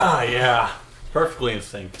Ah, yeah. Perfectly in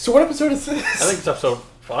sync. So what episode is this? I think it's episode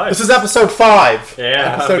 5. This is episode 5.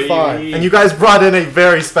 Yeah, episode 5. And you guys brought in a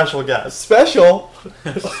very special guest. Special?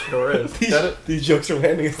 Sure is. These jokes are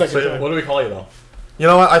landing a second time. What do we call you, though? You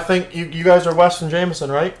know what? I think you guys are Wes and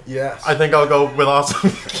Jameson, right? Yes. I think I'll go with Awesome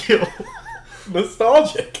Q.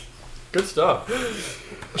 Nostalgic. Good stuff.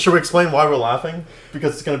 Should we explain why we're laughing?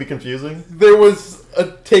 Because it's going to be confusing. There was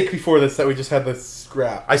a take before this that we just had this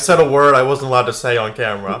scrap. I said a word I wasn't allowed to say on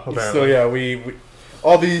camera, apparently. So yeah, we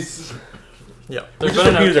all these... Yeah. We There's just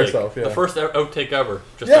been an confused outtake. ourselves, yeah. The first outtake ever.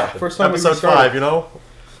 Just Yeah, happened. first time Episode we started. 5, you know?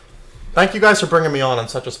 Thank you guys for bringing me on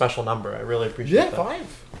such a special number. I really appreciate Yeah, that.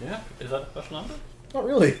 5. Yeah, is that a special number? Not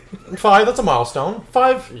really. 5, that's a milestone.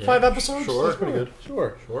 5 Yeah. 5 episodes? Sure. That's pretty good.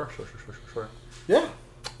 Sure. Sure. Yeah.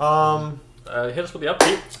 Hit us with the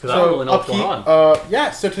upkeep, because I don't really know what's going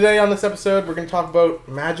on. So today on this episode, we're going to talk about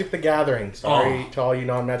Magic the Gathering. Sorry to all you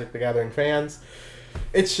non-Magic the Gathering fans.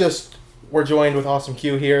 It's just, we're joined with Awesome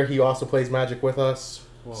Q here. He also plays Magic with us.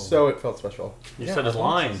 Whoa. So it felt special. You said his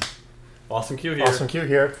line. Awesome Q here. Awesome Q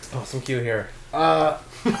here. Awesome Q here.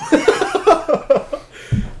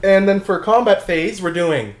 And then for combat phase, we're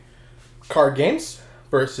doing card games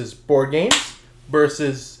versus board games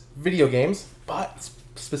versus video games, but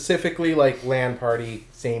specifically like LAN party,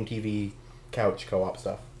 same TV, couch, co-op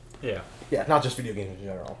stuff. Yeah. Yeah, not just video games in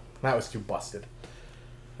general. That was too busted.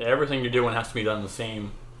 Yeah, everything you're doing has to be done in the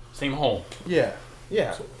same home. Yeah.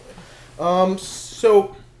 Yeah.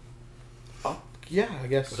 Yeah, I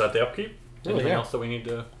guess. Was that the upkeep? Oh, Anything yeah. else that we need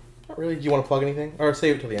to... Not really. Do you want to plug anything? Or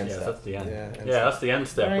save it till the end Yeah, step? that's the end. Yeah, Yeah, that's the end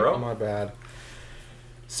step, Alright, bro. my bad.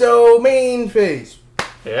 So, main phase.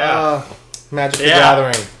 Yeah. Magic the Yeah.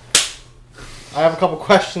 Gathering. I have a couple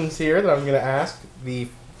questions here that I'm going to ask the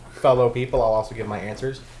fellow people. I'll also give my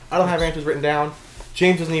answers. I don't have answers written down.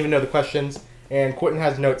 James doesn't even know the questions. And Quentin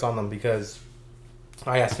has notes on them because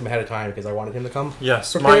I asked him ahead of time because I wanted him to come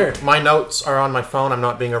Yes, prepared. my notes are on my phone. I'm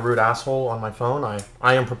not being a rude asshole on my phone.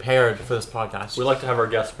 I am prepared for this podcast. We like to have our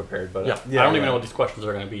guests prepared, but Yeah. I don't even know what these questions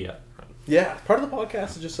are going to be yet. Yeah, part of the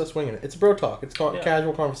podcast is just us winging it. It's bro talk. It's called Yeah.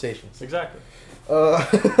 casual conversations. Exactly.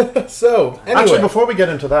 So, anyway. Actually, before we get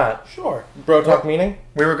into that, Sure. Bro talk meaning?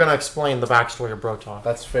 we were going to explain the backstory of Bro Talk.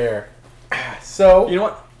 That's fair. So, You know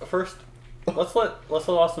what? First, let's let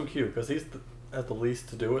Awesome Q, because he's at the least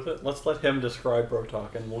to do with it. Let's let him describe Bro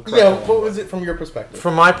Talk, and we'll correct yeah, him. what was it from your perspective?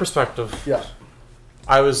 From my perspective, Yeah.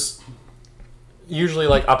 I was usually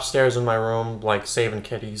like upstairs in my room, like saving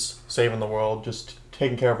kitties, saving the world, just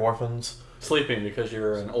taking care of orphans. Sleeping because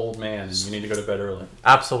you're an old man and you need to go to bed early.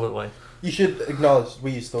 Absolutely. You should acknowledge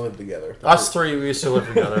we used to live together. Us three, we used to live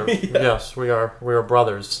together. Yeah. Yes, we are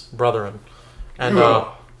brethren. And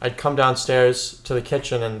I'd come downstairs to the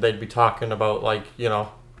kitchen and they'd be talking about like, you know,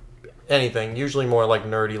 anything, usually more like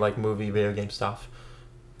nerdy, like movie, video game stuff.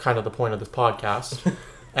 Kind of the point of this podcast.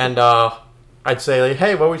 And I'd say like,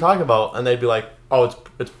 hey, what are we talking about? And they'd be like, oh,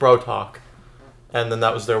 it's Bro Talk. And then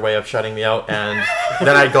that was their way of shutting me out. And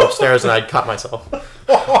then I'd go upstairs and I'd cut myself.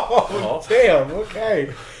 Oh, damn.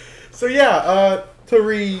 Okay. So yeah, to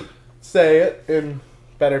re-say it in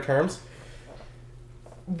better terms,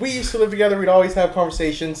 we used to live together. We'd always have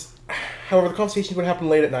conversations. However, the conversations would happen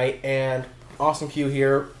late at night, and Awesome Q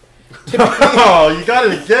here Oh, you got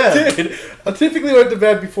it again. typically went to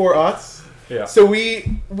bed before us. Yeah. So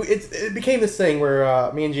it became this thing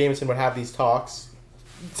where me and Jameson would have these talks.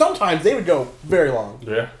 Sometimes they would go very long.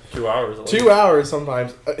 Yeah. 2 hours. 2 hours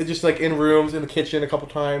sometimes. Just like in rooms, in the kitchen a couple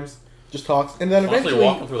times. Just talks. And then Honestly, eventually...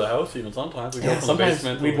 walking through the house even sometimes. We'd go from the sometimes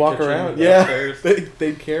basement to we'd the walk kitchen, around. to Yeah, upstairs.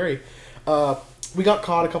 they'd carry. We got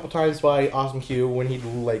caught a couple times by Awesome Q when he'd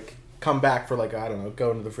like come back for like, I don't know,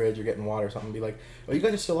 go into the fridge or getting water or something and be like, oh, you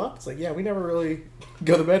guys are still up? It's like, yeah, we never really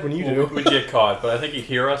go to bed when you do. We'd get caught, but I think he'd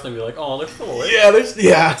hear us and be like, oh, they're still awake.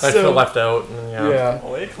 Yeah, I feel left out. And, Yeah.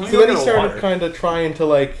 Awake? Can we So go then he get a started water? kind of trying to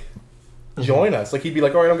like join us. Like he'd be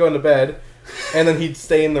like, all right, I'm going to bed. And then he'd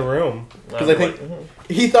stay in the room. Because I think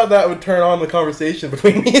he thought that would turn on the conversation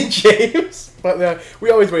between me and James. But we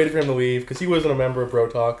always waited for him to leave because he wasn't a member of Bro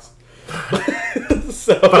Talks.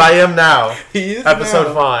 But I am now. He is Episode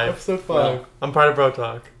now. 5. Episode 5. Well, I'm part of Bro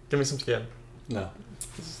Talk. Give me some skin. No.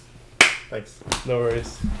 Thanks. No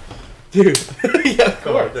worries. Dude. Yeah, of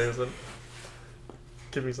Come on, course. Jameson.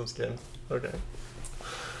 Give me some skin. Okay.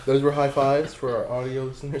 Those were high fives for our audio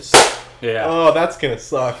listeners. Yeah. Oh, that's going to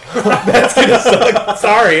suck. That's going to suck.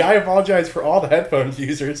 Sorry. I apologize for all the headphones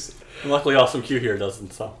users. And luckily, Awesome Q here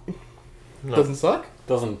doesn't, so. No. Doesn't suck?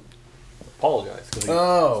 Doesn't apologize because he's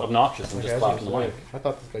Oh. obnoxious and Okay, just I clapping the mic. I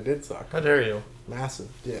thought this guy did suck. How dare you? Massive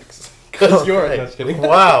dicks. Because you're... Hey. No, just kidding.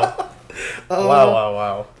 Wow.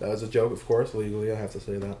 Wow. That was a joke, of course. Legally, I have to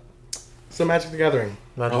say that. So Magic the Gathering.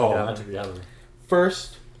 Magic the Gathering. Magic the Gathering.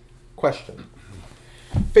 First question.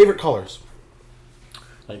 Favorite colors?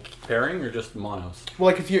 Like pairing or just monos?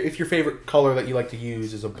 Well, like if your favorite color that you like to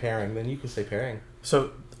use is a pairing, then you can say pairing.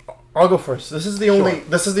 So, I'll go first. This is the only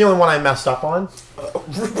one I messed up on.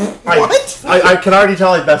 What? I can already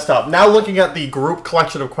tell I messed up. Now looking at the group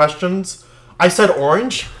collection of questions, I said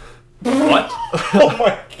orange. What? Oh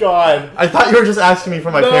my god. I thought you were just asking me for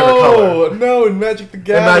my favorite color. No, in Magic the In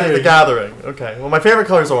Gathering. Magic the Gathering. Okay. Well, my favorite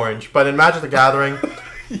color is orange, but in Magic the Gathering,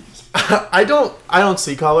 I don't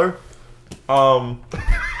see color.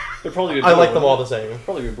 They'd probably be I blue, like them all wouldn't the it? same.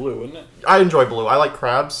 Probably be blue, wouldn't it? I enjoy blue. I like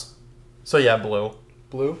crabs. So yeah, blue.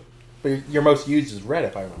 Blue? But your most used is red,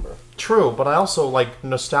 if I remember. True, but I also like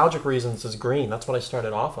nostalgic reasons is green. That's what I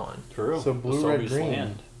started off on. True. So blue, The red, Soviet green.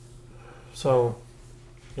 land. So,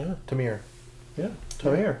 yeah. Tamir. Yeah.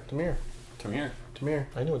 Tamir. Tamir. Tamir. Tamir.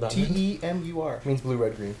 I knew what that meant. Temur. Means blue,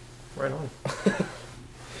 red, green. Right on.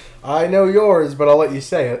 I know yours, but I'll let you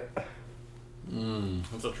say it.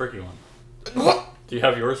 That's a tricky one. What? Do you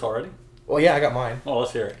have yours already? Well, yeah, I got mine. Oh,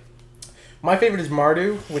 let's hear it. My favorite is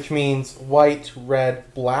Mardu, which means white,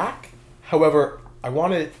 red, black. However, I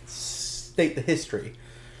want to state the history.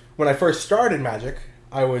 When I first started Magic,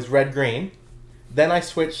 I was red, green. Then I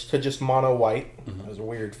switched to just mono white. It was a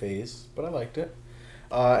weird phase, but I liked it.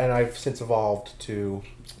 And I've since evolved to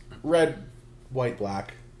red, white,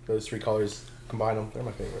 black. Those three colors, combine them, they're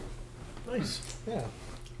my favorite. Nice. Yeah.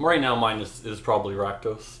 Right now, mine is probably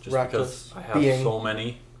Rakdos, just Rakdos because I have being- so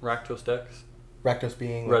many Rakdos decks. Rakdos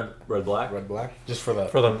being Red, black. red, black. Just for the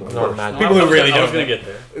no Magic. People who really I was don't gonna know. get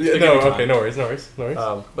there. Yeah, Just no, give me time. okay, no worries.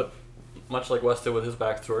 But much like Wes did with his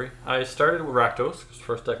backstory, I started with Rakdos, because the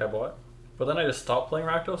first deck I bought. But then I just stopped playing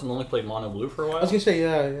Rakdos and only played Mono Blue for a while. I was gonna say,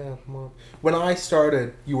 yeah. When I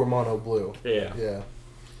started, you were mono blue. Yeah.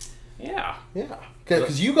 Yeah.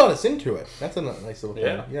 Because you got us into it. That's a nice little thing.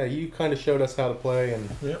 Yeah. Yeah, you kind of showed us how to play, and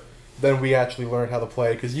Yep. then we actually learned how to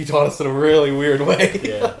play because you taught us in a really weird way.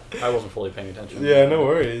 Yeah. I wasn't fully paying attention. Yeah, no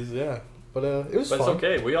worries. Yeah, but it was But fun. it's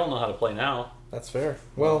okay. We all know how to play now. That's fair.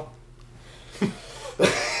 Well,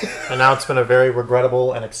 And now it's been a very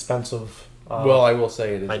regrettable and expensive I will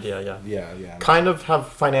say it is. idea, yeah. Yeah. Kind of have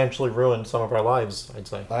financially ruined some of our lives, I'd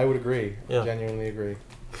say. I would agree. Yeah. I genuinely agree.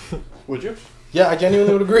 Would you? Yeah, I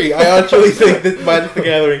genuinely would agree. I actually think that Magic the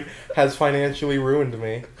Gathering has financially ruined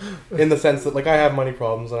me, in the sense that like I have money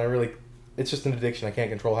problems, and it's just an addiction. I can't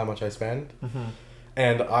control how much I spend,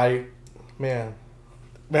 and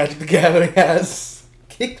Magic the Gathering has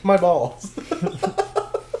kicked my balls.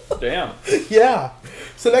 Damn. Yeah.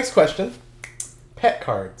 So next question, pet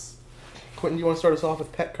cards. Quentin, do you want to start us off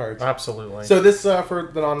with pet cards? Absolutely. So this for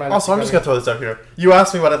the non-Magic. Also, I'm just going to throw this out here. You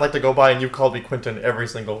asked me what I'd like to go by, and you called me Quentin every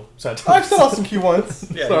single sentence. I've said Awesome Q once.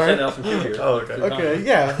 Yeah, Sorry. you said Awesome Q here. Oh, okay. Okay,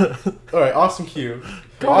 yeah. All right, Awesome Q.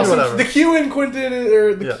 Call me Awesome. whatever. The Q in Quentin,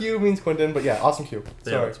 or the Yeah. Q means Quentin, but yeah, Awesome Q.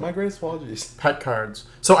 Sorry, Yeah. it's my greatest apologies. Pet cards.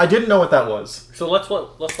 So I didn't know what that was. So let's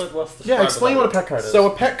let Wes describe Yeah, explain what a pet card is.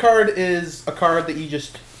 So a pet card is a card that you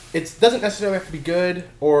just. It doesn't necessarily have to be good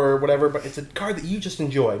or whatever, but it's a card that you just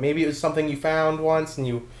enjoy. Maybe it was something you found once and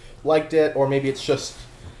you liked it, or maybe it's just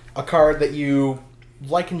a card that you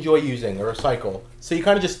enjoy using or recycle. So you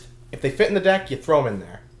kind of just, if they fit in the deck, you throw them in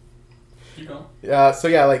there. You go. So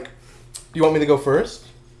yeah, do you want me to go first?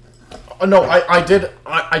 No, I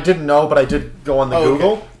didn't know, but I did go on the Oh,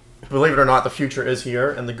 Google. okay. Believe it or not, the future is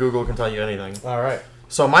here, and the Google can tell you anything. All right.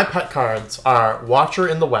 So my pet cards are Watcher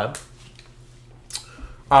in the Web,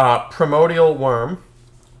 Primordial Worm,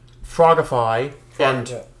 Frogify, and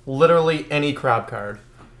yeah. literally any crab card.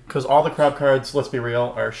 Because all the crab cards, let's be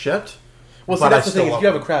real, are shit. Well, see, but that's I the thing. still If you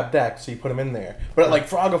have a love crab deck, so you put them in there. But like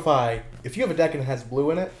Frogify, if you have a deck and it has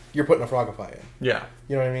blue in it, you're putting a Frogify in. them. Yeah.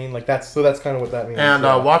 You know what I mean? Like that's kind of what that means. And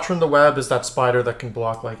yeah. Watcher in the Web is that spider that can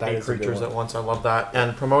block like That 8 is a good creatures one. at once. I love that.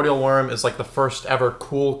 And Primordial Worm is like the first ever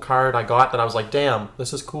cool card I got that I was like, damn,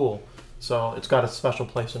 this is cool. So it's got a special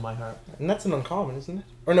place in my heart. And that's an uncommon, isn't it?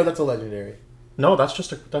 Or no, that's a legendary. No, that's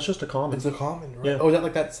just a common. It's a common, right? Yeah. Oh, is that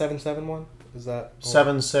like that 7/7 one? Is that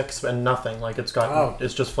 7, 6, and nothing. Like it's got, Oh.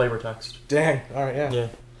 it's just flavor text. Dang. All right, yeah.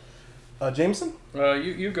 Yeah. Jameson?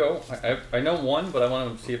 You go. I know one, but I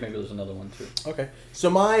want to see if maybe there's another one too. Okay. So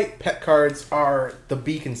my pet cards are the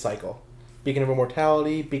Beacon cycle. Beacon of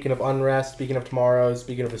Immortality, Beacon of Unrest, Beacon of Tomorrows,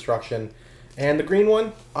 Beacon of Destruction. And the green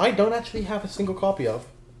one, I don't actually have a single copy of.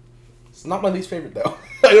 It's not my least favorite, though.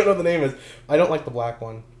 I don't know what the name is. I don't like the black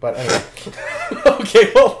one. But anyway.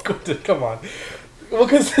 Okay, well, come on. Well,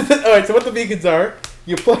 because... Alright, so what the beacons are,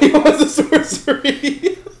 you play them as a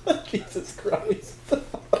sorcery. Jesus Christ.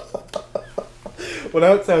 Well,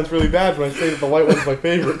 now it sounds really bad when I say that the white one's my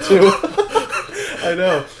favorite, too. I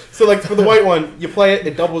know. So, like, for the white one, you play it,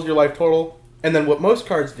 it doubles your life total. And then what most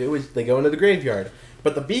cards do is they go into the graveyard.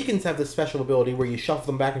 But the beacons have this special ability where you shuffle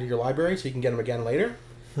them back into your library so you can get them again later.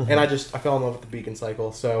 And I fell in love with the beacon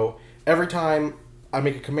cycle. So every time I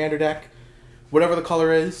make a commander deck, whatever the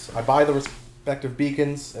color is, I buy the respective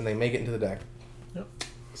beacons and they make it into the deck. Yep.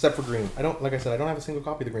 Except for green. I don't have a single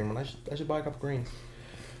copy of the green one. I should buy a couple greens.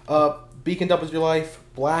 Beacon doubles your life.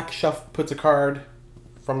 Black puts a card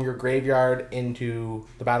from your graveyard into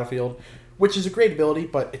the battlefield, which is a great ability,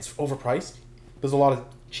 but it's overpriced. There's a lot of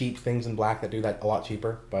cheap things in black that do that a lot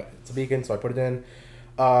cheaper, but it's a beacon, so I put it in.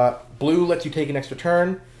 Blue lets you take an extra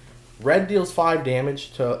turn. Red deals 5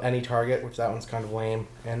 damage to any target, which that one's kind of lame.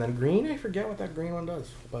 And then green, I forget what that green one does.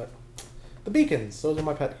 But the beacons, those are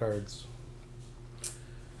my pet cards.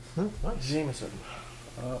 Nice. Jameson.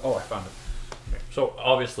 I found it. Okay. So,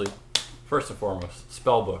 obviously, first and foremost,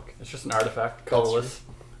 Spellbook. It's just an artifact, colorless,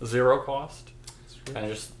 0 cost, and it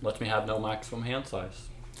just lets me have no maximum hand size.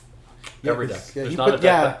 Every deck.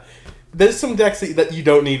 There's some decks that you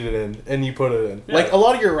don't need it in, and you put it in. Yeah. Like, a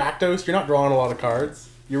lot of your Rakdos, you're not drawing a lot of cards.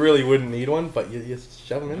 You really wouldn't need one, but you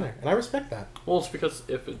shove them in there. And I respect that. Well, it's because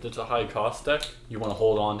if it's a high cost deck, you want to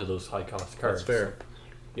hold on to those high cost cards. That's fair.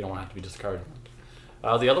 You don't want to have to be discarding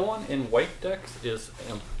them. The other one in white decks is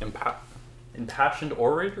Impassioned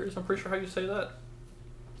Orators. I'm pretty sure how you say that.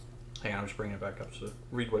 Hang on, I'm just bringing it back up to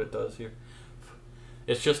read what it does here.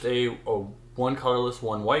 It's just a 1 colorless,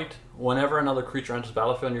 1 white. Whenever another creature enters the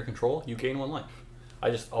battlefield under your control, you gain 1 life. I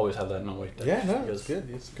just always have that in a white deck. Yeah, no, it's good.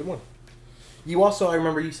 It's a good one. You also, I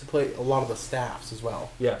remember, used to play a lot of the staffs as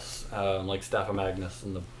well. Yes, like Staff of Magnus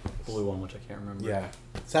and the blue one, which I can't remember. Yeah.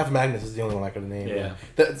 Staff of Magnus is the only one I could have named. Yeah.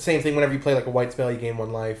 The same thing whenever you play like a white spell, you gain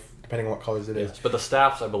 1 life, depending on what colors it is. Yes, but the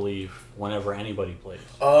staffs, I believe, whenever anybody plays.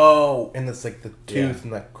 Oh, and it's like the tooth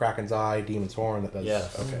and that Kraken's eye, Demon's Horn that does.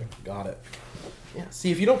 Yes. Okay, got it. Yeah.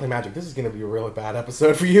 See, if you don't play Magic, this is going to be a really bad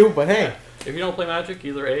episode for you. But hey, if you don't play Magic,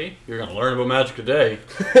 either A, you're going to learn about Magic today,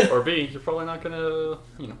 or B, you're probably not going to,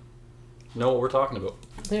 know what we're talking about.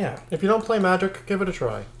 Yeah. If you don't play Magic, give it a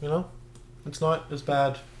try. It's not as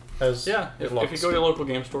bad as if you go to local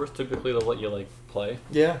game stores, typically they'll let you play.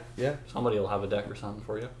 Yeah. Somebody will have a deck or something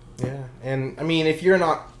for you. Yeah, and I mean, if you're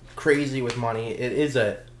not crazy with money, it is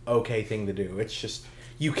a okay thing to do. It's just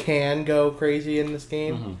you can go crazy in this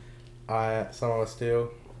game. Mm-hmm. Some of us do.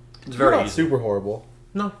 It's very not easy. super horrible.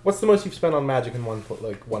 No. What's the most you've spent on Magic in one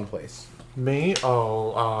place? Me?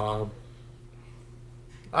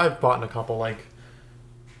 I've bought in a couple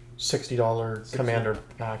 $60 commander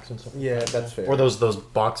packs and stuff. Yeah, that's fair. Or those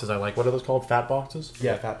boxes I like. What are those called? Fat boxes?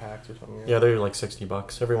 Yeah, fat packs or something. Yeah, they're like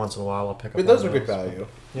 $60. Every once in a while I'll pick up. But those are one of good value.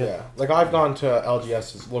 Yeah. Yeah. Like I've gone to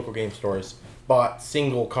LGS's local game stores, bought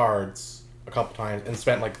single cards a couple times, and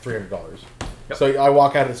spent like $300. Yep. So I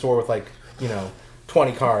walk out of the store with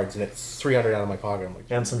 20 cards, and it's $300 out of my pocket. I'm like,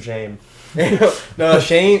 And some shame. no,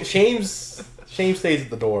 shame stays at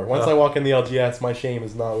the door. Once I walk in the LGS, my shame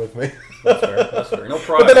is not with me. That's fair. No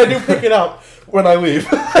pride. But then I do pick it up when I leave,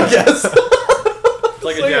 I guess. It's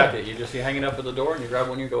like a jacket. You hang it up at the door and you grab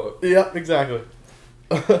one and you go out. Yep, exactly.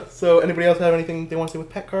 So, anybody else have anything they want to say with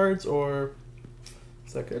pet cards, or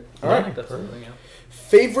is that good? All right. That's everything, yeah.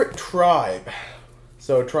 Favorite tribe.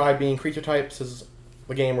 So, tribe being creature types, is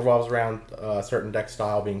the game revolves around a certain deck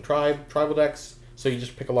style being tribal decks. So you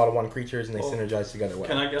just pick a lot of 1 creatures and they synergize together well.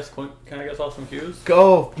 Can I guess off some cues?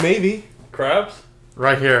 Go, maybe. Crabs?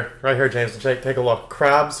 Right here, James. Take a look.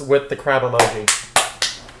 Crabs with the crab emoji.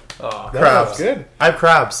 Oh, Crabs. That's good. I have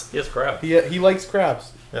crabs. Yes, crab. He likes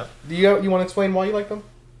crabs. Yeah. Do you want to explain why you like them?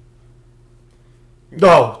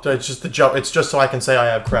 No, it's just the joke. It's just so I can say I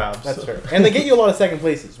have crabs. That's fair. And they get you a lot of second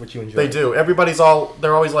places, which you enjoy. They do.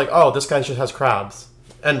 They're always like, oh, this guy just has crabs.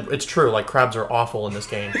 And it's true, crabs are awful in this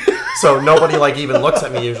game. So nobody even looks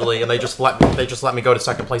at me usually, and they just let me go to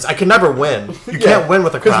second place. I can never win. You can't win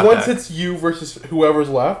with a crab. Because once deck. it's you versus whoever's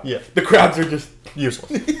left, Yeah. the crabs are just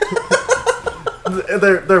useless.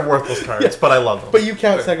 They're worthless cards, but I love them. But you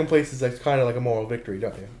count second place as kind of like a moral victory,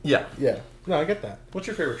 don't you? Yeah. Yeah. No, I get that. What's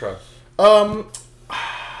your favorite tribe?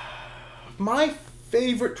 My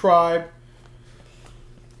favorite tribe.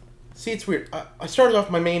 See, it's weird. I started off,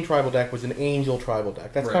 my main tribal deck was an angel tribal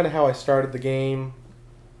deck. That's kind of how I started the game.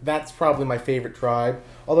 That's probably my favorite tribe.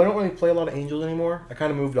 Although I don't really play a lot of angels anymore. I kind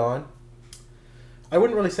of moved on. I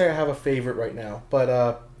wouldn't really say I have a favorite right now,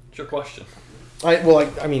 but It's your question.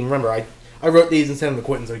 remember, I wrote these and sent them to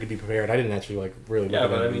Quentin so he could be prepared. I didn't actually really. Yeah,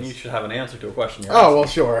 look at but any of you these. should have an answer to a question. Oh well,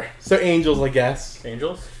 sure. So angels, I guess.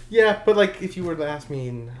 Angels? Yeah, but if you were to ask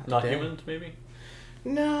me, Not humans, maybe.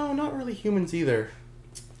 No, not really humans either.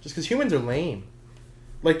 Just because humans are lame.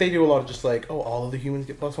 Like, they do a lot of just, like, all of the humans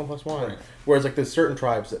get +1/+1. Right. Whereas, like, there's certain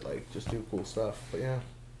tribes that, like, just do cool stuff. But, yeah.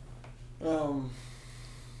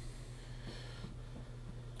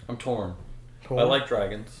 I'm torn. Cool. I like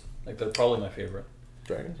dragons. Like, they're probably my favorite.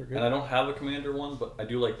 Dragons are good. And I don't have a commander one, but I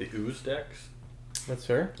do like the ooze decks. That's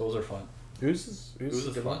fair. Those are fun. Ooze is Ooze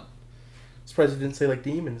is fun. Surprised you didn't say, like,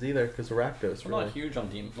 demons either, because of Rakdos. I'm not huge on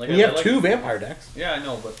demons. Like, And you I have like, 2 vampire decks. Yeah, I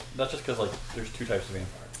know, but that's just because, like, there's 2 types of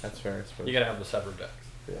vampires. That's fair, I suppose. You gotta have the severed decks.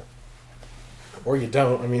 Yeah. Or you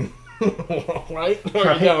don't, I mean. Right? Or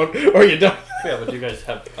Right. you don't. Or you don't. Yeah, but do you guys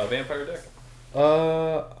have a vampire deck?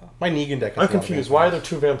 My Negan deck has I'm a lot of confused. Why are there vampires.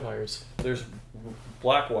 2 vampires? There's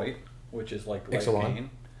black-white, which is like light Ixalan. pain.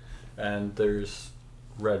 And there's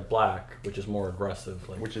red-black, which is more aggressive.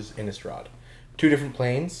 Like, Which is Innistrad. 2 different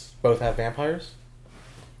planes, both have vampires.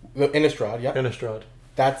 The Innistrad, yep. Innistrad.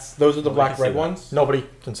 Those are the Nobody can black see red that. ones. Nobody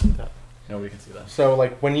can see that. nobody can see that. So,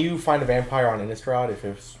 like, when you find a vampire on Innistrad, if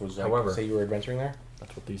it was, like, However- say you were adventuring there.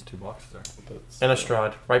 That's what these 2 boxes are.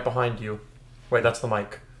 Innistrad, right behind you. Wait, that's the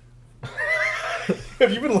mic.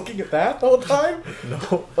 Have you been looking at that the whole time?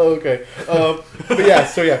 No. Oh, okay. But yeah,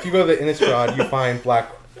 so yeah, if you go to the Innistrad, you find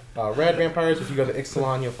red vampires. If you go to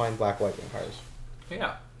Ixalan, you'll find black-white vampires.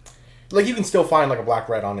 Yeah. Like, you can still find, like, a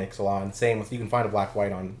black-red on Ixalan. Same with, you can find a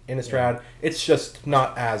black-white on Innistrad. Yeah. It's just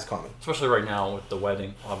not as common. Especially right now with the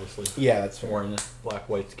wedding, obviously. Yeah, that's fair. More in this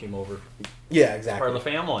black-whites came over. Yeah, Part exactly. of the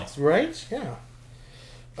family. Right? Yeah.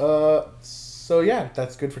 So yeah,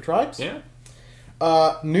 that's good for tribes. Yeah.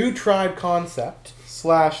 New tribe concept /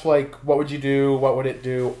 like, what would you do? What would it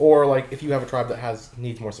do? Or, like, if you have a tribe that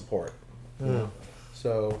needs more support. Hmm.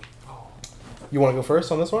 So, you want to go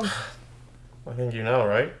first on this one? I think you know,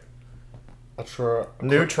 right? Sure.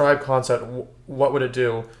 New tribe concept. What would it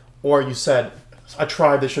do? Or you said a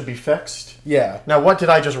tribe that should be fixed. Yeah. Now, what did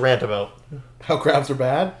I just rant about? How crabs are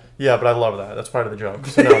bad? Yeah, but I love that. That's part of the joke.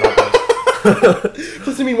 So no, not that.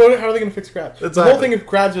 Plus, I mean, how are they going to fix crabs? The Exactly. whole thing of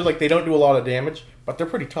crabs is, like, they don't do a lot of damage, but they're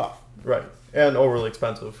pretty tough. Right. And overly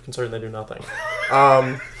expensive, considering they do nothing.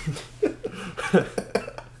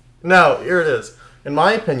 Now, here it is. In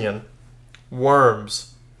my opinion,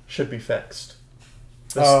 worms should be fixed.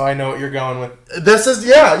 Oh, I know what you're going with. This is,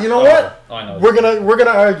 yeah, you know what? Oh, I know. We're gonna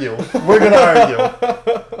argue. We're gonna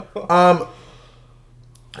argue.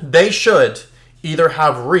 They should either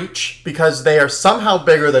have reach because they are somehow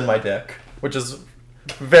bigger than my dick, which is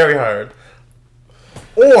very hard.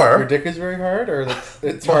 Your Or dick is very hard, or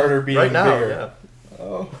it's harder being right now, bigger? yeah.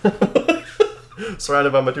 Oh.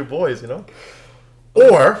 Surrounded by my 2 boys, you know?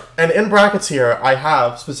 Or, and in brackets here, I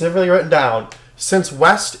have specifically written down, since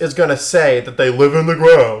West is going to say that they live in the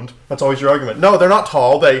ground, that's always your argument. No, they're not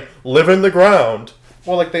tall, they live in the ground.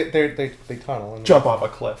 Well, like, they tunnel. And Jump off a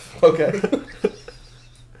cliff. Okay.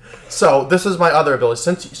 So, this is my other ability.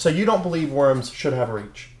 So you don't believe worms should have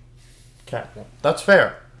reach. Okay, that's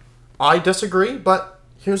fair. I disagree, but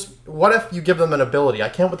what if you give them an ability? I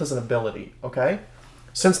came up with this an ability, okay?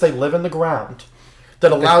 Since they live in the ground,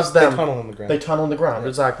 that allows them... They tunnel in the ground. They tunnel in the ground,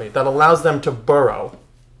 exactly. That allows them to burrow.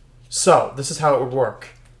 So, this is how it would work.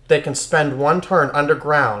 They can spend 1 turn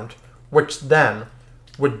underground, which then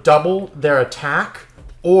would double their attack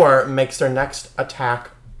or makes their next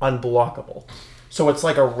attack unblockable. So it's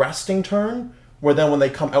like a resting turn, where then when they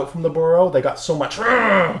come out from the burrow, they got so much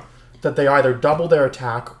that they either double their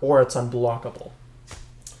attack or it's unblockable.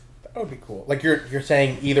 That would be cool. Like, you're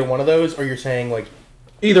saying either one of those, or you're saying, like...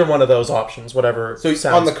 Either one of those options, whatever. So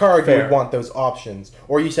sounds on the card, fair. you would want those options.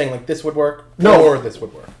 Or are you saying, like, this would work? No. Or this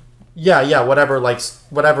would work? Yeah, whatever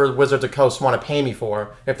Wizards of Coast want to pay me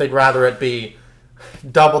for. If they'd rather it be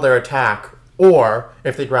double their attack, or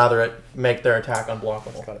if they'd rather it make their attack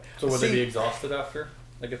unblockable. Got it. So would See- they be exhausted after?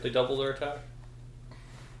 Like if they double their attack?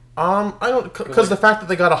 I don't, because the fact that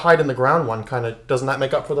they got a hide in the ground one kind of doesn't that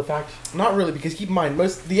make up for the fact? Not really, because keep in mind,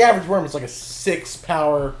 the average worm is like a 6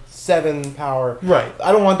 power, 7 power. Right.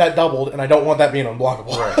 I don't want that doubled, and I don't want that being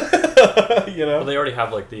unblockable. Right. You know? Well, they already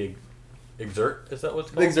have like the exert. Is that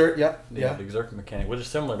what's called? The exert, yep. Yeah, Yeah. the exert mechanic, which is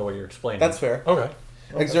similar to what you're explaining. That's fair. Okay.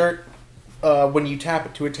 Exert, when you tap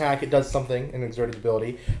it to attack, it does something, an exerted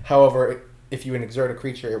ability. However, if you exert a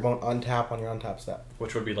creature, it won't untap on your untap step.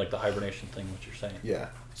 Which would be like the hibernation thing, which you're saying. Yeah.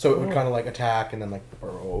 So it would kind of like attack and then like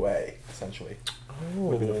burrow away, essentially.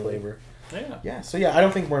 Would be the flavor. Yeah. Yeah, so yeah, I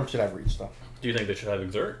don't think worms should have reach, though. Do you think they should have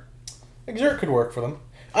exert? Exert could work for them.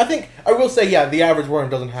 I will say, yeah, the average worm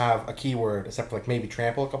doesn't have a keyword, except for like maybe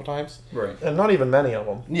trample a couple times. Right. And not even many of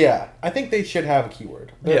them. Yeah, I think they should have a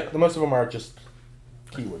keyword. Yeah. The most of them are just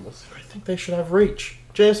keywordless. I think they should have reach.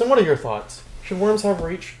 Jameson, what are your thoughts? Should worms have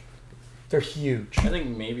reach? They're huge. I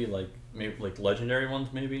think maybe like legendary ones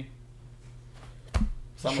maybe.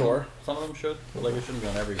 Some Sure. Of them, some of them should, but like it shouldn't be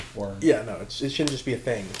on every worm. Yeah, no, it shouldn't just be a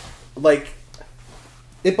thing. Like,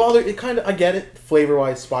 it bothered. It kind of. I get it,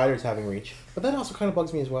 flavor-wise, spiders having reach, but that also kind of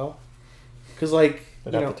bugs me as well. Because like,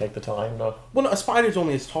 They'd you have know, to take the time to. well, no, a spider's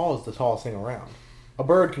only as tall as the tallest thing around. A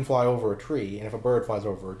bird can fly over a tree, and if a bird flies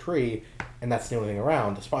over a tree, and that's the only thing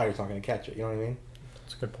around, the spider's not going to catch it. You know what I mean?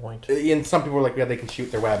 That's a good point. And some people are like, yeah, they can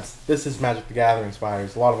shoot their webs. This is Magic the Gathering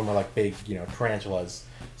spiders. A lot of them are like big, you know, tarantulas.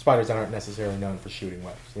 Spiders that aren't necessarily known for shooting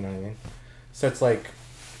webs. You know what I mean? So it's like,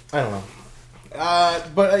 I don't know.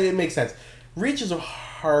 But it makes sense. Reach is a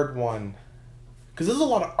hard one. Because there's a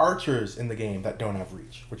lot of archers in the game that don't have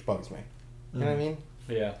reach, which bugs me. You know what I mean?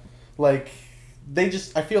 Yeah. Like, they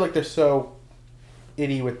just, I feel like they're so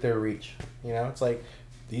itty with their reach. You know? It's like,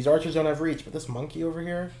 these archers don't have reach, but this monkey over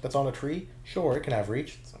here that's on a tree, sure, it can have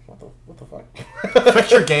reach. It's like, what the fuck?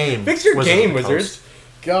 Fix your game. Fix your Wizards game, of the wizards. Coast.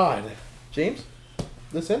 God. James?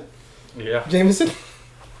 Listen? Yeah. Jameson?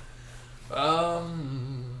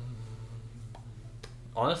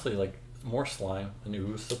 Honestly, like more slime and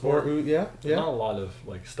ooze support. Yeah, There's not a lot of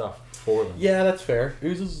like stuff for them. Yeah, that's fair.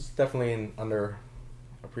 Ooze is definitely an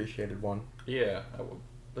underappreciated one. Yeah,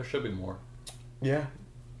 there should be more. Yeah.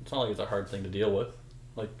 It's not like it's a hard thing to deal with.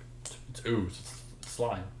 Like it's ooze, it's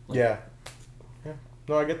slime. Like, Yeah. Yeah.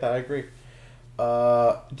 No, I get that. I agree.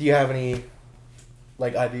 Do you have any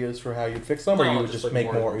like ideas for how you'd fix them, or No, you would just like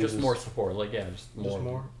make more just oozes? more support. Like yeah, just more. Just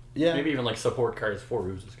more? Yeah. Maybe even like support cards for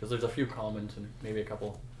oozes because there's a few commons and maybe a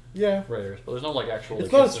couple Yeah. rares, but there's no like actual.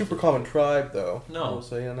 It's like, not a super common tribe, though. No. I will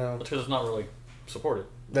say, yeah, no. That's because it's not really supported.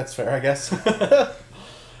 That's fair, I guess. Give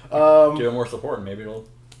it more support, and maybe it'll.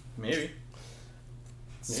 Maybe.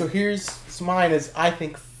 So here's mine is I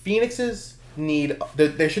think Phoenixes need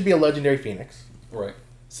there should be a legendary Phoenix Right.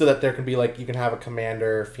 so that there can be like you can have a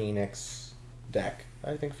commander Phoenix deck.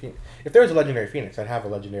 I think if there was a legendary Phoenix, I'd have a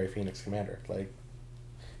legendary Phoenix commander. Like,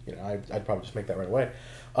 you know, I'd probably just make that right away.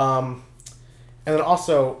 And then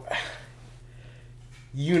also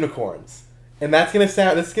unicorns. And this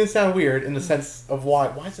is gonna sound weird in the sense of why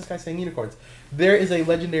is this guy saying unicorns? There is a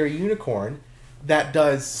legendary unicorn that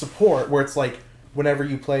does support where it's like whenever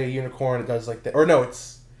you play a unicorn it does like that, or no,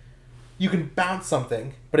 it's you can bounce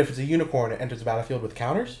something, but if it's a unicorn it enters the battlefield with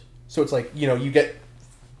counters. So it's like, you know,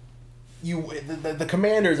 the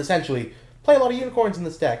commanders essentially play a lot of unicorns in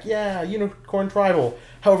this deck. Yeah, unicorn tribal.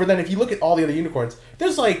 However, then if you look at all the other unicorns,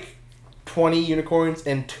 there's like 20 unicorns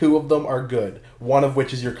and 2 of them are good, one of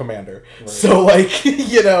which is your commander. Right. So like,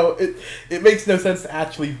 you know, it makes no sense to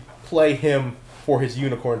actually play him for his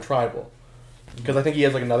unicorn tribal. Because I think he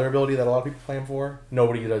has like another ability that a lot of people play him for.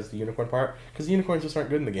 Nobody does the unicorn part because the unicorns just aren't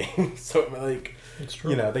good in the game. So like, it's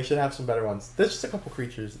true. You know, they should have some better ones. There's just a couple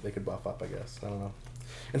creatures that they could buff up, I guess. I don't know.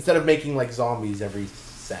 Instead of making like zombies every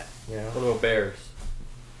set, you know. What about bears?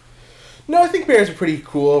 No, I think bears are pretty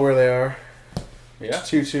cool where they are. Yeah.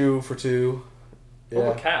 2/2 for 2. Yeah. What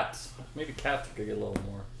about cats? Maybe cats could get a little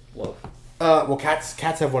more love. Well, cats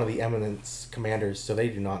have one of the Eminence commanders, so they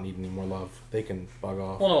do not need any more love. They can bug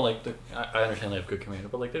off. Well, no, like I understand they have good commander,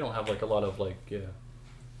 but like they don't have like a lot of like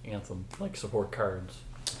anthem like support cards.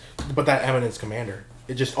 But that Eminence commander,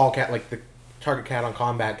 it just all cat like the target cat on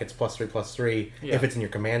combat gets +3/+3 if it's in your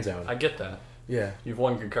command zone. I get that. Yeah. You've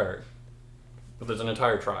one good card, but there's an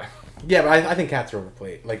entire tribe. Yeah, but I think cats are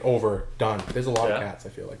overplayed, like overdone. There's a lot of cats. I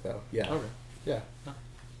feel like though. Yeah. Okay. Yeah.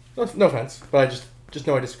 No offense, but I just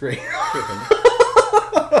know I disagree.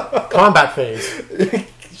 Combat phase.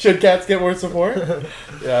 Should cats get more support?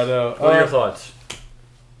 Yeah, no. What are your thoughts?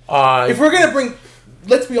 If we're gonna bring,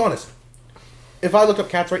 let's be honest. If I look up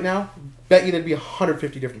cats right now, bet you there'd be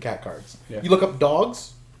 150 different cat cards. Yeah. You look up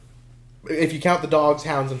dogs. If you count the dogs,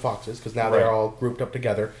 hounds, and foxes, because now they're Right. all grouped up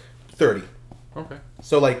together, 30. Okay.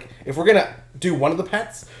 So like, if we're gonna do one of the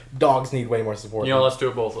pets, dogs need way more support. You know, let's do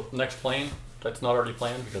it both. Next plane that's not already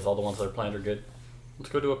planned because all the ones that are planned are good. Let's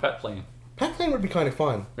go do a pet plane. Pet plane would be kind of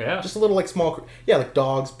fun. Yeah. Just a little like small, like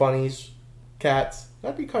dogs, bunnies, cats.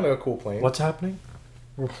 That'd be kind of a cool plane. What's happening?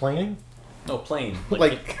 We're playing? No, plane.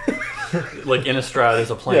 Like like Innistrad is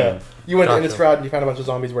a plane. yeah. You went Gotcha. to Innistrad and you found a bunch of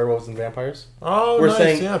zombies, werewolves, and vampires. Oh, We're nice.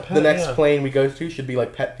 saying Yeah, pet, the next yeah. plane we go to should be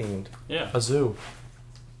like pet themed. Yeah. A zoo.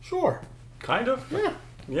 Sure. Kind of. Yeah.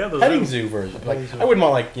 Yeah, the Petting zoo. zoo version. Petting Like zoo. I wouldn't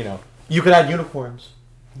want like, you know, You could add unicorns.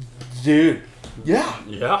 dude. Yeah.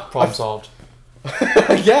 Yeah. Problem solved.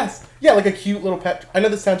 Yes. Yeah, like a cute little pet. I know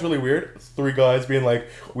this sounds really weird. It's 3 guys being like,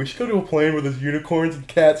 we should go to a plane where there's unicorns and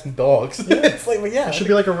cats and dogs. It's like, well, yeah. It should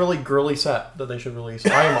be like a really girly set that they should release.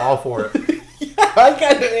 I am all for it. Yeah, I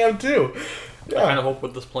kind of am too. I kind of hope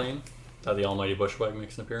with this plane that the Almighty Bushwag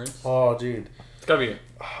makes an appearance. Oh, dude. It's gotta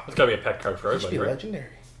be a pet card for He should everybody, be right? legendary.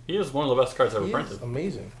 He is one of the best cards ever He printed. is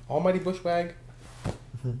amazing. Almighty Bushwag.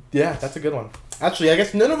 Yeah, that's a good one. Actually, I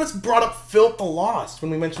guess none of us brought up Philip the Lost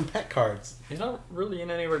when we mentioned pet cards. He's not really in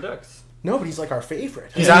any of our decks. No, but he's like our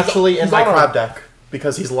favorite. He's actually in my on our- crab deck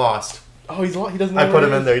because he's lost. Oh, he's lost. He doesn't know I where put he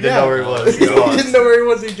him in is. there. He didn't know where he was. He He's lost. didn't know where he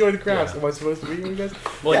was. He joined the crabs. Yeah. Am I supposed to be you guys?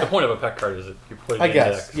 Well, Yeah. the point of a pet card is that you put it I in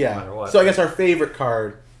guess, deck yeah. no matter what. So I guess our favorite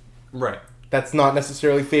card, Right. that's not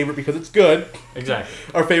necessarily favorite because it's good. Exactly.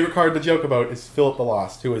 Our favorite card to joke about is Philip the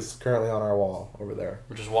Lost, who is currently on our wall over there.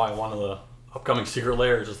 Which is why one of the upcoming Secret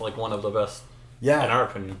Lairs is like one of the best, Yeah. in our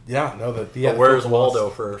opinion. Yeah, no, But the where's Philip the Lost- Waldo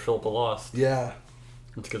for Philip the Lost? Yeah.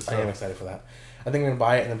 It's good I am stuff. excited for that. I think I'm going to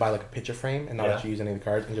buy it and then buy like a picture frame and not Yeah. actually use any of the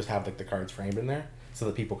cards and just have like the cards framed in there so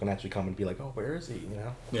that people can actually come and be like, oh, where is he? You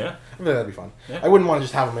know? Yeah, I think that'd be fun. Yeah. I wouldn't want to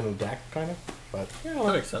just have him in the deck, kind of, but yeah.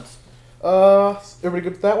 that makes sense. Everybody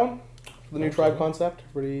good with that one? The new tribe Absolutely. concept?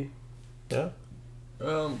 Everybody? Yeah.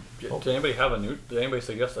 Did anybody have a new? Did anybody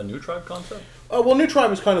suggest a new tribe concept? Well, new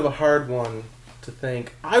tribe is kind of a hard one to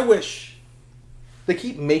think. I wish they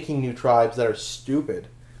keep making new tribes that are stupid.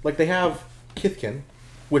 Like they have Kithkin,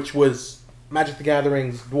 which was Magic the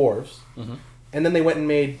Gathering's dwarves, Mm-hmm. and then they went and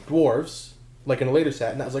made dwarves like in a later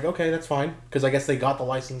set, and I was like, okay, that's fine because I guess they got the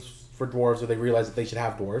license for dwarves, or they realized that they should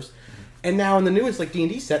have dwarves. And now in the newest like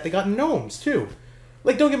D&D set, they got gnomes too.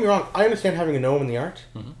 Like, don't get me wrong, I understand having a gnome in the art,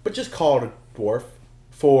 but just call it a dwarf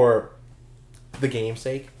for the game's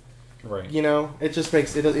sake. Right. You know, it just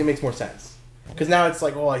makes it makes more sense because now it's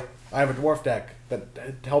like, oh, I have a dwarf deck that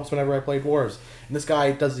helps whenever I play dwarves, and this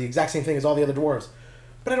guy does the exact same thing as all the other dwarves,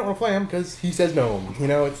 but I don't want to play him because he says gnome. You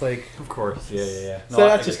know, it's like, Of course. Yeah. so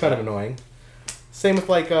that's just kind of annoying. Same with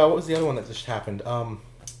like what was the other one that just happened?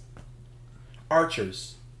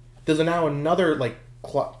 Archers. There's now another like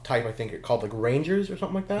type, I think, called like rangers or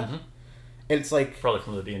something like that, Mhm. and it's like, Probably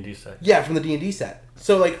from the D&D set. yeah, from the D&D set.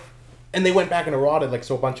 So like, and they went back and eroded like,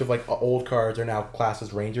 so a bunch of like old cards are now classed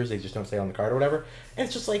as rangers. They just don't say on the card or whatever. And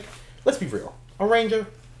it's just like, let's be real. A ranger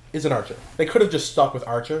is an archer. They could have just stuck with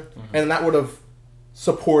archer, and that would have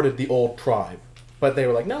supported the old tribe. But they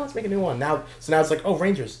were like, no, let's make a new one. Now it's like, oh,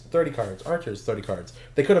 rangers 30 cards, archers 30 cards.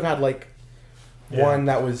 They could have had like one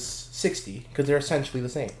that was 60 because they're essentially the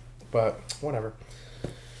same. But whatever.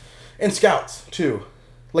 And scouts too.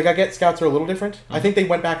 Like, I get scouts are a little different. I think they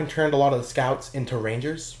went back and turned a lot of the scouts into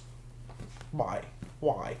rangers. Why?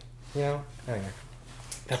 You know? Anyway.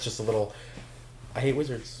 That's just a little I hate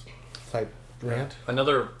wizards type rant.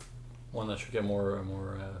 Another one that should get more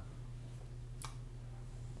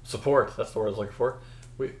support. That's the word I was looking for.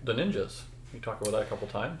 The ninjas. We talked about that a couple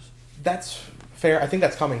times. That's fair. I think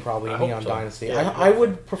that's coming probably I in hope Neon so. Dynasty. Yeah, I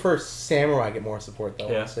would prefer Samurai get more support though,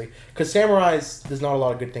 Yeah. honestly. Because Samurais, there's not a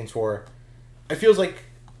lot of good things for. It feels like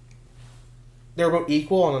they're about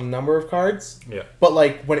equal on a number of cards. Yeah. But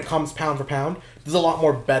like when it comes pound for pound, there's a lot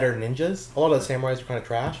more better ninjas. A lot of the samurais are kind of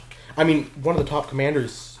trash. I mean, one of the top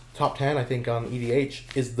commanders, top 10, I think, on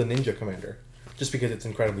EDH is the ninja commander, just because it's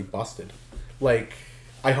incredibly busted. Like,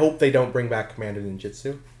 I hope they don't bring back Commander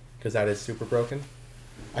Ninjutsu, because that is super broken.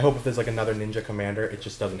 I hope if there's like another ninja commander, it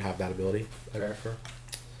just doesn't have that ability. I Fair. prefer.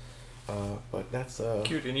 But that's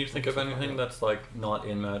Cute. Can you think of anything that's like not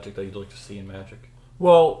in Magic that you'd like to see in Magic?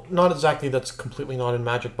 Well, not exactly that's completely not in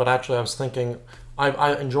Magic, but actually I was thinking,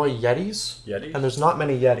 I enjoy Yetis. Yetis? And there's not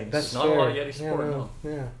many Yetis. That's not a lot of fair. Yeti support, Yeah, no.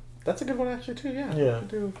 yeah. That's a good one actually too. Yeah. Yeah. Could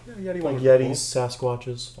do, Yeti like one would be Yetis, cool.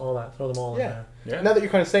 Sasquatches, all that. Throw them all in Yeah. there. Yeah. Now that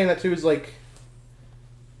you're kind of saying that too, is like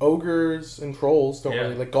ogres and trolls don't Yeah.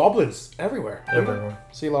 really like goblins everywhere. Everywhere.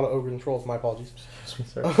 See a lot of ogres and trolls. My apologies.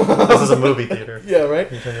 This is a movie theater. Yeah, right.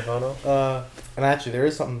 Can you turn your phone off? And actually, there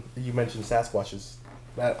is something you mentioned Sasquatches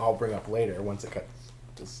that I'll bring up later once it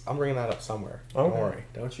cuts. I'm bringing that up somewhere. Don't Okay. worry.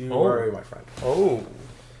 Don't you Oh. worry, my friend. Oh.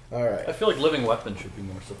 All right. I feel like living weapons should be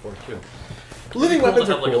more support too. Living Cool weapons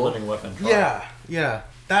to are have like cool. a living weapon. tribe. Yeah.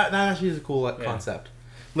 That actually is a cool concept.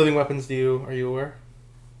 Living weapons. Are you aware?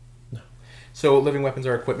 No. So living weapons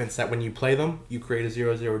are equipments that when you play them, you create a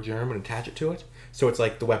 0/0 germ and attach it to it. So it's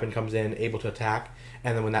like the weapon comes in able to attack,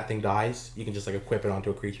 and then when that thing dies, you can just like equip it onto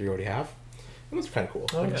a creature you already have. And that's kind of cool.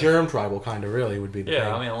 Oh, Like yeah. germ tribal kind of really would be the Yeah,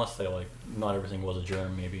 thing. I mean, unless they like, not everything was a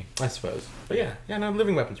germ, maybe. I suppose. But yeah, no,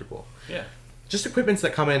 living weapons are cool. Yeah. Just equipments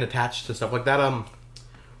that come in attached to stuff like that.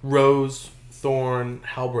 Rose, thorn,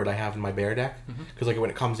 halberd I have in my bear deck because like when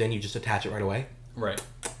it comes in, you just attach it right away. Right.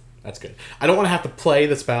 That's good. I don't want to have to play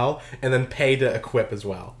the spell and then pay to equip as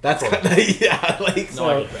well. That's Of kind course. of, yeah, like No, so,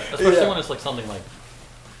 I get that. Especially yeah. when it's like something like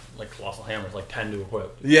Colossal Hammers, like 10 to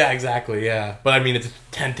equip. Yeah, exactly. Yeah, but I mean it's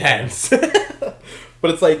 10 tens. But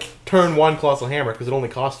it's like turn 1 colossal hammer because it only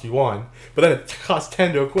costs you 1, but then it costs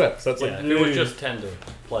 10 to equip. So it's Yeah, like if it was just 10 to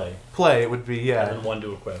play, play, it would be and then 1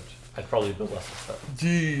 to equip, I'd probably build less of stuff.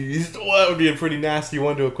 Jeez, well, that would be a pretty nasty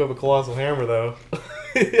one to equip a colossal hammer though.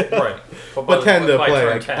 Right. But tend to by play.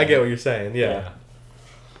 turn 10, I get what you're saying. Yeah.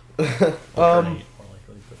 Turn 8 more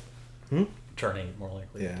likely. But turn 8 more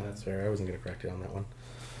likely. Yeah, that's fair. I wasn't gonna correct you on that one.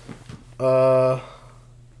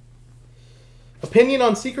 Opinion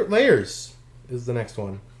on secret layers is the next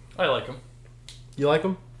one. I like them. You like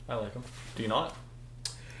them? I like them. Do you not?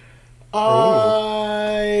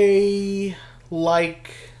 I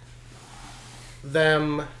like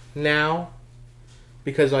them now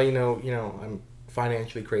because I'm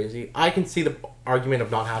financially crazy. I can see the argument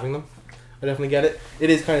of not having them. I definitely get it. It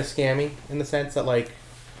is kind of scammy in the sense that like,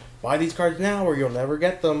 buy these cards now or you'll never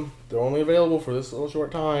get them. They're only available for this little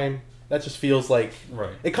short time. That just feels like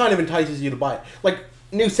it kind of entices you to buy it. Like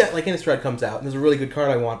new set like Innistrad comes out and there's a really good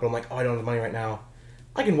card I want, but I'm like, oh, I don't have the money right now.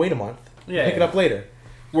 I can wait a month. Pick it up later.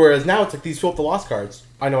 Whereas now it's like these Swap the Lost cards.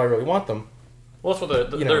 I know I really want them. Well, that's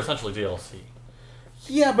what they're essentially DLC.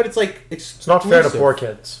 Yeah, but it's like it's not fair to poor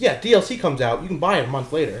kids. Yeah, DLC comes out, you can buy it a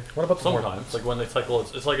month later. What about the sometimes like when they cycle?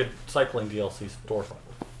 It's like a cycling DLC storefront.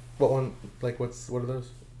 What one? Like what are those?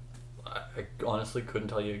 I honestly couldn't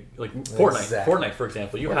tell you. Like Fortnite. Fortnite, for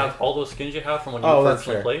example, you have all those skins you have from when you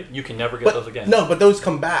first played. You can never get those again. No, but those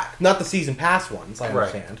come back. Not the season pass ones. I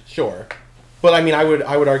understand. Right. Sure. But I mean, I would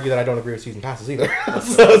argue that I don't agree with season passes either.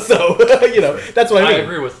 so that's what I mean.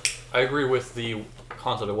 I agree with the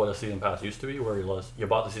concept of what a season pass used to be, where you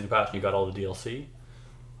bought the season pass and you got all the DLC.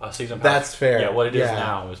 A season pass. That's fair. Yeah, what it is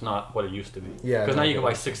now is not what it used to be. Yeah. Because now you can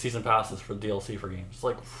buy 6 season passes for DLC for games. It's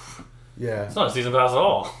like, yeah, it's not a season pass at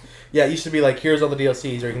all. Yeah, it used to be like, here's all the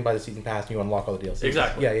DLCs, or you can buy the season pass and you unlock all the DLCs.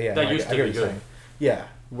 Exactly. Yeah. That used to be good. Yeah.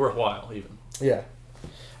 Worthwhile, even. Yeah.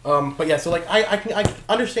 But yeah, so like I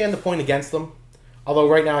understand the point against them. Although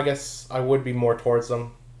right now I guess I would be more towards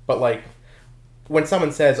them. But like when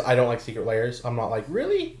someone says I don't like secret layers, I'm not like,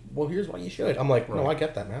 really? Well, here's why you should. I'm like, no, I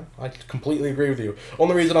get that, man. I completely agree with you.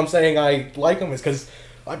 Only reason I'm saying I like them is because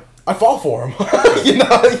I fall for them. you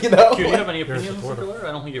know. Do you have any opinions on secret layer?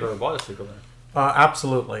 I don't think you've ever bought a secret layer.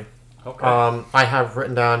 Absolutely. Okay. I have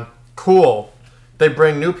written down, cool. They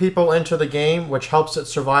bring new people into the game, which helps it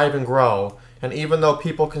survive and grow. And even though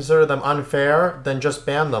people consider them unfair, then just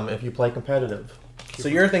ban them if you play competitive. So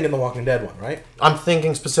you're thinking the Walking Dead one, right? I'm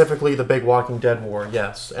thinking specifically the big Walking Dead war,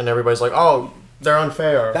 yes. And everybody's like, oh, they're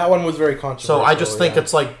unfair. That one was very controversial. So I just think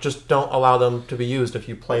it's like, just don't allow them to be used if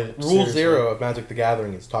you play it Rule 0 of Magic the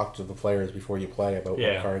Gathering is talk to the players before you play about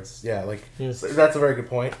what cards. Yeah, like, so that's a very good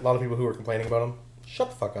point. A lot of people who are complaining about them,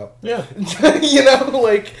 shut the fuck up. Yeah.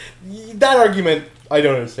 Like, that argument, I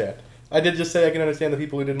don't understand. I did just say I can understand the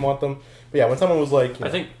people who didn't want them. But yeah, when someone was like... I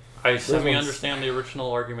think I semi-understand the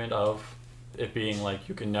original argument of it being like,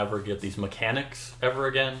 you can never get these mechanics ever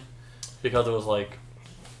again. Because it was like,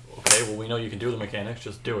 okay, well, we know you can do the mechanics,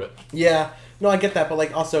 just do it. Yeah. No, I get that, but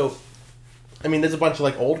like, also... I mean, there's a bunch of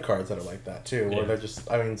like old cards that are like that too, where they're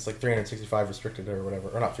just, I mean, it's like 365 restricted or whatever,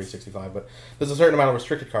 or not 365, but there's a certain amount of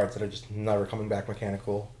restricted cards that are just never coming back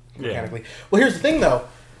mechanically. Well, here's the thing though,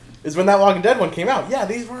 is when that Walking Dead one came out,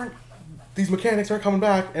 these mechanics aren't coming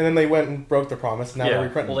back, and then they went and broke their promise, and now they're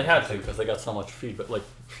reprinting. Well, they had to because they got so much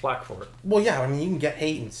flack for it. Well, yeah, I mean, you can get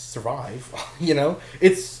hate and survive.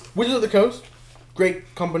 It's Wizards of the Coast,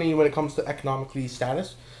 great company when it comes to economically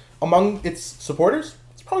status. Among its supporters,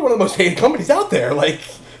 it's probably one of the most hated companies out there. Like,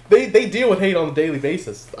 they deal with hate on a daily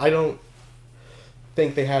basis. I don't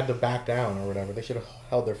think they had to back down or whatever. They should have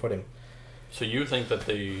held their footing. So you think that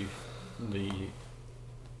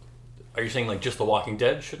are you saying like just the Walking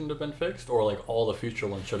Dead shouldn't have been fixed, or like all the future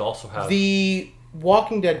ones should also have? The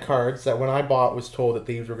Walking Dead cards that when I bought was told that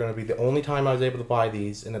these were going to be the only time I was able to buy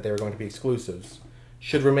these, and that they were going to be exclusives,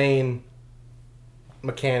 should remain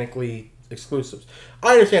mechanically exclusives.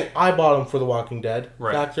 I understand I bought them for the Walking Dead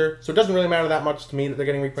factor, so it doesn't really matter that much to me that they're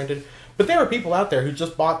getting reprinted. But there are people out there who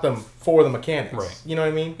just bought them for the mechanics. Right. You know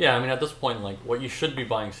what I mean? Yeah, I mean at this point, like what you should be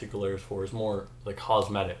buying secret layers for is more like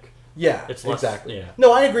cosmetic. Yeah, it's less, exactly. Yeah.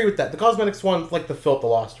 No, I agree with that. The cosmetics ones, like the Filth, the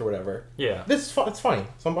Lost, or whatever. Yeah. This is it's funny,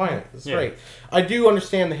 so I'm buying it. It's great. I do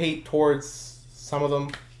understand the hate towards some of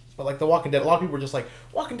them, but like the Walking Dead, a lot of people were just like,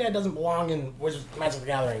 Walking Dead doesn't belong in Magic the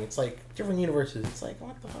Gathering. It's like different universes. It's like,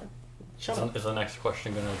 what the fuck? Shut up. Is the next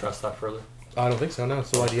question going to address that further? I don't think so, no.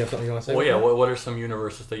 So do you have something you want to say? Well, yeah. What are some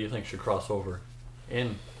universes that you think should cross over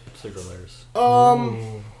in secret layers?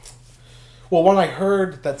 Well, one I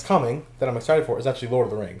heard that's coming that I'm excited for is actually Lord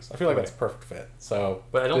of the Rings. I feel like that's a perfect fit. So,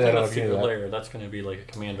 but I don't think that's secret layer. That's going to be like a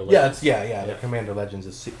Commander Legends. Yeah. The Commander Legends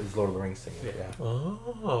is Lord of the Rings thing. Yeah.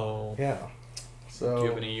 Oh. Yeah. So. Do you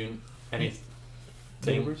have any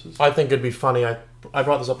universes? I think it'd be funny. I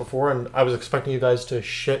brought this up before, and I was expecting you guys to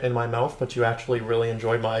shit in my mouth, but you actually really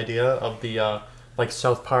enjoyed my idea of the like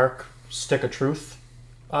South Park Stick of Truth.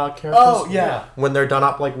 characters. Oh, yeah. When they're done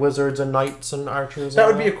up like wizards and knights and archers. That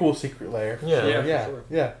and would all be a cool secret layer. Yeah. Yeah. Yeah. For sure.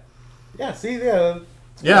 Yeah. Yeah. See, yeah.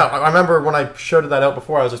 Yeah, I remember when I showed that out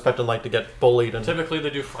before, I was expecting like to get bullied and. Typically,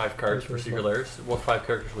 they do 5 cards for secret layers. What 5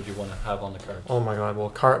 characters would you want to have on the cards? Oh my god!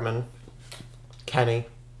 Well, Cartman, Kenny,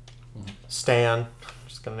 Stan.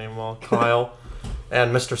 Just gonna name them all. Kyle,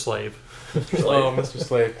 and Mr. Slave. Oh, Mr.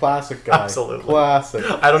 Slave, classic guy. Absolutely. Classic.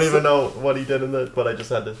 I don't even know what he did in it, but I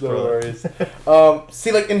just had to No throw it. worries.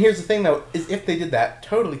 See, like, and here's the thing, though, is if they did that,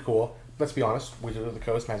 totally cool. Let's be honest, Wizards of the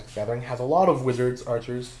Coast, Magic the Gathering, has a lot of wizards,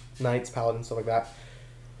 archers, knights, paladins, stuff like that.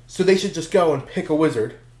 So they should just go and pick a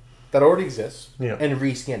wizard that already exists Yeah. and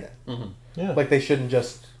reskin it. Mm-hmm. Yeah. Like, they shouldn't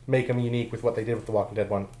just make them unique with what they did with the Walking Dead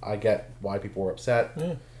one. I get why people were upset.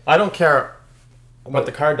 Yeah. I don't care what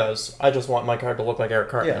the card does. I just want my card to look like Eric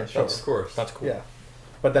Cartman. Yeah, sure. Of course. That's cool. Yeah.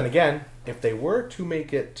 But then again, if they were to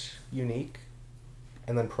make it unique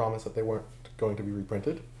and then promise that they weren't going to be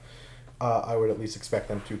reprinted, I would at least expect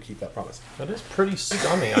them to keep that promise. That is pretty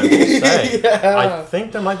scummy, I will say. Yeah. I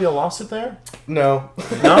think there might be a lawsuit there. No.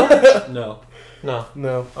 No? No. No.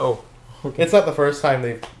 No. Oh. Okay. It's not the first time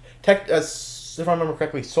they've... if I remember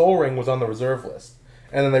correctly, Soul Ring was on the reserve list.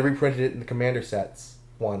 And then they reprinted it in the Commander sets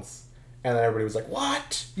once. And then everybody was like,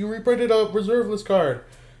 what? You reprinted a reserve list card.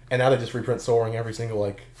 And now they just reprint Soul Ring every single,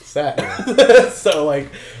 like, set. So, like...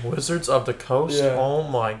 Wizards of the Coast? Yeah. Oh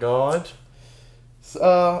my god.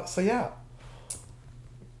 So yeah.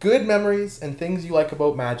 Good memories and things you like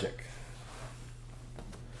about Magic.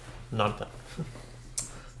 None of that.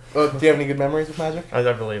 Do you have any good memories of Magic? I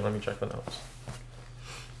believe. Let me check the notes.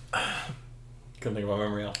 Couldn't think of a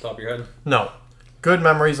memory off the top of your head. No. Good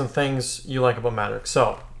memories and things you like about Magic.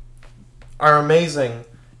 So, our amazing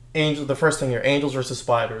the first thing here, Angels versus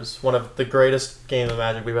Spiders, one of the greatest games of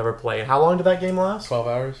Magic we've ever played. How long did that game last? 12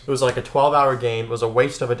 hours. It was like a 12-hour game. It was a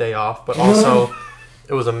waste of a day off, but also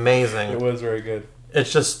it was amazing. It was very good.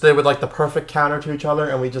 It's just they were like the perfect counter to each other,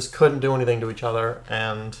 and we just couldn't do anything to each other.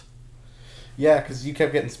 And Yeah, because you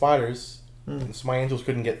kept getting spiders, so my angels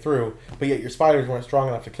couldn't get through, but yet your spiders weren't strong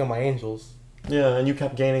enough to kill my angels. yeah, and you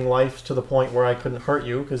kept gaining life to the point where I couldn't hurt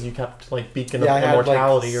you because you kept like beacon of I had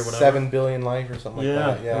immortality like or whatever. 7 billion life or something Yeah,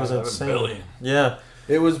 like that. Yeah, it was 7 insane. billion. Yeah,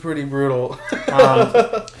 it was pretty brutal.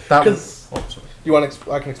 that was. Oh, sorry. You want?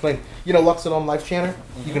 I can explain. You know, Luxodon Life Channer.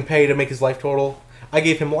 You can pay to make his life total. I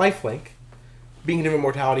gave him lifelink, beacon of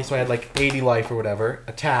immortality, so I had like 80 life or whatever.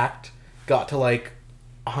 Attacked, got to like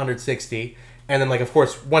 160, and then like of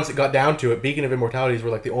course once it got down to it, beacon of immortalities were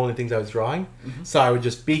like the only things I was drawing. So I would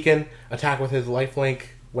just beacon, attack with his lifelink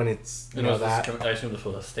when it's you know that. I assume this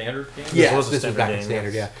was a standard game? Yeah, was a this was standard back in game,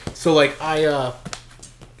 standard. yes. Yeah, so like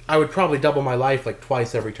I would probably double my life like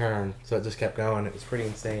twice every turn, so it just kept going. It was pretty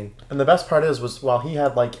insane. And the best part was while he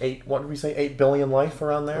had like 8 billion life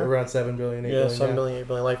around there. Around 7 billion, 8 Yeah, billion. 7 billion, 8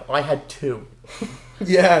 billion life. I had 2.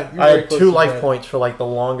 Yeah, you were I very had close 2 to life that. points for like the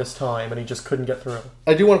longest time, and he just couldn't get through.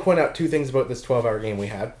 I do want to point out 2 things about this 12-hour game we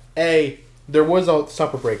had. A, there was a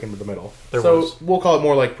supper break in the middle. There so was. we'll call it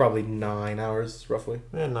more like probably 9 hours, roughly.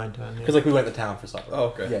 Yeah, 9, 10. Yeah. Because like we went to town for supper. Oh,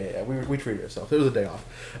 okay. Yeah. We treated ourselves. It was a day off.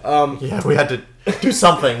 Yeah, we had to do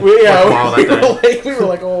something. We worthwhile that day. were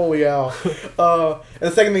like, oh yeah. And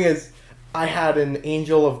the second thing is, I had an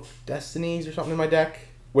Angel of Destinies or something in my deck,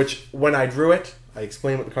 which when I drew it, I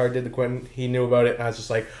explained what the card did to Quentin. He knew about it, and I was just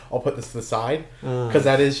like, I'll put this to the side. Because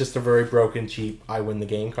that is just a very broken, cheap, I win the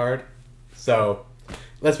game card. So,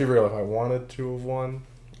 let's be real, if I wanted to have won,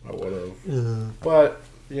 I would have. But,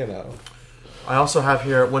 you know. I also have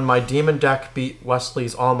here when my demon deck beat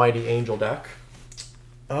Wesley's Almighty Angel deck.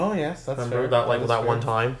 Oh, yes, that's Remember fair. that like is that fair. one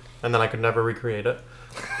time, and then I could never recreate it.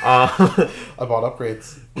 I bought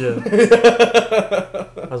upgrades. Yeah,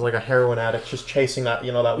 I was like a heroin addict, just chasing that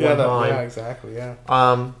that one time. Yeah, exactly, yeah.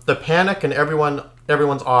 The panic in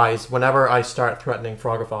everyone's eyes whenever I start threatening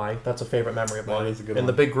Frogify. That's a favorite memory of mine. That is a good in one.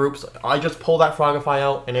 the big groups, I just pull that Frogify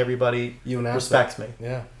out, and everybody You and respects me.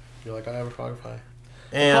 Yeah. You're like, I have a Frogify.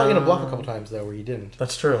 And I'm probably going to bluff a couple times, though, where you didn't.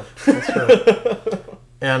 That's true. That's true.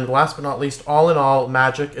 And last but not least, all in all,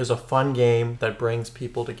 Magic is a fun game that brings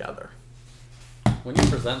people together. When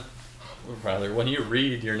you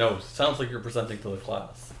read your notes, it sounds like you're presenting to the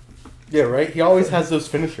class. Yeah, right? He always has those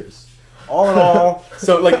finishers. All in all,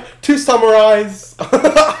 so, like, to summarize,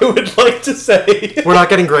 I would like to say... We're not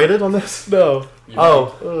getting graded on this? No.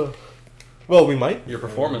 Oh. Well, we might. Your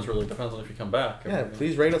performance really depends on if you come back. Yeah,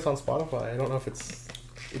 please rate us on Spotify. I don't know if it's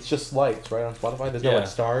just likes, right, on Spotify? There's no, Yeah. like,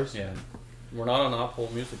 stars? Yeah. We're not on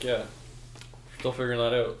Apple Music yet. Still figuring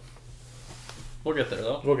that out. We'll get there,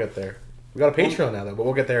 though. We'll get there. We got a Patreon now, though, but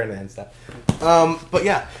we'll get there in the end step. But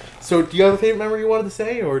yeah, so do you have a favorite memory you wanted to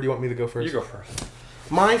say, or do you want me to go first? You go first.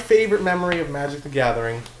 My favorite memory of Magic the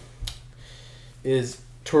Gathering is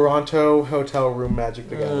Toronto hotel room Magic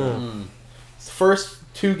the Gathering. The first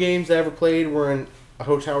 2 games I ever played were in a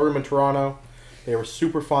hotel room in Toronto. They were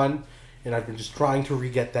super fun, and I've been just trying to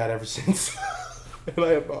re-get that ever since. And I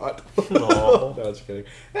have not. No, I was kidding.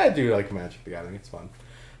 I do like Magic the Gathering. It's fun.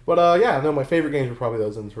 But yeah, no, my favorite games were probably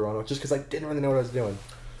those in Toronto, just because I didn't really know what I was doing.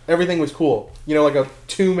 Everything was cool. You know, like a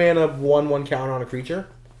 2-mana 1/1 counter on a creature.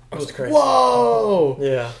 That was crazy. Whoa!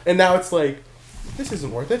 Yeah. And now it's like, this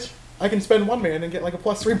isn't worth it. I can spend 1 mana and get like a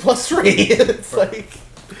 +3/+3. It's like...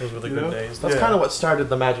 Those were the good days. That's kind of what started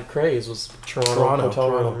the Magic craze, was Toronto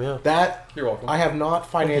hotel room. Yeah. That, You're welcome. I have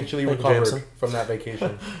not financially Thank you, recovered Jameson. from that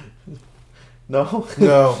vacation. No?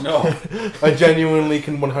 No. I genuinely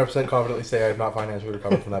can 100% confidently say I have not financially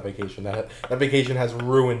recovered from that vacation. That vacation has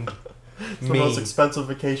ruined It's me. the most expensive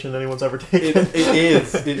vacation anyone's ever taken. It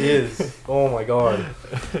is. It is. Oh my god.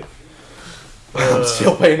 I'm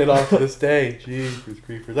still paying it off to this day. Jeepers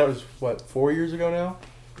creepers. That was, what, 4 years ago now?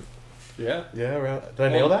 Yeah. Yeah, around. Did I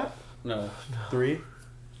nail that? No. 3?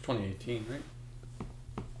 2018, right?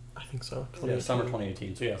 I think so. Yeah, summer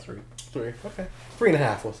 2018. So yeah, 3. 3. Okay.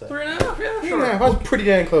 3.5, we'll say. 3.5. Yeah, 3.5. I was pretty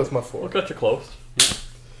dang close, my 4. We'll cut you close.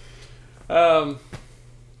 Yeah.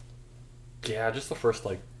 Yeah, just the first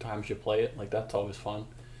like times you play it, like that's always fun.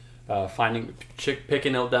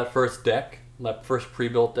 Picking out that first deck, that first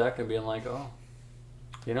pre-built deck, and being like, oh,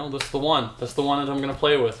 you know, this is the one. That's the one that I'm gonna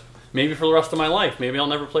play with. Maybe for the rest of my life. Maybe I'll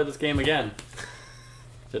never play this game again.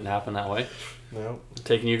 Didn't happen that way. No.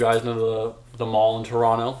 Taking you guys into the mall in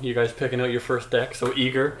Toronto. You guys picking out your first deck, so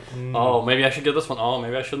eager. Oh, maybe I should get this one. Oh,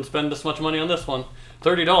 maybe I shouldn't spend this much money on this one.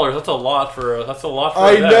 $30. That's a lot for a deck.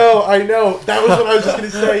 I know. That was what I was just gonna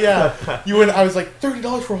say. Yeah, I was like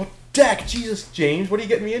 $30 for a deck. Jesus, James, what are you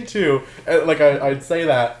getting me into? Like I'd say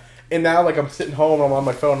that, and now like I'm sitting home, I'm on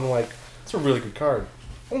my phone, and I'm like, it's a really good card.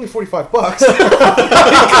 Only $45.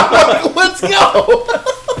 Let's go.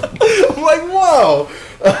 I'm like, whoa.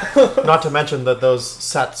 Not to mention that those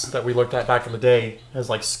sets that we looked at back in the day has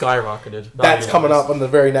like skyrocketed. That's coming up on the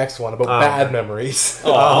very next one about bad memories.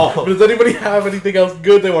 Oh. Does anybody have anything else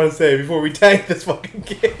good they want to say before we tank this fucking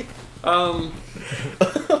game? I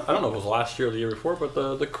don't know if it was last year or the year before, but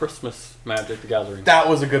the Christmas Magic the Gathering. That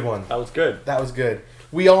was a good one. That was good. That was good.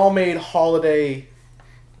 We all made holiday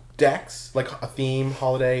decks, like a theme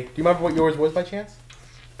holiday. Do you remember what yours was by chance?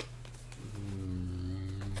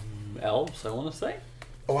 Elves, I want to say.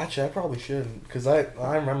 Oh, actually, I probably shouldn't, because I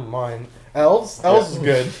remember mine. Elves? Elves is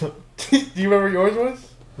good. Do you remember what yours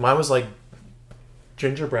was? Mine was like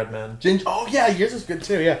Gingerbread Man. Oh, yeah, yours is good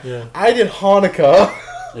too, yeah. Yeah. I did Hanukkah.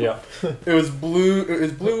 Yeah. It was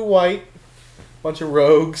blue, white, bunch of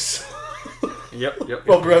rogues. Yep.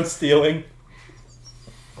 Walked around stealing.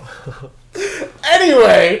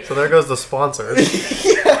 Anyway. So there goes the sponsors.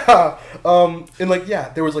 Yeah. And like, yeah,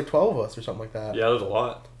 there was like 12 of us or something like that. Yeah, there's a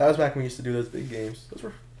lot. That was back when we used to do those big games. Those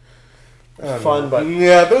were Fun, but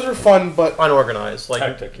yeah, those were fun, but unorganized. Like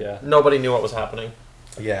Hectic, yeah. nobody knew what was happening.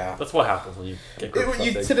 yeah. That's what happens when you get groups that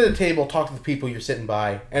You'd big. sit at a table, talk to the people you're sitting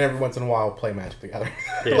by, and every once in a while play Magic together.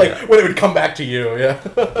 Yeah. Like when it would come back to you, yeah.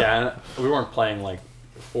 Yeah, and we weren't playing like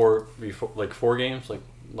four games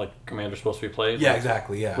like Commander's supposed to be played. Yeah, Like,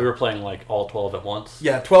 exactly, yeah. We were playing like all 12 at once.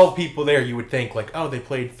 Yeah, 12 people there, you would think like, oh, they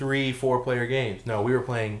played 3-4 player games. No, we were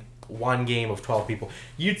playing one game of 12 people.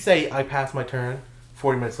 You'd say, I passed my turn.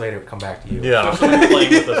 40 minutes later, it would come back to you. Yeah. So we were playing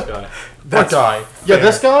with this guy. That guy. Yeah, Fair.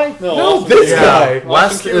 this guy? No, this guy.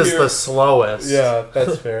 West Awesome is here. the slowest. Yeah,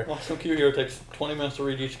 that's fair. Awesome Q here takes 20 minutes to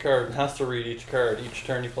read each card and has to read each card each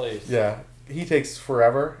turn he plays. Yeah, he takes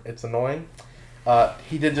forever. It's annoying.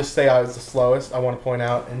 He did just say I was the slowest, I want to point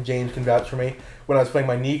out, and James can vouch for me. When I was playing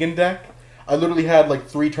my Negan deck, I literally had like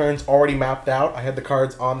 3 turns already mapped out. I had the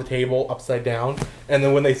cards on the table upside down, and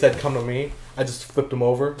then when they said come to me, I just flipped them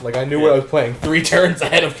over. Like I knew what I was playing 3 turns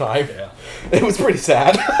ahead of time. Yeah. It was pretty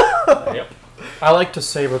sad. Yep. I like to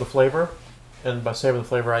savor the flavor, and by savor the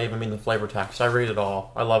flavor, I even mean the flavor text. I read it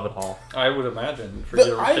all. I love it all. I would imagine for you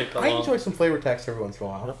to take that I long. enjoy some flavor text every once in a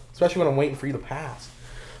while, Yep. especially when I'm waiting for you to pass.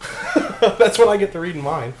 That's when I get to read in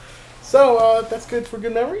mine. So that's good for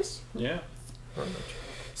good memories. Yeah.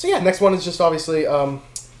 So yeah, next one is just obviously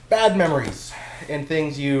bad memories and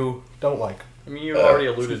things you don't like. I mean, you already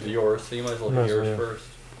alluded to yours, so you might as well Might do as yours well, first.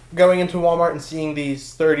 Going into Walmart and seeing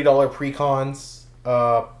these $30 pre-cons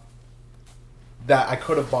that I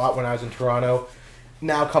could have bought when I was in Toronto.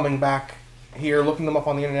 Now coming back here, looking them up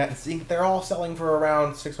on the internet and seeing they're all selling for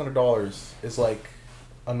around $600 is like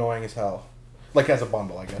annoying as hell. Like as a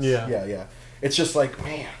bundle, I guess. Yeah. It's just like,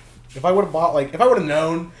 man, if I would have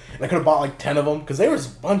known and I could have bought like 10 of them, because there was a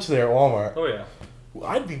bunch there at Walmart, Oh yeah.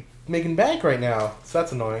 I'd be making bank right now, so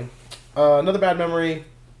that's annoying. Another bad memory.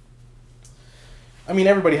 I mean,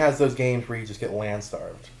 everybody has those games where you just get land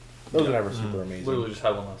starved. Those are never super amazing. Literally just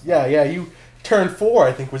had one last. Yeah. You turned 4,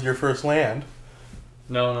 I think, was your first land.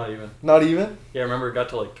 No, not even. Not even? Yeah, I remember it got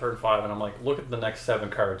to like turn 5, and I'm like, look at the next 7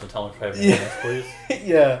 cards and tell me if I have any lands, please.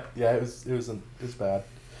 Yeah. It was bad.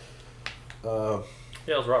 Yeah,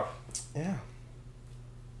 it was rough. Yeah.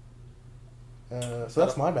 So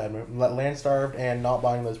that's my bad memory. Land starved and not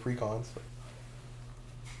buying those precons.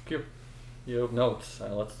 Cute. You have notes.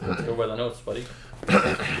 Let's go by the notes, buddy.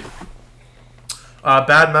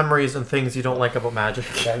 Bad memories and things you don't like about Magic.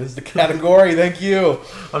 That is the category. Thank you.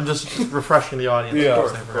 I'm just refreshing the audience. Yeah.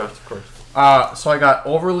 Of course. So I got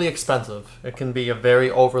overly expensive. It can be a very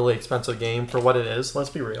overly expensive game for what it is. Let's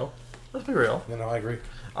be real. No, I agree.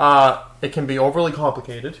 It can be overly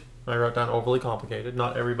complicated. I wrote down overly complicated.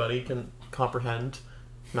 Not everybody can comprehend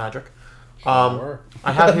Magic. Sure.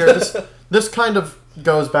 I have here this kind of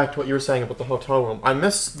goes back to what you were saying about the hotel room. I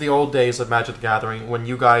miss the old days of Magic the Gathering when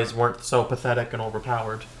you guys weren't so pathetic and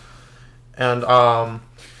overpowered. And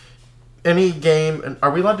any game, and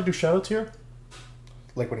are we allowed to do shoutouts here?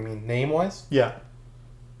 Like, what do you mean, name wise? Yeah.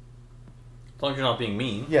 As long as you're not being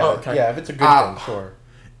mean. Yeah, okay. Yeah. If it's a good thing, sure.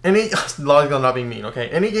 As long as I'm not being mean, okay.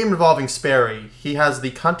 Any game involving Sperry, he has the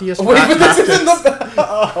cuntiest. Wait, but this isn't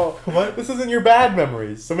tactics. what? This isn't your bad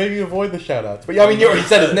memories, so maybe avoid the shoutouts. But yeah, I mean, you already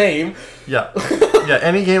said his name. Yeah.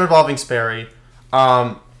 Any game involving Sperry.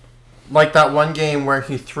 Like that one game where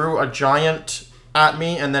he threw a giant at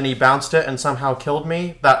me and then he bounced it and somehow killed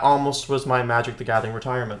me. That almost was my Magic the Gathering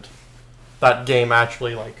retirement. That game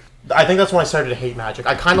actually, I think that's when I started to hate Magic.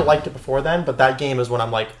 I kind of liked it before then, but that game is when I'm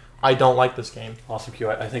like, I don't like this game. Awesome,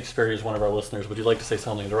 Q. I think Sperry is one of our listeners. Would you like to say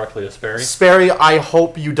something directly to Sperry? Sperry, I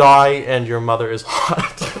hope you die and your mother is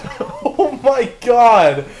hot. Oh my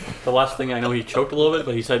god. The last thing I know, he choked a little bit,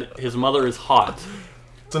 but he said his mother is hot.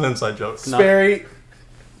 It's an inside joke. Sperry,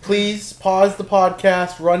 please pause the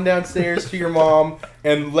podcast, run downstairs to your mom,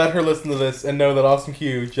 and let her listen to this and know that Awesome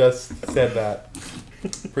Q just said that.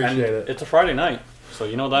 Appreciate it. It's a Friday night, so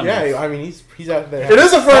you know what that means. Yeah, I mean, he's out there. It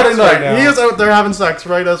is a Friday night. Right now. He is out there having sex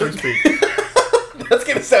right as we speak. That's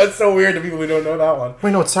gonna sound so weird to people who don't know that one.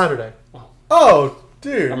 Wait, no, it's Saturday. Oh,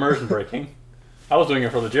 dude. Immersion breaking. I was doing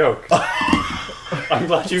it for the joke. I'm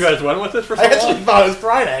glad you guys went with it for so I actually long. thought it was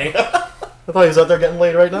Friday. I thought he was out there getting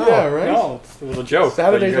laid right now. Yeah, right? No, it was a joke.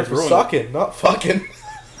 Saturdays but you are guys for ruined sucking, not fucking.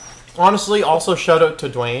 Honestly, also shout out to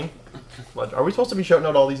Dwayne. Are we supposed to be shouting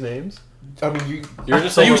out all these names? I mean, You're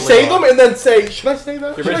just you saying say them and then say, should I say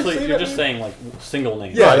that? You're Should I basically say you're that just name? saying like single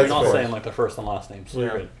names. Yeah, You're that's not fair. saying like the first and last names. So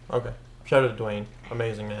you're good. Okay. Shout out to Dwayne.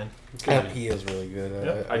 Amazing man. Yeah, he is really good.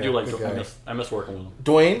 Yeah, I do like. good guy. I miss working with him.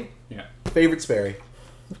 Dwayne, Yeah. favorite Sperry.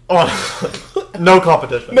 Oh, no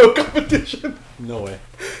competition. No competition. No way.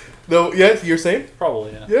 No, yes, you're same?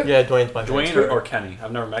 Probably yeah. Yeah. Yeah, Dwayne's my Dwayne favorite. or Kenny.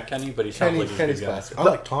 I've never met Kenny, but he sounds like he's a Kenny's good guy. classic. I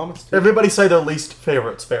like Thomas too. Everybody say their least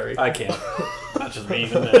favorite Sperry. I can't. That's just me,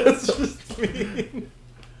 isn't it? It's just me.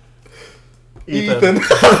 Ethan.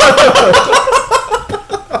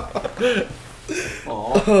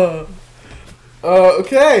 Aw.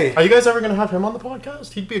 Okay. Are you guys ever going to have him on the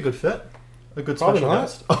podcast? He'd be a good fit. A good Probably special not.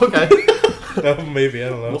 guest. Okay. No, maybe, I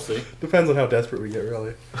don't know. We'll see. Depends on how desperate we get,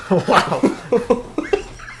 really. Wow.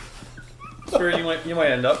 Sure, you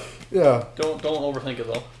might end up. Yeah. Don't overthink it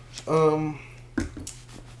though.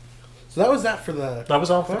 So that was that for the... That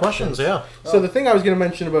was all for questions, yeah. So the thing I was going to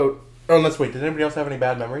mention about... Oh, let's wait. Did anybody else have any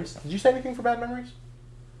bad memories? Did you say anything for bad memories?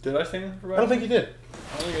 Did I say anything for I don't think you did.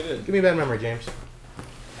 I don't think I did. Give me a bad memory, James.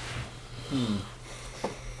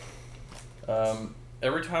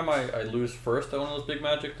 Every time I lose first at one of those big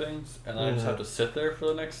magic things, and then I just have to sit there for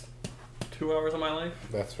the next 2 hours of my life,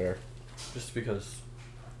 That's fair. just because.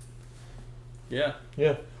 Yeah.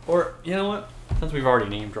 Yeah. Or you know what? Since we've already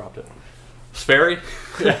name dropped it, Sperry.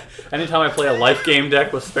 Anytime I play a life game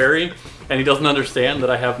deck with Sperry, and he doesn't understand that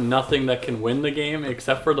I have nothing that can win the game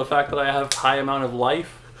except for the fact that I have high amount of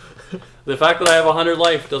life. The fact that I have 100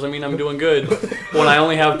 life doesn't mean I'm doing good when I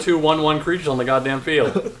only have 2 1/1 creatures on the goddamn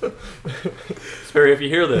field. Sperry, if you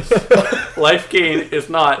hear this, life gain is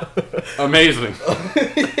not amazing.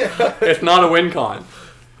 It's not a win con.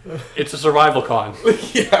 It's a survival con.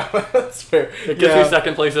 Yeah, that's fair. It gives me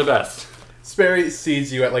second place at best. Sperry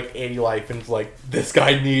sees you at like 80 life and is like, this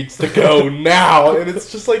guy needs to go now. And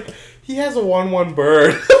it's just like, he has a 1/1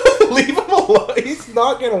 bird. Leave him alone. He's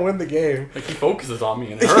not going to win the game. Like he focuses on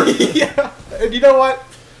me and it hurts. Yeah. And you know what?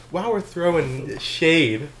 While we're throwing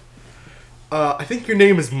shade, I think your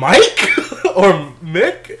name is Mike? Or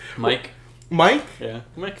Mick? Mike. Mike? Yeah,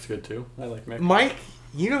 Mike's good too. I like Mike. Mike,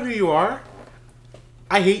 you know who you are?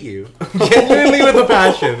 I hate you. Genuinely with a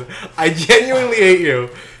passion. I genuinely hate you.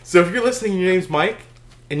 So if you're listening and your name's Mike,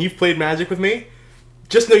 and you've played Magic with me,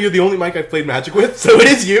 just know you're the only Mike I've played Magic with, so it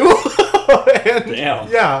is you. And, Damn.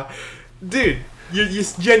 yeah. Dude, you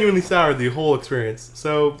genuinely soured the whole experience.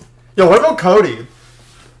 So, Yo, what about Cody?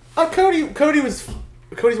 Cody's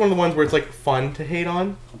one of the ones where it's like fun to hate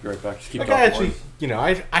on. I'll be right back. Just keep Like talking, I actually, boys. you know,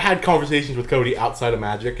 I had conversations with Cody outside of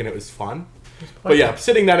Magic, and it was fun. But yeah,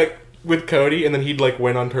 sitting down with Cody, and then he'd like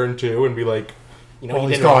win on turn 2 and be like, you know, Oh, he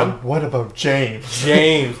he's didn't gone. run. What about James?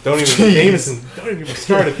 James, don't even get me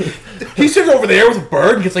started. He sits over there with a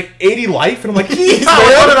bird and gets like 80 life, and I'm like, Jeez, man,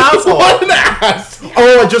 what an asshole. What an ass!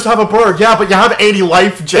 Oh, I just have a bird. Yeah, but you have 80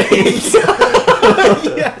 life, James.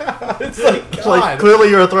 Yeah, it's like, God. Like, clearly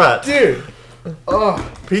you're a threat. Dude.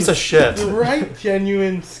 Oh, Piece of shit. right,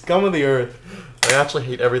 genuine scum of the earth. I actually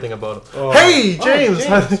hate everything about him. Oh. Hey, Oh, James,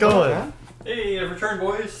 how's it going? man? Hey, I've returned,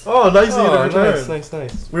 boys. Oh, nice of you to Oh, return.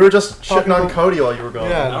 nice. We were just shitting Talking on about- Cody while you were gone.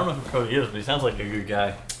 Yeah. I don't know who Cody is, but he sounds like a good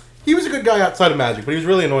guy. He was a good guy outside of Magic, but he was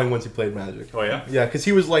really annoying once he played Magic. Oh, yeah? Yeah, because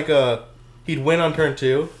he was like he'd win on turn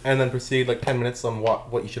 2 and then proceed like 10 minutes on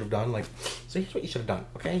what you should have done. Like, so here's what you should have done.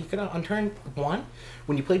 Okay, you could have on turn 1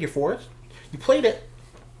 when you played your forest, you played it,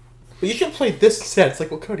 but you should have played this set. It's like,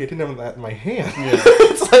 well, Cody, I didn't have that in my hand. Yeah.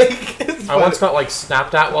 It's like I once got like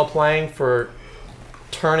snapped at while playing for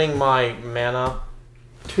turning my mana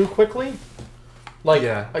too quickly. Like,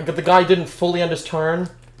 Yeah. the guy didn't fully end his turn,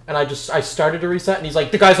 and I started to reset, and he's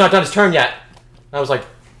like, the guy's not done his turn yet. And I was like,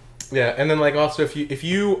 yeah, and then like also if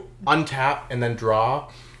you untap and then draw,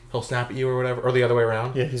 he'll snap at you or whatever, or the other way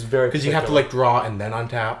around. yeah, he's very Because you have to like draw and then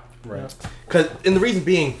untap. Right. And the reason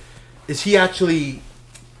being is he actually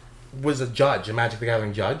was a judge, a Magic the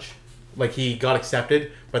Gathering judge. Like he got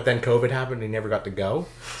accepted, but then COVID happened and he never got to go.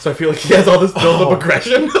 So I feel like he has all this build-up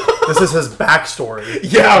aggression. This is his backstory.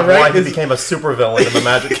 Yeah, of right? Why he His- became a supervillain in the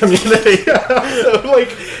Magic community. So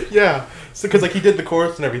like, yeah. So because like he did the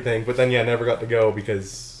course and everything, but then never got to go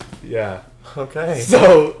because Okay.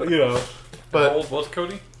 So you know, How but old was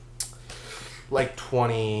Cody? like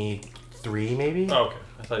 23 maybe. Oh, okay.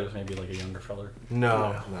 I thought he was maybe like a younger feller.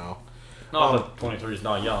 No. No, 23 is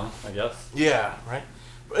not young, I guess. Yeah, right.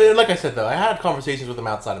 But, like I said though, I had conversations with him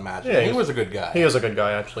outside of Magic. Yeah, He was a good guy. He was a good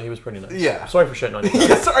guy, actually. He was pretty nice. Yeah. Sorry for shitting on you.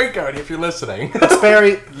 Yeah, sorry, Cody, if you're listening.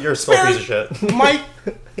 Sperry, you're still a Sperry. piece of shit. Mike,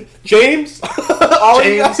 James, all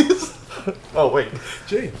you James. guys. Oh, wait.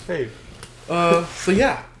 James, hey. So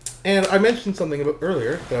yeah, and I mentioned something about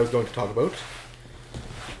earlier that I was going to talk about.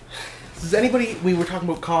 Does anybody? We were talking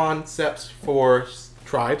about concepts for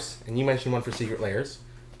tribes, and you mentioned one for secret layers.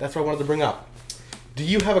 That's what I wanted to bring up. Do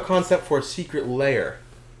you have a concept for a secret layer?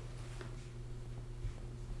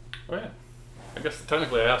 Oh, yeah. I guess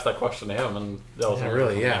technically I asked that question to him, and that was Yeah, only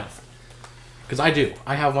really, one yeah. ask. Because I do.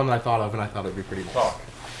 I have one that I thought of, and I thought it'd be pretty nice. Talk.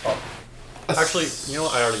 Actually, you know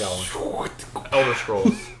what? I already got one. Elder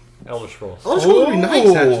Scrolls. Elder Scrolls. Oh, that's really nice,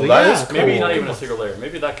 Ooh, actually. that yeah. is cool. Maybe not even a secret layer.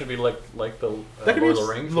 Maybe that could be like the That could Lord be of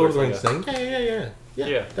the Rings. Lord of the where Rings it's like thing. Yeah.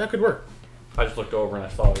 Yeah. That could work. I just looked over and I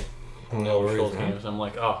saw it. No The Elder worries, Scrolls man. games, and I'm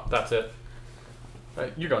like, oh, that's it.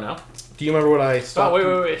 Right, you go now. Do you remember what I Oh, stopped?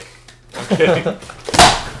 wait. I'm kidding.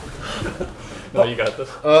 No, you got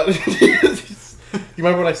this. You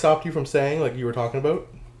remember what I stopped you from saying? Like you were talking about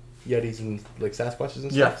Yetis and like Sasquatches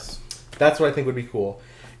and stuff. Yes. That's what I think would be cool.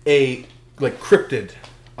 A like cryptid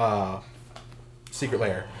secret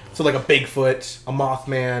layer. So like a Bigfoot, a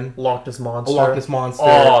Mothman, Loch Ness Monster. a Loch Ness monster.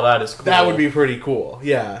 Oh, that is cool. That would be pretty cool.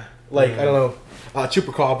 Yeah. Like I don't know.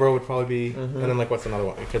 Chupacabra would probably be, and then like what's another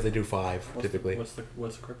one? Because they do 5 typically. What's the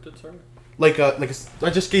cryptid? Sorry. I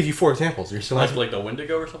just gave you 4 examples. You're still Like the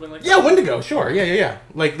Wendigo or something like that. yeah, Wendigo, sure, yeah.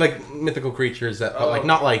 Like mythical creatures that, but like Oh.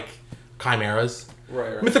 not like chimeras.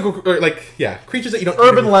 Right. Mythical, or like creatures that you don't.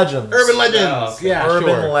 Urban legends. Urban legends. Yeah, okay. Yeah, Urban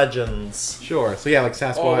sure. legends. Sure. So yeah, like Oh,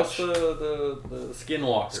 Sasquatch, what's the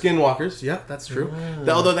Skinwalker? Skinwalkers. Yeah, that's true.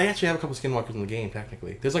 Although they actually have a couple Skinwalkers in the game,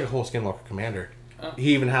 technically. There's like a whole Skinwalker commander. Oh.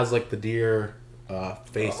 He even has like the deer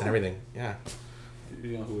face and everything. Yeah.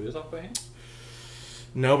 You know who it is off by hand?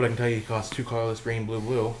 No, but I can tell you he costs 2 colorless, green,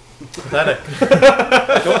 blue. Pathetic.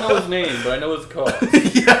 I don't know his name, but I know his cause.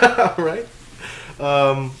 Yeah. Right.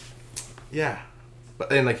 Yeah. But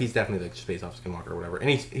then like he's definitely like space off Skinwalker or whatever, and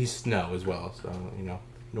he's snow as well. So you know,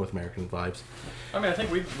 North American vibes. I mean, I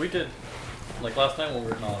think we did, like last night when we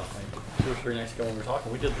were, not last night, 2 or 3 nights ago when we were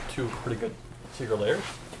talking, we did 2 pretty good secret layers.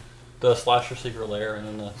 The slasher secret layer and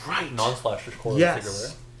then the Right. non-slasher core Yes. secret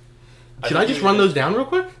layer. Should I just run those down real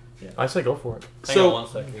quick? I say go for it. Hang So- on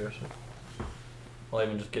 1 sec here. I'll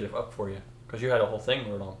even just get it up for you. Because you had a whole thing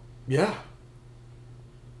wrote on. Yeah.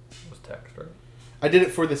 It was text, right? I did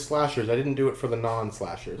it for the slashers. I didn't do it for the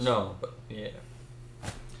non-slashers. No, but yeah.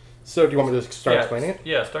 So do you want me to start explaining it?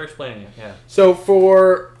 Yeah, start explaining it. Yeah. So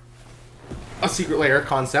for a secret layer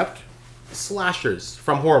concept, slashers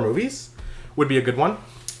from horror movies would be a good one.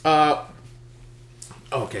 Okay,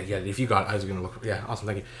 yeah, if you got it, I was going to look. Yeah, awesome,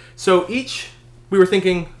 thank you. So we were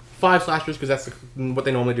thinking 5 slashers because that's what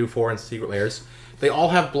they normally do for in secret layers. They all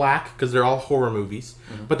have black because they're all horror movies,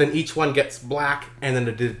 but then each one gets black and then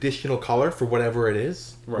an additional color for whatever it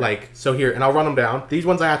is. Right. Like, so here, and I'll run them down. These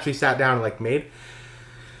ones I actually sat down and like made.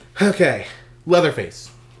 Okay,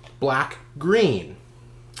 Leatherface, black, green.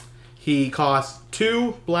 He costs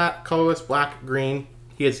 2 black, colorless, black, green.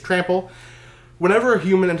 He has trample. Whenever a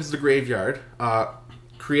human enters the graveyard,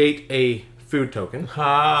 create a food token.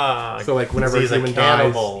 So like whenever a human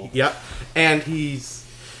dies, yep. And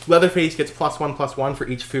Leatherface gets +1/+1 for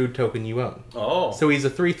each food token you own. Oh. So he's a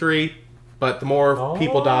 3/3, but the more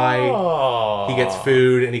people die, he gets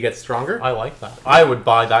food and he gets stronger. I like that. I would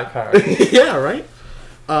buy that card. Yeah, right.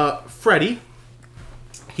 Freddy,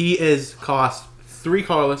 he cost 3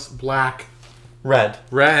 colorless, black, Red.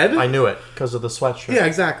 red. I knew it because of the sweatshirt. Yeah,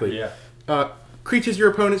 exactly. Yeah. Creatures your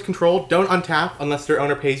opponents control don't untap unless their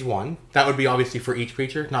owner pays 1. That would be obviously for each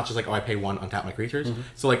creature, not just like, oh, I pay 1, untap my creatures. Mm-hmm.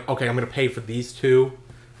 So like, okay, I'm going to pay for these 2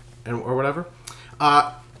 or whatever.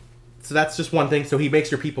 So that's just one thing. So he makes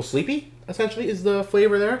your people sleepy, essentially, is the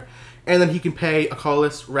flavor there. And then he can pay a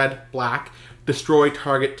colorless, red, black, destroy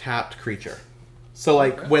target tapped creature. So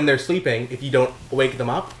like, when they're sleeping, if you don't wake them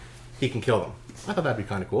up, he can kill them. I thought that'd be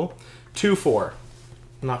kind of cool. 2/4.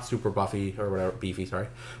 Not super Buffy or whatever. Beefy, sorry.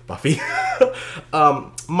 Buffy.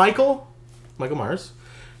 Michael Myers.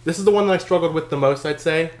 This is the one that I struggled with the most, I'd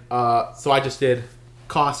say. So I just did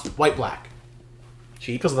cost white, black.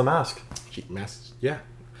 Cheap. Because of the mask. Cheap masks, yeah.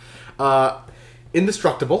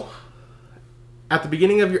 Indestructible. At the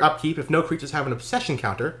beginning of your upkeep, if no creatures have an obsession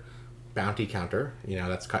counter, bounty counter,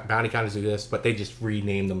 that's bounty counters exist, but they just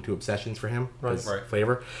rename them to obsessions for him. Right.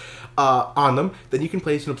 Flavor. On them, then you can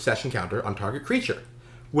place an obsession counter on target creature.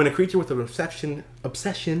 When a creature with an obsession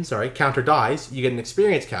counter dies, you get an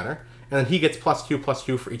experience counter, and then he gets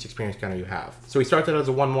 +2/+2 for each experience counter you have. So he starts out as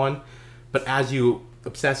a 1/1, but as you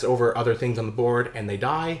obsess over other things on the board and they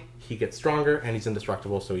die, he gets stronger and he's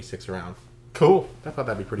indestructible, so he sticks around. Cool. I thought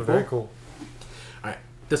that'd be pretty Very cool. Alright,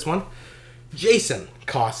 this one. Jason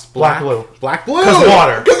costs Black blue. Black blue! 'Cause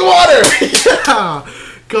water. Because water! Yeah!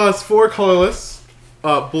 Costs 4 colorless,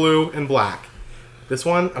 blue, and black. This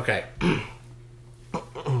one, okay.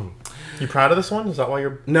 You proud of this one? Is that why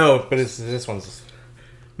you're... No, but this one's...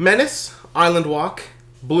 Menace, Island Walk,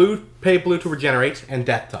 blue, pay blue to regenerate, and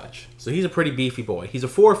Death Touch. So he's a pretty beefy boy. He's a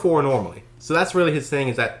 4/4 normally. So that's really his thing,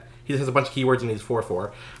 is that he has a bunch of keywords and he's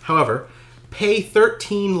 4/4. However, pay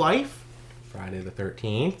 13 life, Friday the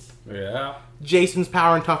 13th. Yeah. Jason's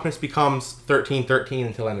power and toughness becomes 13/13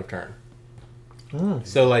 until end of turn.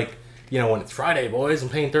 So like, when it's Friday, boys, I'm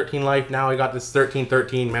paying 13 life. Now I got this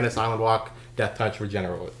 13/13 Menace, Island Walk, Death Touch,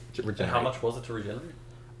 regenerate. And how much was it to regenerate?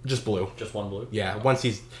 Just blue. Just 1 blue? Yeah,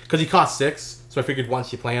 because he costs 6, so I figured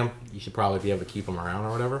once you play him, you should probably be able to keep him around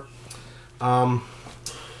or whatever.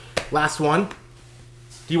 Last one.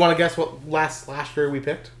 Do you want to guess what last slasher we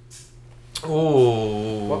picked?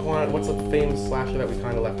 Ooh. What's a famous slasher that we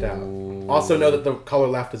kind of left out? Also know that the color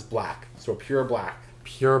left is black, so a pure black.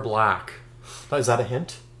 Pure black. Is that a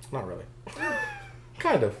hint? Not really.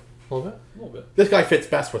 Kind of. A little bit? A little bit. This guy fits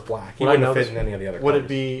best with black. He Would I wouldn't know fit this- in any of the other Would colors. it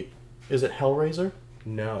be... Is it Hellraiser?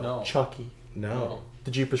 No. No. Chucky? No.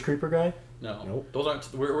 The Jeepers Creeper guy? No. Nope. Those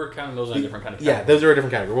aren't... We're counting those in a different kind of Yeah, category. those are a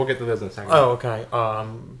different category. We'll get to those in a second. Oh, okay. I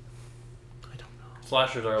don't know.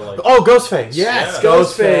 Slashers are like... Oh, Ghostface! Yes, Yeah.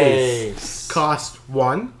 Ghostface. Cost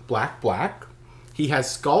 1, black. He has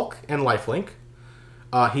Skulk and Lifelink.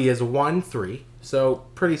 He is 1/3, so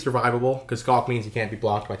pretty survivable, because Skulk means he can't be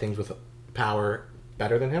blocked by things with power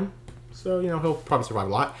better than him. So, he'll probably survive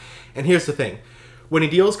a lot. And here's the thing. When he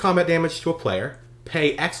deals combat damage to a player,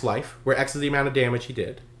 pay X life, where X is the amount of damage he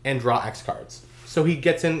did, and draw X cards. So he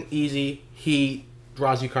gets in easy, he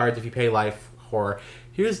draws you cards if you pay life, horror.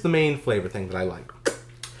 Here's the main flavor thing that I like.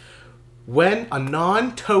 When a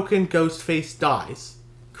non-token Ghostface dies,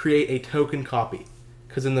 create a token copy.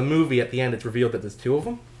 Because in the movie, at the end, it's revealed that there's 2 of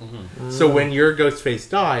them. Mm-hmm. So when your Ghostface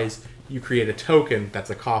dies, you create a token that's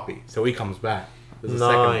a copy. So he comes back. There's a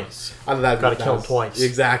Nice. second one. Gotta kill him twice.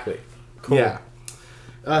 Exactly. Cool. Yeah.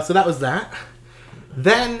 So that was that.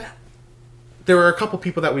 Then there were a couple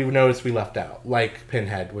people that we noticed we left out. Like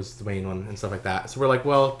Pinhead was the main one and stuff like that. So we're like,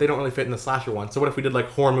 well, they don't really fit in the slasher one. So what if we did like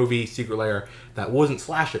horror movie Secret Lair that wasn't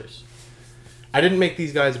slashers? I didn't make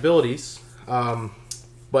these guys' abilities.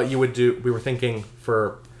 But we were thinking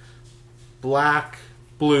for black,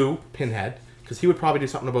 blue, Pinhead, because he would probably do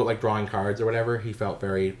something about like drawing cards or whatever. He felt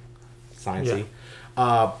very sciencey.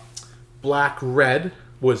 Black red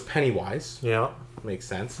was Pennywise. Yeah. Makes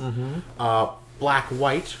sense. Mm-hmm. Black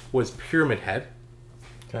white was Pyramid Head.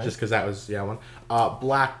 Okay. Just because that was one.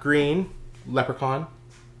 Black green, Leprechaun.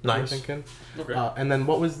 Nice. I'm thinking. Okay. And then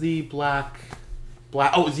what was the black?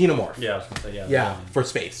 Oh, Xenomorph. Yeah, I was gonna say Yeah, for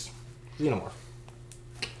space. Xenomorph.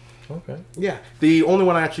 Okay. Yeah. The only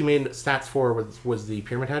one I actually made stats for was the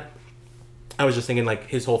Pyramid Head. I was just thinking like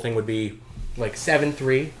his whole thing would be like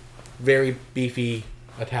 7-3, very beefy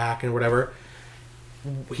attack and whatever.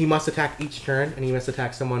 He must attack each turn, and he must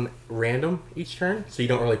attack someone random each turn. So you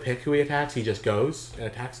don't really pick who he attacks. He just goes and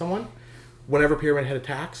attacks someone. Whenever Pyramid Head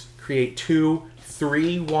attacks, create 2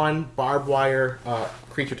 3/1 barbed wire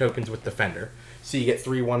creature tokens with Defender. So you get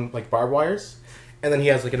 3/1 like barbed wires. And then he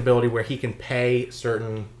has like an ability where he can pay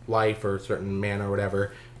certain life or certain mana or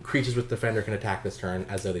whatever. Creatures with Defender can attack this turn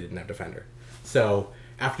as though they didn't have Defender. So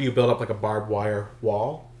after you build up like a barbed wire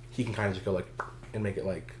wall, he can kind of just go like and make it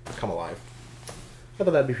like come alive. I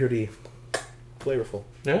thought that'd be pretty flavorful.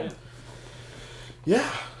 Yeah. Yeah.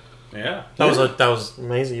 Yeah. That was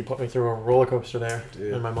amazing. You put me through a roller coaster there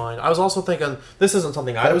Dude. in my mind. I was also thinking this isn't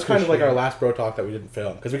something I That was kind of like our last bro talk that we didn't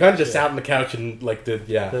film because we kind of just sat on the couch and like did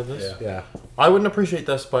Did this? yeah. I wouldn't appreciate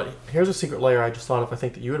this, but here's a secret layer I just thought of. I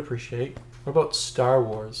think that you would appreciate. What about Star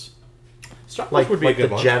Wars? Star Wars Like would be like a good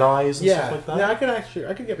the one. Jedis and Yeah, stuff like that. yeah,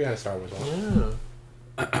 I could get behind a Star Wars one.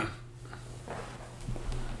 Yeah.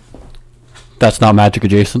 That's not magic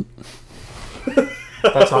adjacent.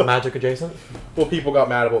 That's not magic adjacent. Well, people got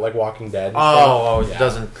mad about like Walking Dead. And Oh, stuff. it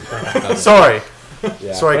doesn't. Sorry.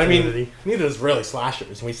 Yeah. Sorry, But I mean, community. neither is really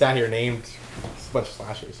slashers, and we sat here and named a bunch of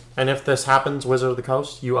slashers. And if this happens, Wizard of the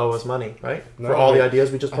Coast, you owe us money, right? No, For all the wait.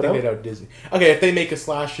 ideas we just I put think out. they'd out Disney. Okay, if they make a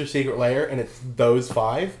slasher secret layer and it's those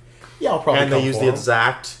 5, yeah, I'll probably. And they come use for the 'em.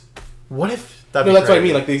 exact. What if? No, that's what I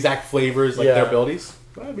mean. Like the exact flavors, like Yeah. their abilities.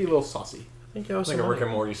 That'd be a little saucy. I think you owe I some think a Rick money.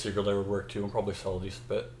 and Morty secret layer would work too, and probably sell a decent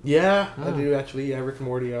bit. Yeah, I do actually. Yeah, Rick and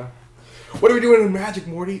Morty. What are we doing in Magic,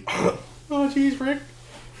 Morty? Oh, jeez, Rick.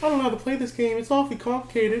 I don't know how to play this game. It's awfully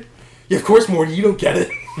complicated. Yeah, of course, Morty. You don't get it.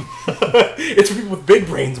 It's for people with big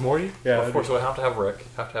brains, Morty. Yeah, Of course, so I have to have Rick,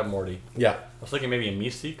 have to have Morty. Yeah. I was thinking maybe a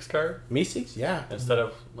Meeseeks card Meeseeks? Yeah. instead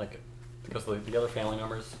of like because the other family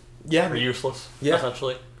members Yeah. are useless. Yeah.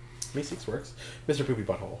 Essentially. Meeseeks works. Mr. Poopy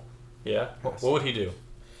Butthole. Yeah. What would he do?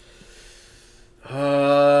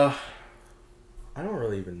 I don't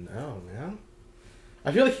really even know, man.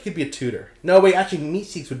 I feel like he could be a tutor. No, wait, actually,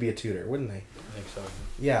 Meeseeks would be a tutor, wouldn't they? I think so.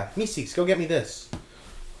 Yeah, Meeseeks, go get me this.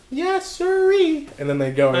 Yes, sirree. And then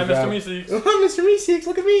they go and Hi, Mr. grab- Meeseeks. Mr. Meeseeks,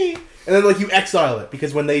 look at me. And then, like, you exile it,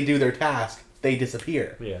 because when they do their task, they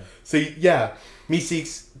disappear. Yeah. So, yeah,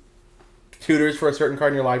 Meeseeks tutors for a certain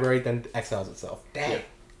card in your library, then exiles itself. Dang. Yeah.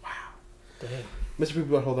 Wow. Dang. Mr. Poopy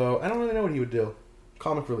Butthole, though, I don't really know what he would do.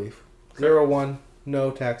 Comic relief. 0-1, no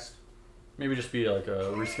text. Maybe just be like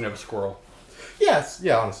a reskin of a squirrel. Yes,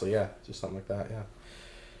 yeah, honestly, yeah. Just something like that, yeah.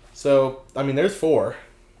 So, I mean, there's 4.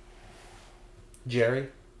 Jerry.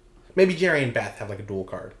 Maybe Jerry and Beth have, like, a dual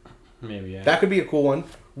card. Maybe, yeah. That could be a cool one.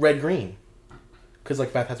 Red-green. Because,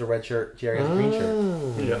 like, Beth has a red shirt, Jerry has a green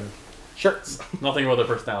shirt. Yeah. Shirts. Nothing about their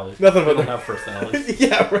personalities. Nothing They about don't have personalities.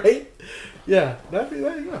 Yeah, right? Yeah,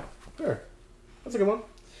 yeah, sure. That's a good one.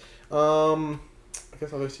 I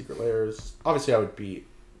guess other secret layers. Obviously, I would be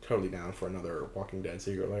totally down for another Walking Dead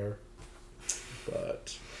secret layer.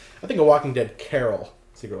 But I think a Walking Dead Carol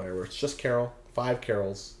secret layer where it's just Carol, 5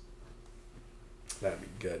 Carols. That'd be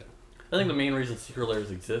good. I think the main reason secret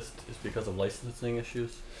layers exist is because of licensing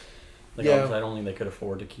issues. Like, Yeah. obviously, I don't think they could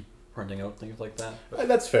afford to keep printing out things like that. But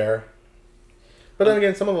That's fair. But then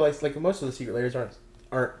again, some of the like most of the secret layers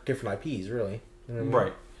aren't different IPs, really. You know what I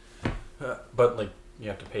mean? right. But, like, you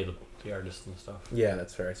have to pay the artists and stuff. Yeah,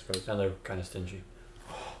 that's fair, I suppose. And they're kind of stingy.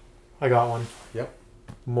 I got one. Yep.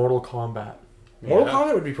 Mortal Kombat. Mortal Yeah.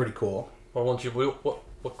 Kombat would be pretty cool. Well,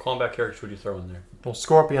 what combat characters would you throw in there? Well,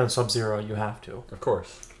 Scorpion, Sub-Zero, you have to. Of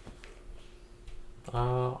course.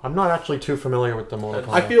 I'm not actually too familiar with the Mortal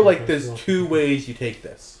Kombat. I feel like characters. there's 2 ways you take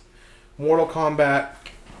this. Mortal Kombat,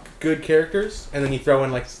 good characters, and then you throw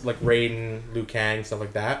in like Raiden, Liu Kang, stuff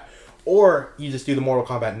like that. Or you just do the Mortal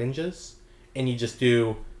Kombat ninjas, and you just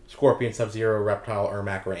do Scorpion, Sub-Zero, Reptile,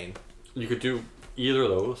 Ermac, Rain. You could do either of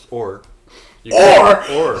those, or you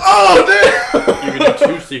Oh, damn! you could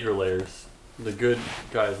do 2 secret layers, the good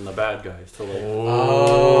guys and the bad guys. So like,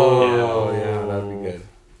 Oh, yeah, that'd be good.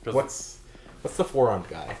 'cause, What's the 4-armed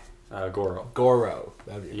guy? Goro. Goro.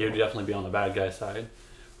 That'd be You'd definitely be on the bad guy side.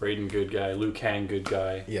 Raiden, good guy. Liu Kang, good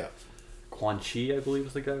guy. Yeah. Quan Chi, I believe,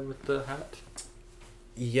 is the guy with the hat.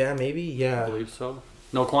 Yeah, maybe. I Yeah. believe so.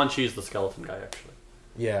 No, Quan Chi is the skeleton guy, actually.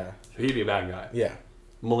 Yeah. So he'd be a bad guy. Yeah.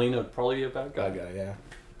 Melina would probably be a bad guy. Bad guy, yeah.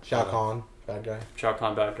 Shao Kahn, bad guy. Shao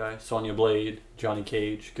Kahn, bad guy. Sonya Blade, Johnny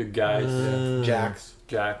Cage, good guys. Yeah.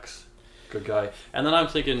 Jax, good guy. And then I'm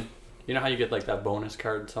thinking, you know how you get like that bonus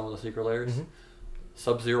card in some of the secret layers? Mm-hmm.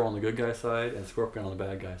 Sub-Zero on the good guy side and Scorpion on the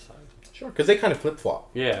bad guy side. Sure, because they kind of flip flop.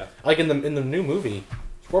 Yeah. Like in the new movie,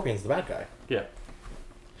 Scorpion's the bad guy. Yeah.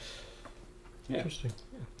 Interesting.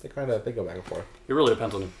 They go back and forth. It really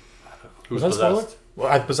depends on who's Was that a spoiler? possessed.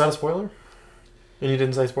 Well, was that a spoiler? And you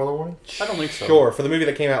didn't say spoiler warning? I don't think so. Sure, for the movie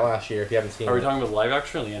that came out last year, if you haven't seen Are we it. talking about the live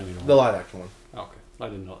action or the animated one? The live action one. Okay. I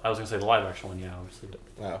didn't know. I was going to say the live action one, yeah, obviously. It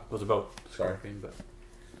Oh, was about Sorry. Scorpion, but...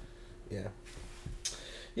 yeah.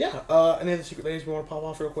 Yeah, any other secret ladies we want to pop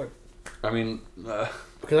off real quick? I mean,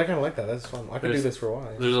 Because I kind of like that. That's fun. I could do this for a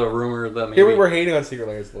while. there's a rumor that maybe... Here we were hating on secret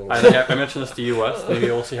ladies a little bit. I mentioned this to you, Wes. Maybe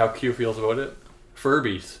we'll see how Q feels about it.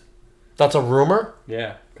 Furbies. That's a rumor?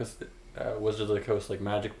 Yeah, because Wizards of the Coast, like,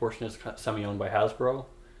 Magic portion is semi-owned by Hasbro.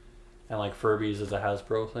 And, like, Furbies is a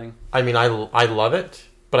Hasbro thing. I mean, I love it,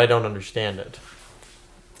 but I don't understand it.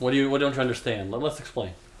 What don't you understand? Let's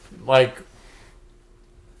explain. Like,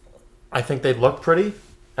 I think they'd look pretty,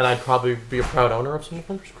 and I'd probably be a proud owner of some of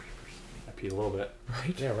them. I pee a little bit.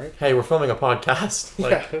 Right? Yeah, right? Hey, we're filming a podcast.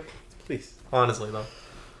 Like, yeah, please. honestly, though.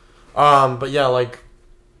 But yeah, like,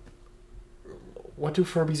 what do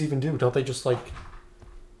Furbies even do? Don't they just, like...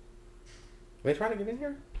 Are they trying to get in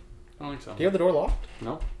here? I don't think so. Do you have the door locked?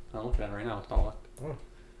 No, I'm looking at it right now. It's not locked. Oh.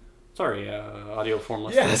 Sorry, audio form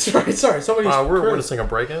listener. Yeah, that's right. Sorry, somebody's... we're witnessing a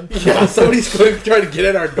break-in? Yeah, somebody's going to try to get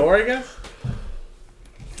in our door, I guess?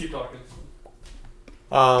 Keep talking.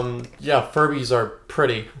 Yeah, Furbies are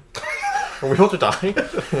pretty. Are we about to die?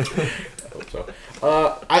 I hope so.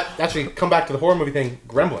 I actually come back to the horror movie thing.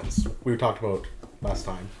 Gremlins we talked about last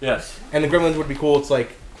time, Yes. and the Gremlins would be cool. It's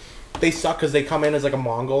like they suck because they come in as like a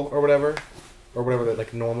Mongol or whatever that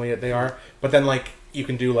like normally they are. But then like you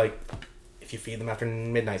can do like if you feed them after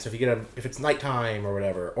midnight. So if you get them if it's nighttime or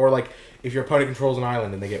whatever, or like if your opponent controls an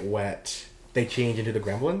island and they get wet, they change into the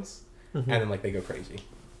Gremlins, and then like they go crazy.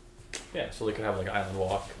 Yeah, so they could have like Island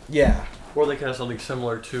Walk. Yeah. Or they could have something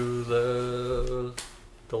similar to the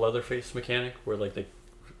Leatherface mechanic, where like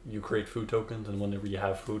you create food tokens, and whenever you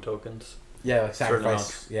have food tokens, Yeah, like Certain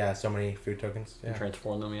sacrifice. Yeah, so many food tokens. you Yeah.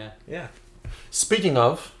 transform them. Yeah. Yeah. Speaking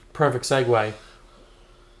of, perfect segue.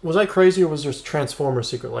 Was I crazy or was there Transformers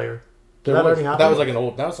Secret Lair? Did that already happen? That was like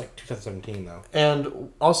that was like 2017 though.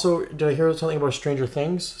 And also, did I hear something about a Stranger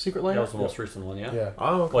Things Secret Lair? That was the most recent one. Yeah. Yeah.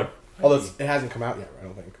 Oh, okay. Like, Although it hasn't come out yet, I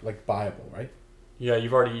don't think. Like buyable, right? yeah,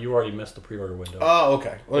 you already missed the pre-order window. Oh,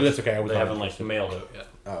 okay. Well, that's okay. I was They not haven't like interested. mailed it yet.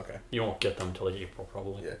 Oh, okay. You won't get them until like April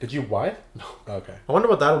probably. Yeah. Did you buy it? No. Oh, okay. I wonder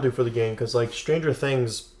what that'll do for the game, because like Stranger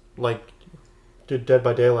Things, like, did Dead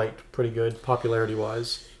by Daylight pretty good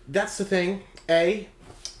popularity-wise. That's the thing.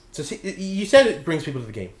 So you said it brings people to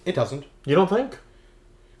the game. It doesn't. You don't think?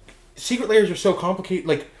 Secret layers are so complicated.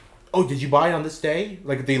 Like, oh, did you buy it on this day?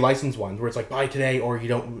 Like the licensed ones, where it's like buy today or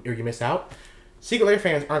you miss out. Secret Lair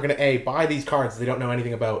fans aren't going to buy these cards they don't know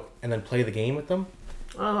anything about and then play the game with them.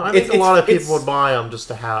 I think a lot of people would buy them just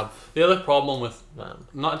to have The other problem with them.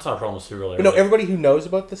 it's not a problem with Serial Lair. But no, everybody who knows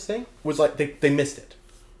about this thing was like they missed it.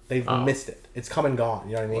 They've Oh. missed it. It's come and gone.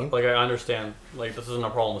 You know what I mean? Like, I understand, like, this isn't a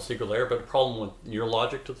problem with Secret Lair, but the problem with your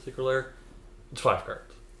logic to the Secret Lair, it's 5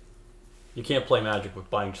 cards. You can't play Magic with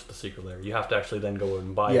buying just the Secret Lair. You have to actually then go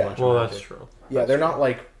and buy a bunch Well, of Magic. that's true. Yeah, they're not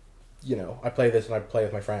like, you know, I play this and I play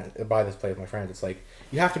with my friends. Buy this, play with my friends. It's like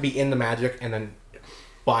you have to be in the Magic and then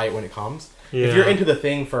buy it when it comes. Yeah. If you're into the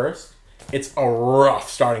thing first, it's a rough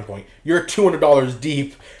starting point. You're $200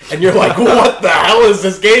 deep, and you're like, "What the hell is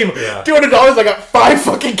this game? Yeah. $200? I got 5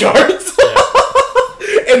 fucking cards." Yeah.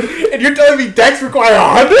 and you're telling me decks require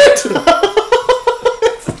 100?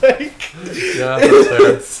 It's like, Yeah,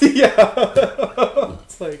 that's fair. yeah.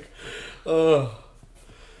 It's like,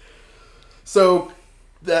 So,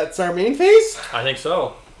 that's our main phase? I think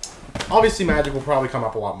so. Obviously, Magic will probably come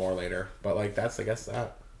up a lot more later, but, like, that's, I guess,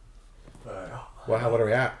 that. What are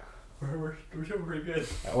we at? We're doing pretty good.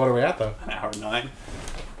 What are we at, though? An hour 9. Do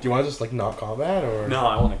you want to just, like, not combat, or...? No,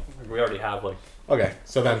 I want to. We already have, like. Okay,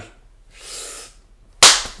 so then,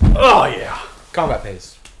 Oh, yeah. combat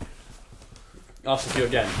phase. Also, you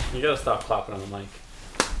again, you gotta stop clapping on the mic.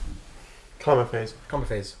 Comment phase. Combat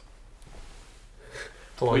phase.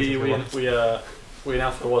 How long is it We for? we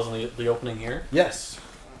announced there wasn't the opening here. Yes.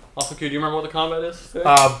 Also, Q, do you remember what the combat is today?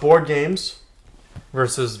 Board games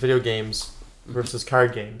versus video games versus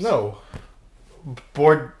card games. No.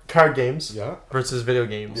 Card games Yeah. versus video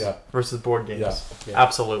games Yeah. versus board games. Yeah. Yeah.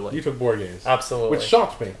 Absolutely. You took board games. Absolutely. Which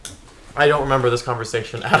shocked me. I don't remember this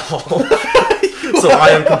conversation at all. So I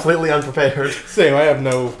am completely unprepared. Same. I have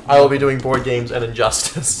no. I will be doing board games and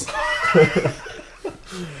Injustice.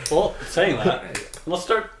 Well, saying that, let's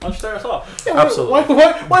start us off. Yeah, Absolutely.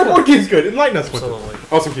 Why are board games good? Enlighten us with Absolutely.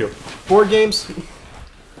 it. Awesome, Q. Board games.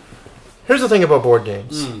 Here's the thing about board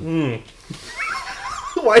games.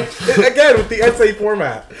 Why again with the essay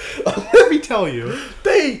format? Let me tell you.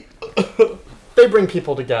 They bring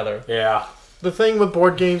people together. Yeah. The thing with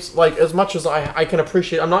board games, like, as much as I can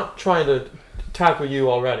appreciate, I'm not trying to tackle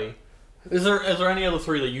you already. Is there any other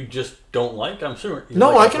three that you just don't like? I'm sure. No,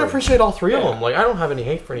 like I all can three. appreciate all three of Yeah. them. Like, I don't have any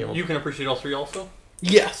hate for any of them. You can appreciate all three also?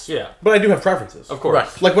 Yes. Yeah. But I do have preferences. Of course.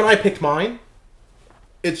 Right. Like when I picked mine,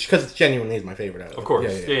 it's because it genuinely is my favorite out of it. Of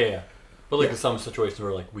course. Yeah. Yeah. But like Yeah. in some situations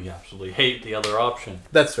where like we absolutely hate the other option.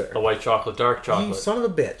 That's fair. The white chocolate, dark chocolate. You son of a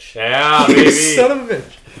bitch. Yeah, You baby. son of a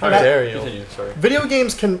bitch. How dare you? Continue, sorry. Video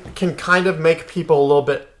games can kind of make people a little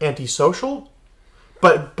bit antisocial,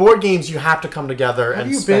 but board games you have to come together Have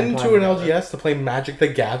and you spend been time to an together. LGS to play Magic the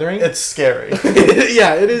Gathering? It's scary.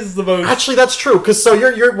 Yeah, it is the most. Actually, that's true. Because so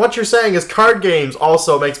you're what you're saying is card games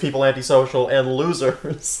also makes people antisocial and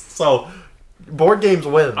losers. So board games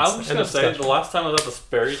wins. I was just in gonna a say discussion. the last time I was at the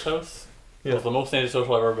Sperry's house Yeah. was the most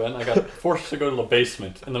antisocial I've ever been. I got forced to go to the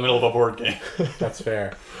basement in the middle of a board game. That's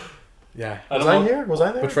fair. Yeah. I Was don't I know. here? Was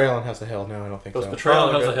I there? Betrayal on House of Hill. No, I don't think It was so. Betrayal on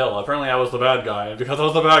Oh, House okay. of Hill. Apparently I was the bad guy. And because I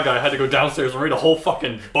was the bad guy, I had to go downstairs and read a whole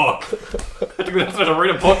fucking book. I had to go downstairs and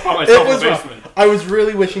read a book by myself in the rough. basement. I was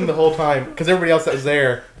really wishing the whole time, because everybody else that was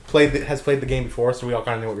there has played the game before, so we all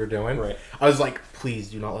kind of knew what we were doing. Right. I was like, please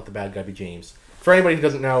do not let the bad guy be James. For anybody who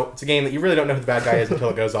doesn't know, it's a game that you really don't know who the bad guy is until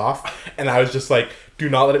it goes off. And I was just like, do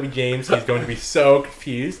not let it be James. He's going to be so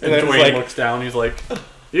confused. And then it was Dwayne like, looks down. He's like,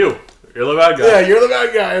 "You're the bad guy." yeah, you're the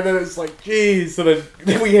bad guy. And then it's like, geez. So then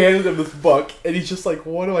we handed him this book, and he's just like,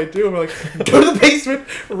 what do I do? And we're like, go to the basement,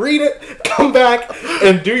 read it, come back,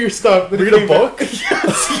 and do your stuff. Then Read he a came book? back.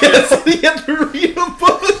 Yes. He had to read a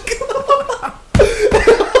book.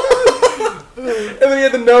 And then he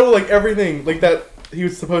had to know, like, everything, like, that he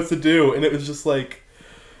was supposed to do. And it was just like,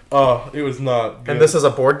 oh, it was not good. And this is a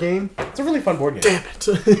board game? It's a really fun board game.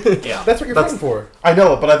 Damn it. Yeah. That's what you're That's- fighting for. I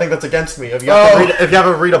know, but I think that's against me. If you have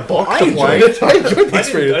to read a book I to enjoyed play. it. I enjoyed the I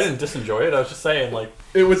experience. didn't disenjoy it. I was just saying, like,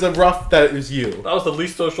 It was a rough that it was you. that was the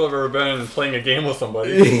least social I've ever been playing a game with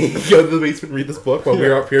somebody. Go to the basement, read this book while we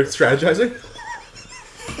were up here strategizing.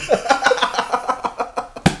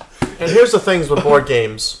 And here's the things with board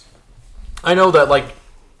games. I know that, like,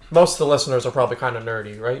 most of the listeners are probably kind of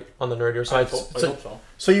nerdy, right? On the nerdier I side. hope So, so.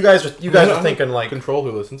 so you guys are thinking, like, Control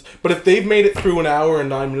who listens. But if they've made it through an hour and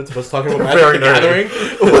 9 minutes of us talking about They're Magic very the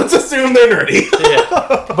Gathering, let's assume they're nerdy.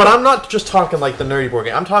 Yeah. but I'm not just talking like the nerdy board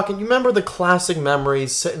game. I'm talking, you remember the classic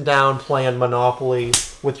memories, sitting down playing Monopoly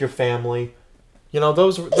with your family? You know,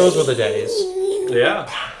 those were the days. Yeah.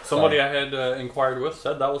 Somebody I had inquired with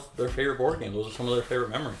said that was their favorite board game. Those are some of their favorite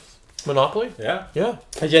memories. Monopoly? Yeah. Yeah.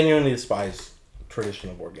 I genuinely despise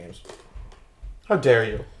traditional board games. How dare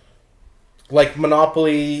you? Like,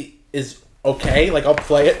 Monopoly is okay. Like, I'll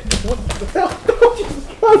play it. What the hell?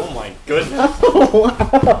 Oh my goodness.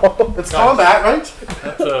 Wow. It's combat, right?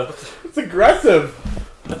 It's aggressive.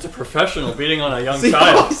 That's a professional beating on a young See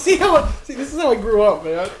child. see, this is how I grew up,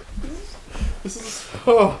 man. This is,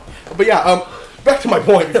 oh. But yeah, back to my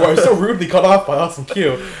point before I was so rudely cut off by Awesome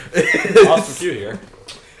Q. Awesome cue here.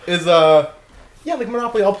 Yeah, like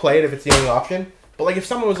Monopoly, I'll play it if it's the only option. But like if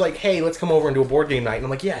someone was like, hey, let's come over and do a board game night, and I'm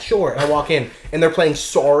like, yeah, sure. And I walk in, and they're playing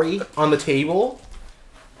Sorry on the table,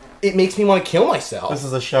 it makes me want to kill myself. This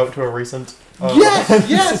is a shout to a recent...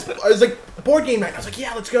 Yes. I was like, board game night. I was like,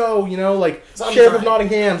 yeah, let's go. You know, like Zombie Sheriff of side.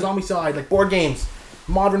 Nottingham, Zombie Side, like board games,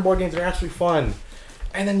 modern board games are actually fun.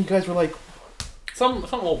 And then you guys were like, Some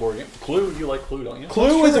old board game. Clue, you like Clue, don't you?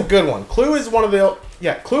 Clue is a good one. Clue is one of the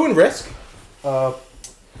Clue and Risk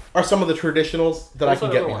are some of the traditionals that I What's can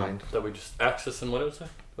that get other one behind. that we just Axis and what was it?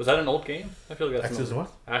 Was that an old game? I feel like that's Axis an and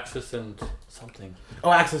old- what? Axis and something.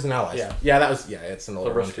 Oh, Axis and Allies. Yeah. That was it's an The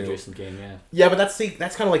older one risk too. adjacent game, yeah. Yeah, but that's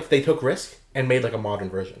kind of like they took Risk and made like a modern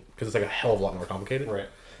version because it's like a hell of a lot more complicated. Right.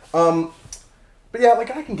 But yeah,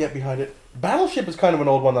 like I can get behind it. Battleship is kind of an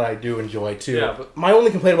old one that I do enjoy too. Yeah, but- my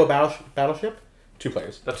only complaint about Battleship, 2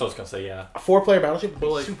 players. That's what I was gonna say, yeah. A 4-player Battleship would be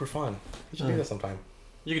Well, like- super fun. We should do that sometime.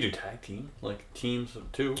 You could do tag team, like teams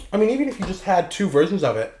of 2. I mean, even if you just had 2 versions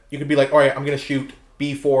of it, you could be like, all right, I'm gonna shoot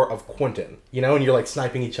B4 of Quentin, you know, and you're like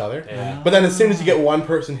sniping each other. Yeah. But then as soon as you get one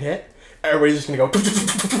person hit, everybody's just gonna go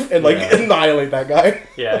and like Yeah. annihilate that guy.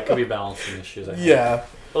 Yeah, it could be balancing issues, I think. Yeah.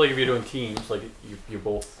 But like if you're doing teams, like you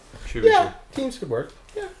both shoot Yeah, teams could work.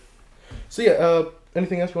 Yeah. So yeah,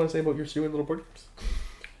 anything else you want to say about your stupid little board games?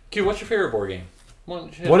 Q, what's your favorite board game?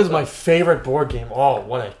 What is my favorite board game? Oh,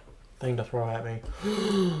 what a thing to throw at me. If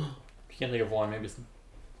you can't think of one, maybe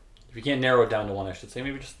if you can't narrow it down to one, I should say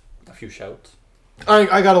maybe just a few shouts.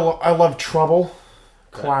 I love Trouble,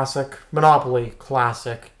 Okay. classic. Monopoly,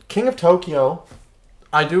 classic. King of Tokyo,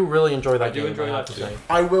 I do really enjoy that game. enjoy I have that to too. say.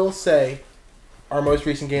 I will say, our most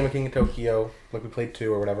recent game of King of Tokyo, like we played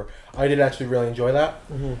 2 or whatever, I did actually really enjoy that.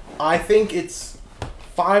 Mm-hmm. I think it's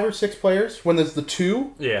 5 or 6 players. When there's the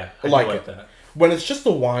 2, Yeah, I I like like it. that. when it's just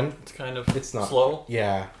the 1, It's kind of it's not slow.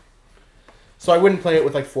 Yeah. So I wouldn't play it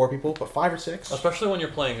with like 4 people, but 5 or 6. Especially when you're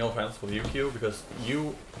playing No Offense with UQ, because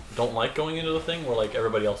you don't like going into the thing where like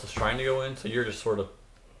everybody else is trying to go in, so you're just sort of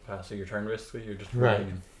passing your turn basically. You're just Right.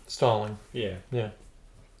 waiting. Stalling. Yeah. Yeah.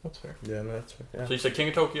 That's fair. Yeah, no, that's fair. Yeah. So you said King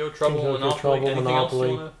of Tokyo, Trouble, King of Tokyo, Monopoly, Trouble, anything Monopoly.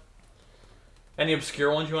 else you wanna... Any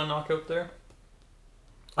obscure ones you want to knock out there?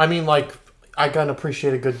 I mean, like, I can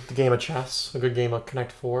appreciate a good game of chess, a good game of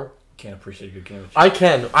Connect 4. Can't appreciate a good game of chess. I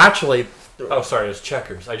can. Actually, Oh, sorry, it's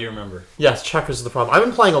checkers. I do remember. yes, checkers is the problem. I've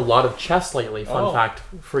been playing a lot of chess lately, fun Oh. fact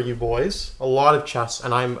for you boys. A lot of chess,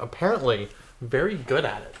 and I'm apparently very good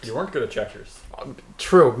at it. You weren't good at checkers.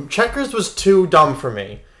 True. Checkers was too dumb for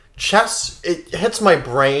me. Chess, it hits my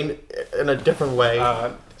brain in a different way.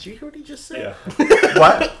 Did you hear what he just said? Yeah.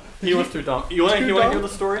 What? He was too dumb. You want to dumb? hear the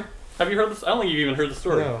story? Have you heard this? I don't think you've even heard the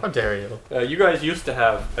story. No. How dare you? You guys used to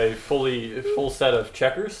have a full set of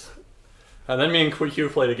checkers, and then me and Q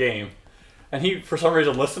played a game, and he for some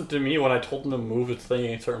reason listened to me when I told him to move his thing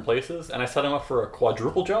in certain places, and I set him up for a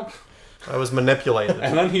quadruple jump, I was manipulated.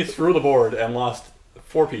 and then he threw the board and lost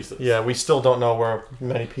 4 pieces. Yeah, we still don't know where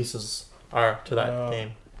many pieces are to that No.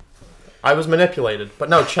 game. I was manipulated. But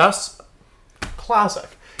no, chess, classic.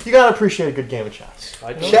 You gotta appreciate a good game of chess.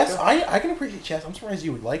 I do. Chess, I can appreciate chess. I'm surprised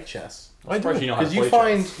you would like chess. I'm surprised you know how to Because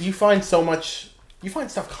play you chess. find so much, you find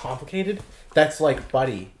stuff complicated. That's like,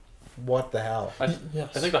 buddy, what the hell? I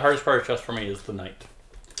think the hardest part of chess for me is the knight.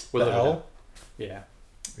 The Without a hell? doubt. Yeah.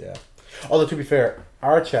 Yeah. Although to be fair,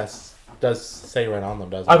 our chess does say right on them,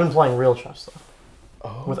 doesn't I've it? been playing real chess though,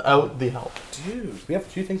 Oh, without the help. dude, we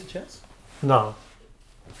have 2 things of chess. No.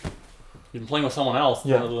 You've been playing with someone else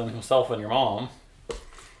Yeah. other than himself and your mom.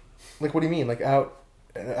 Like, what do you mean? Like out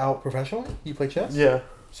professionally? You play chess? Yeah.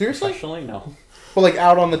 Seriously? Professionally, no. Well, like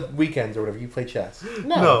out on the weekends or whatever, you play chess?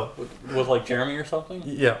 No. With like Jeremy or something?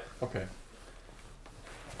 Yeah. Okay.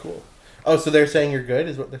 Cool. Oh, so they're saying you're good,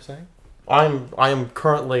 is what they're saying? I am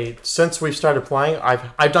currently, since we've started playing,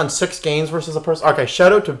 I've done 6 games versus a person. Okay,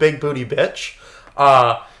 shout out to Big Booty Bitch.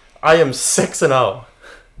 I am 6-0.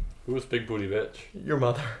 Who was Big Booty Bitch? Your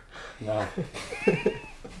mother. No.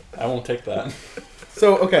 I won't take that.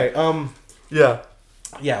 So, okay, Yeah.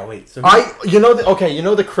 yeah, wait. So You know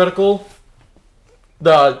the critical,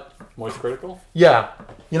 Moist Critical? yeah,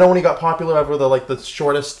 you know when he got popular over the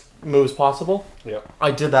shortest moves possible? Yep.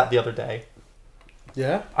 I did that the other day.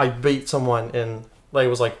 yeah? I beat someone in, like, it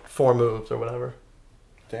was like 4 moves or whatever.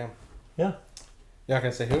 Damn. Yeah. You're not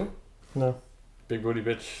going to say who? No. Big Booty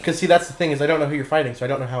Bitch. Because, see, that's the thing, is I don't know who you're fighting, so I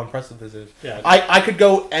don't know how impressive this is. Yeah. I could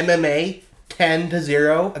go MMA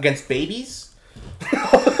 10-0 against babies.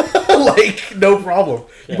 Like, no problem.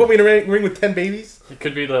 Yeah. You put me in a ring with 10 babies, It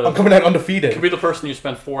could be I'm coming out It undefeated. could be the person you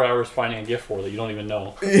spend 4 hours finding a gift for that you don't even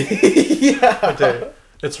know. Yeah. Dude,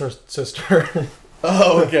 it's her sister.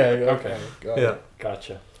 Oh, okay. Okay. Got it. Yeah.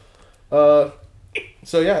 Gotcha.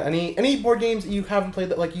 So yeah, any board games that you haven't played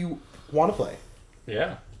that like you want to play?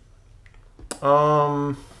 Yeah.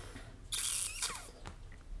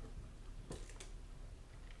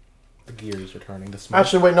 The gears are turning. The smoke.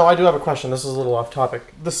 Actually, wait, no, I do have a question. This is a little off topic.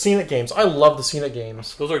 The Scenic games. I love the Scenic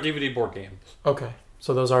games. Those are DVD board games. Okay,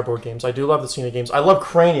 so those are board games. I do love the Scenic games. I love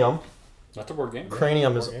Cranium. That's a board game.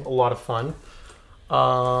 Cranium is Board game. a lot of fun.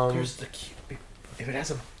 Here's the key. If it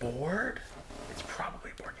has a board, it's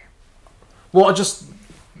probably a board game. Well, just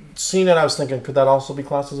seeing it, I was thinking, could that also be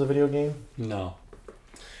classed as a video game? No.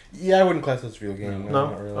 Yeah, I wouldn't class this as a real game. No?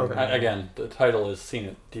 Not really. Okay. Again, the title is Seen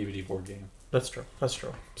It DVD board game. That's true. That's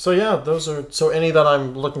true. So yeah, those are. So any that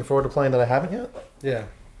I'm looking forward to playing that I haven't yet? Yeah.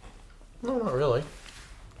 No, not really.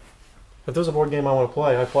 If there's a board game I want to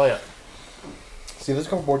play, I play it. See, there's a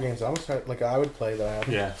couple board games I would play that I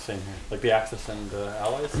haven't. Yeah, same here. Like the Axis and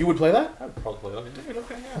Allies. You would play that? I would probably play that. Dude,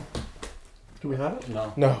 okay, yeah. Do we have it?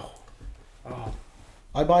 No. No. Oh.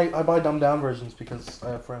 I buy dumbed down versions because I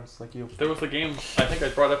have friends like you. There was the game I think I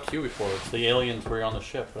brought up to you before. It's the aliens where you're on the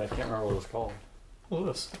ship, but I can't remember what it was called. What is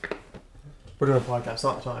this? We're doing a podcast,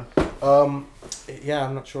 not the time. Yeah,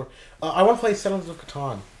 I'm not sure. I want to play Settlers of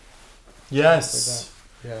Catan. Yes.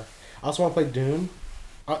 Yeah. I also want to play Dune.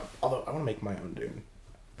 Although I want to make my own Dune,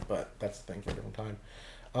 but that's the thing for a different time.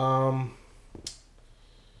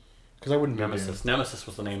 Because I wouldn't do Nemesis. Nemesis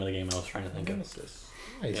was the name of the game I was trying to think of. Nemesis.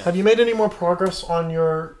 Nice. Have you made any more progress on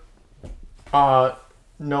your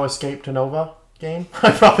No Escape to Nova game?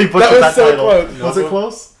 I probably butchered that so title. close. Was it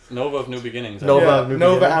close? Nova of New Beginnings. Nova Yeah, of New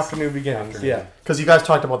Nova Beginnings? after New Beginnings. After Yeah. Because you guys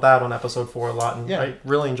talked about that on episode 4 a lot, and Yeah. I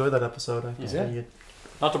really enjoyed that episode. I Yeah. you,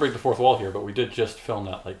 Not to break the fourth wall here, but we did just film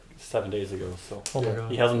that like 7 days ago, so oh my Yeah.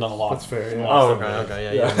 god. he hasn't done a lot. That's fair, in the yeah. last Oh, 7 okay, days. okay,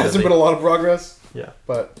 yeah. Yeah, you're hasn't busy. been a lot of progress. Yeah.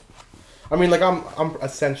 But I mean, like I'm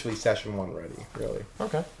essentially session 1 ready, really.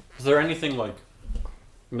 Okay. Is there anything like?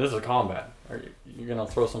 I mean, this is a combat. Are you gonna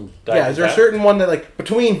throw some? Yeah, is there a certain one that like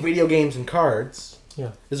between video games and cards?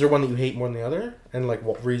 Yeah. Is there one that you hate more than the other, and like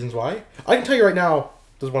what reasons why? I can tell you right now,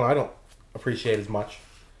 there's one I don't appreciate as much.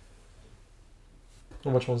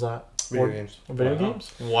 And which one's that? Video Or- games. Video Wow.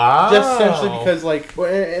 games? Wow. Just essentially because like, well,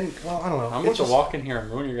 I don't know. I'm It's about to just- walk in here and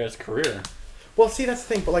ruin your guys' career. Well, see, that's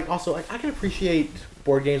the thing. But like, also, like, I can appreciate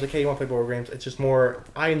board games. Like, hey, you want to play board games? It's just more.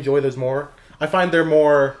 I enjoy those more. I find they're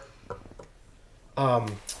more.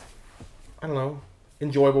 I don't know,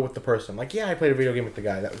 enjoyable with the person. Like, yeah, I played a video game with the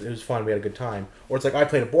guy. It was fun. We had a good time. Or it's like I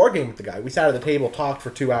played a board game with the guy. We sat at the table, talked for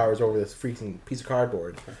 2 hours over this freaking piece of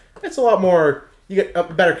cardboard. It's a lot more. You get a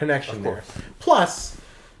better connection Of there. course. Plus,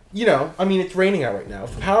 you know, I mean, it's raining out right now.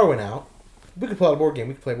 If the power went out, we could play a board game.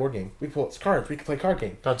 We could play a board game. We could pull out cards. We could play a card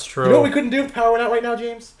game. That's true. You know what we couldn't do if the power went out right now,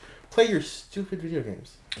 James? Play your stupid video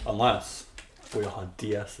games. Unless we all had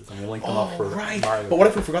DSs and we linked them up for right. Mario. But what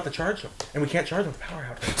if we forgot to charge them? And we can't charge them with power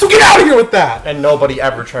out. So get out of here with that! And nobody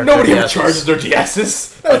ever charged Nobody their ever DSs. charges their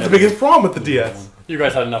DSs. That was the biggest problem with the DS. You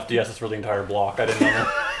guys had enough DSs for the entire block. I didn't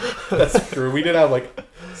know. That's true. We did have like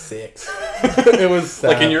 6. It was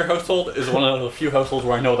sad. Like in your household is one of the few households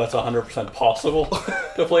where I know that's 100% possible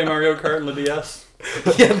to play Mario Kart on the DS.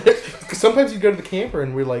 Yeah, cause sometimes you go to the camper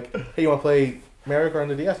and we're like, hey, you want to play Mario Kart on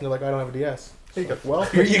the DS? And they're like, I don't have a DS. Here you go. Well,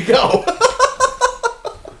 here you go.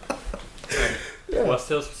 Yeah. Let's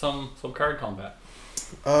do some card combat.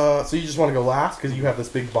 So you just want to go last because you have this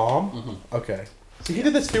big bomb? Mm-hmm. Okay. So he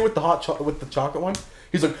did this too with the with the chocolate one.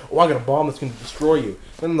 He's like, oh, I got a bomb that's going to destroy you.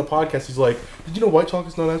 Then in the podcast, he's like, did you know white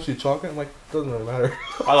chocolate's not actually chocolate? I'm like, doesn't really matter.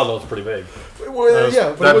 I thought that was pretty big. Well, yeah,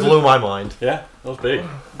 but that it blew my mind. Yeah, that was big.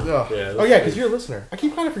 Yeah. Yeah, Oh, yeah, because you're a listener. I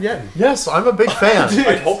keep kind of forgetting. Yes, I'm a big fan.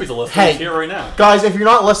 I hope he's a listener. Hey. He's here right now. Guys, if you're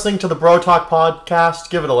not listening to the Bro Talk podcast,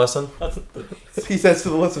 give it a listen. That's He says to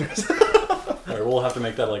the listeners. Alright, we'll have to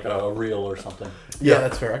make that like a reel or something. Yeah,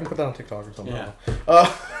 that's fair. I can put that on TikTok or something. Yeah.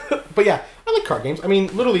 But yeah, I like card games. I mean,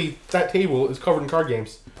 literally, that table is covered in card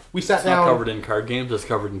games. We sat It's down. not covered in card games. It's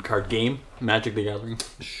covered in card game. Magic the Gathering.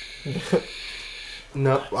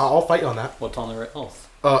 No, I'll fight you on that. What's on the right?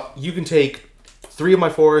 Oh, You can take 3 of my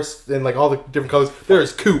forests and like all the different colors. There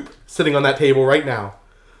is Coop sitting on that table right now.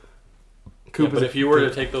 yeah, but if you were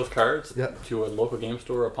to take those cards Yeah. to a local game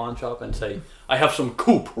store or a pawn shop and say, I have some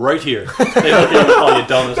Coop right here, they look at you and call you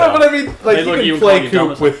dumb as No, hell. but I mean, like, They look at you you can and call play you dumb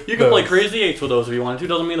Coop as hell. with You can play those. Crazy Eights with those if you wanted to.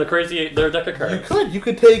 Doesn't mean the Crazy Eight, they're a deck of cards. You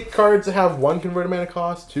could take cards that have 1 converted mana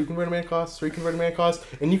cost, 2 converted mana cost, 3 converted mana cost,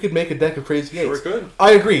 and you could make a deck of Crazy Eights. Sure could.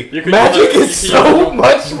 I agree. You could Magic use is a- you so could-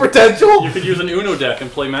 much potential. You could use an Uno deck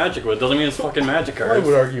and play Magic with. Doesn't mean it's fucking Magic I cards.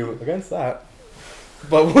 would argue against that.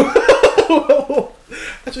 But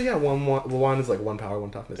actually, yeah, one is like 1 power,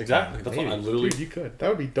 1 toughness. Exactly. That's what Maybe. I literally- Dude, you could. That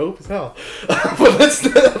would be dope as hell. But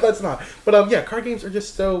that's not. But yeah, card games are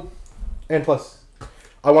just so. And plus,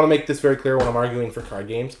 I want to make this very clear when I'm arguing for card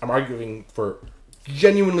games. I'm arguing for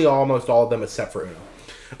genuinely almost all of them except for Uno.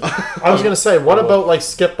 I was gonna say, what about like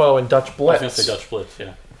Skippo and Dutch I was Blitz? going to say Dutch Blitz,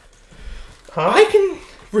 yeah. Huh? I can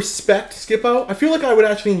respect Skippo. I feel like I would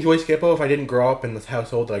actually enjoy Skippo if I didn't grow up in the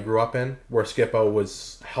household that I grew up in, where Skippo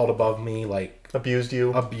was held above me, like Abused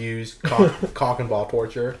you. abused, cock and ball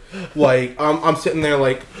torture. Like I'm sitting there,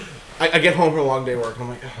 like I get home from a long day of work, and I'm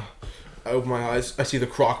like, ugh. I open my eyes, I see the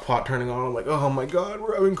crock pot turning on. I'm like, oh my god,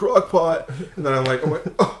 we're having crock pot. And then I'm like,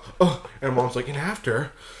 oh. And mom's like, and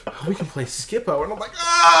after, we can play Skippo. And I'm like,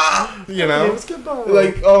 ah, you know, Skippo.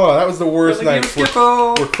 like, oh, that was the worst Play the night. game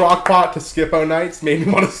Skippo. Were crock pot to Skippo nights made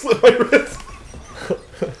me want to slit my wrist.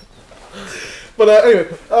 But anyway,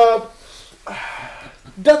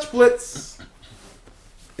 Dutch Blitz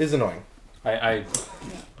is annoying. I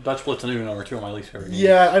Dutch Blitz and Uno are 2 of my least favorite games.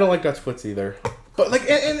 Yeah, I don't like Dutch Blitz either. But like,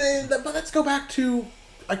 but let's go back to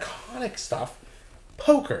iconic stuff.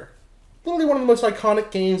 Poker, literally one of the most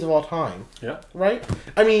iconic games of all time. Yeah. Right?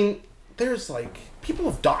 I mean, there's like people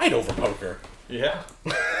have died over poker. Yeah.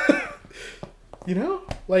 You know,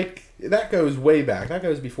 like that goes way back. That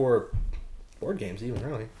goes before board games, even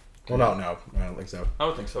really. Well, no, I don't think so. I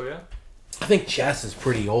would think so, yeah. I think chess is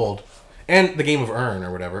pretty old, and the game of Urn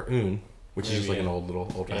or whatever, which is just like an old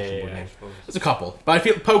fashioned board game. I suppose. There's a couple, but I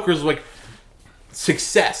feel poker's like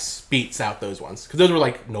success beats out those ones. Because those were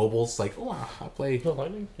like nobles, like, oh, I'll play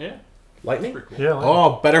Lightning? Yeah. Lightning. Pretty cool. Yeah. Lightning.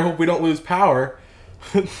 Oh, better hope we don't lose power.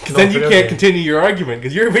 Because No, then you video can't game. continue your argument,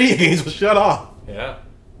 because your video games will shut off. Yeah.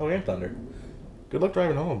 Oh, and Thunder. Good luck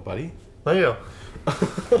driving home, buddy. There you go.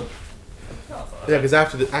 Yeah, because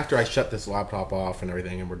after I shut this laptop off and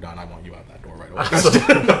everything and we're done, I want you out that door right away.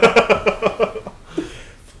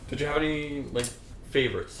 Did you have any like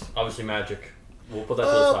favorites? Obviously, Magic. We'll put that to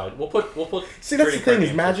the side. We'll put. See, that's the trading card thing, is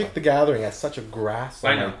games Magic aside. the Gathering has such a grasp.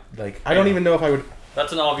 I know. Like, I don't even know if I would...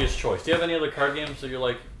 That's an obvious choice. Do you have any other card games that you're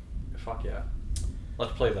like, fuck yeah,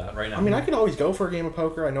 let's play that right now? I mean, I could always go for a game of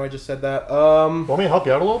poker. I know I just said that. Want me to help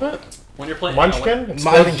you out a little bit? When you're playing Munchkin? I was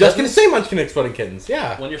Exploding just going Kittens? to say Munchkin Exploding Kittens.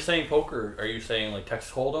 Yeah. When you're saying poker, are you saying like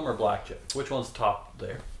Texas Hold'em or blackjack? Which one's top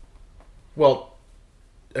there? Well,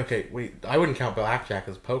 okay, wait. I wouldn't count blackjack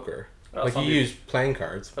as poker. Well, Like, you some people- use playing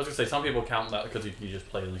cards. I was gonna say some people count that because you just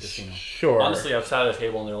play in the casino. Sure. Honestly, I've sat at a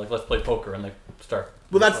table and they're like, "Let's play poker," and they start.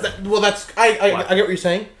 Well, that's I get what you're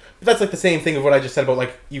saying. But that's like the same thing of what I just said about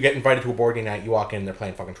like you get invited to a board game night, you walk in, they're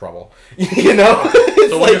playing fucking Trouble. You know, it's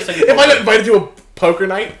So when you're like saying if I poker- got invited to a poker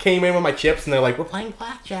night, came in with my chips, and they're like, "We're playing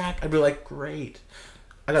blackjack," I'd be like, "Great,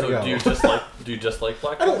 I gotta So go." do you just like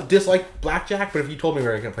blackjack? I don't dislike blackjack, but if you told me we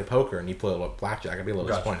were gonna play poker and you play a little blackjack, I'd be a little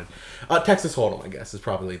Gotcha. disappointed. Texas Hold'em, I guess, is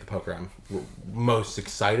probably the poker I'm most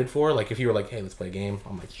excited for. Like if you were like, "Hey, let's play a game,"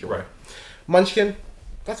 I'm like, "Sure." Right. Munchkin,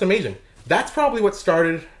 that's amazing. That's probably what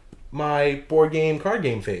started my board game, card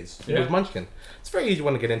game phase. It was Yeah. Munchkin. It's a very easy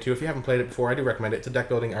one to get into. If you haven't played it before, I do recommend it. It's a deck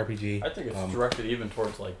building RPG. I think it's directed even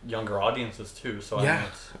towards like younger audiences too. So I Yeah. mean,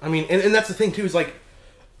 it's, I mean, and that's the thing too, is like,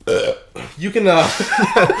 you can,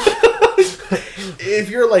 if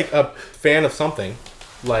you're like a fan of something,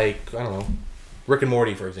 like, I don't know, Rick and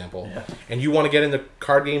Morty, for example, Yeah. and you want to get into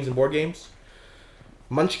card games and board games,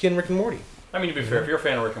 Munchkin, Rick and Morty. I mean, to be fair, if you're a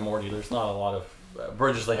fan of Rick and Morty, there's not a lot of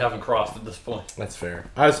bridges they haven't crossed at this point. That's fair.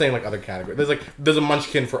 I was saying like other categories. There's a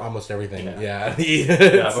Munchkin for almost everything. Yeah. Yeah. Yeah,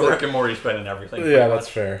 It's but like- Rick and Morty's been in everything. yeah, pretty that's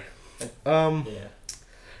much. fair. Yeah.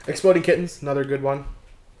 Exploding Kittens, another good one.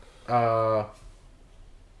 Yeah.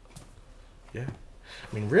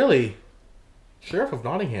 I mean, really, Sheriff of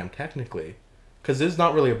Nottingham, technically. Because there's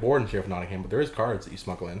not really a board in Sheriff of Nottingham, but there is cards that you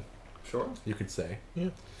smuggle in, Sure. you could say.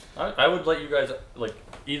 I would let you guys like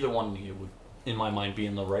either one. You would, in my mind, be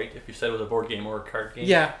in the right if you said it was a board game or a card game.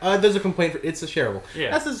 Yeah, there's a complaint. It's a shareable.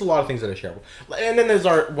 Yeah. There's a lot of things that are shareable. And then there's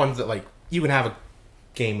our ones that, like, you can have a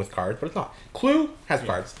game with cards, but it's not. Clue has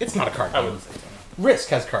cards. It's not a card I game. wouldn't say so. Risk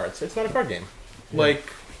has cards. It's not a card game. Like,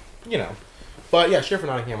 you know. But yeah, Sheriff of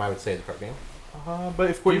Nottingham, I would say is a card game. But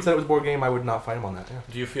if Quentin said it was a board game, I would not fight him on that. Yeah.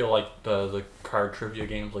 Do you feel like the card trivia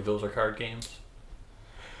games, like those are card games?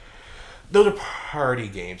 Those are party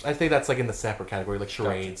games. I think that's like in the separate category, like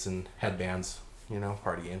charades and headbands. You know,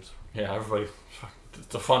 party games. Yeah, everybody.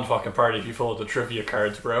 It's a fun fucking party if you fill it with trivia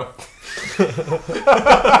cards, bro.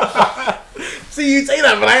 See, you say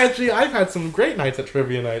that, but I've had some great nights at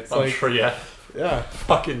trivia nights. I'm Like, sure, yeah. yeah.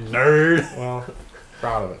 Fucking nerd. Well,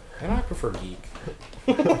 proud of it. And I prefer geek.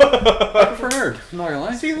 I prefer nerd. I'm not gonna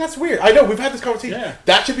lie. See, that's weird. I know, we've had this conversation. Yeah.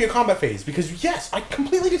 That should be a combat phase, because yes, I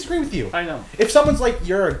completely disagree with you. I know. If someone's like,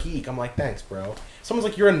 you're a geek, I'm like, thanks, bro. Someone's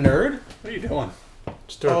like, you're a nerd? What are you doing?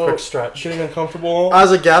 Just do a quick stretch. Getting uncomfortable.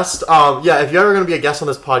 As a guest, yeah, if you're ever going to be a guest on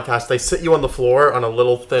this podcast, they sit you on the floor on a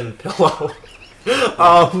little thin pillow.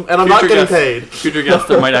 And I'm not getting paid. Future guests,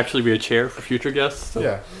 there might actually be a chair for future guests. So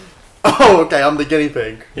Yeah. Oh, okay, I'm the guinea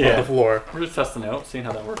pig on Yeah. the floor. We're just testing it out, seeing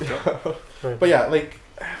how that works out. But yeah, like,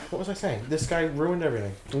 what was I saying? This guy ruined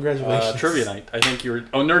everything. Congratulations. Trivia night. I think you were.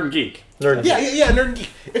 Oh, nerd and geek. Nerd. Yeah, nerd and geek.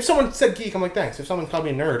 If someone said geek, I'm like, thanks. If someone called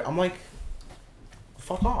me a nerd, I'm like,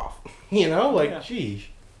 fuck off. You know? Like, Yeah. geez.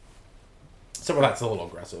 So well, that's a little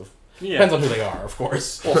aggressive. Yeah. Depends on who they are, of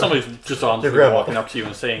course. Well, somebody's just on the Your street grandma. walking up to you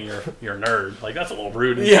and saying you're a nerd. Like that's a little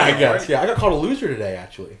rude. Yeah, I you know, guess. right? Yeah, I got called a loser today,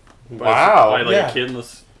 actually. By like Yeah. a kid in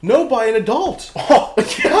this. No, by an adult. Oh,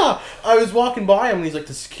 yeah. I was walking by him and he's like,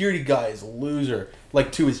 the security guy is a loser.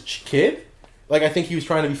 Like, to his kid? Like, I think he was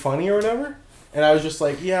trying to be funny or whatever. And I was just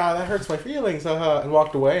like, yeah, that hurts my feelings, and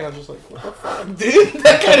walked away. And I was just like, what the fuck, dude?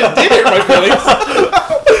 That kind of did hurt my feelings.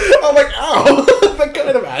 I'm like, ow. That kind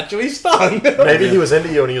of actually stung. Maybe he was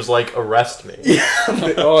into you and he was like, arrest me.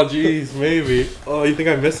 Oh, jeez, maybe. Oh, you think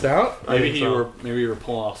I missed out? Maybe think so. you were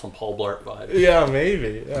pulling off some Paul Blart vibes. Yeah,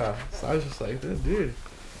 maybe. Yeah. So I was just like, dude.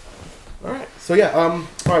 All right. So yeah. All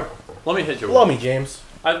right. Let me hit you. Love me, James.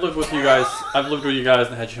 I've lived with you guys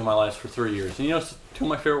and had you in my life for 3 years. And you know two of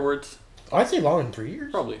my favorite words? I'd say longer than 3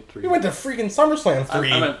 years. Probably 3 We years. went to freaking SummerSlam I 3.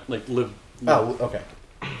 meant like live. Oh, okay.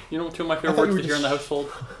 You know, two of my favorite words to hear in the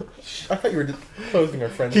household. I thought you were just closing our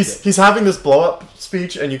friendship. He's having this blow up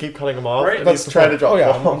speech, and you keep cutting him off. Right. And he's trying to drop. Oh yeah,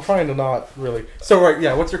 I'm trying to not really. So right,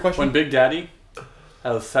 yeah. What's your question? When Big Daddy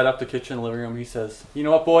has set up the kitchen and living room, he says, "You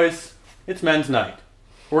know what, boys? It's men's night.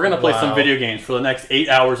 We're gonna play some video games for the next 8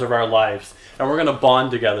 hours of our lives, and we're gonna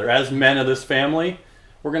bond together as men of this family.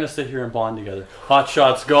 We're gonna sit here and bond together. Hot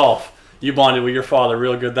Shots Golf. You bonded with your father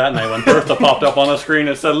real good that night when Bertha popped up on the screen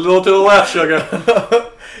and said, 'A little to the left, sugar.'"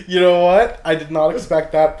 You know what? I did not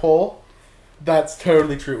expect that pull. That's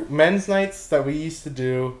totally true. Men's nights that we used to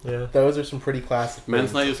do, those are some pretty classic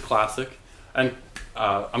Men's things. night is classic. And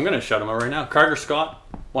I'm going to shout him out right now. Carter Scott,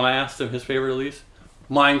 when I asked him his favorite release,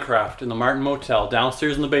 Minecraft in the Martin Motel,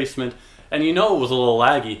 downstairs in the basement. And you know it was a little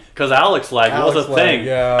laggy, because Alex lag was a thing.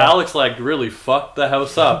 Yeah. Alex lag really fucked the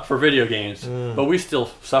house up for video games. But we still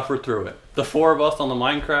suffered through it. The four of us on the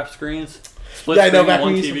Minecraft screens, split Yeah, I know, screen, back one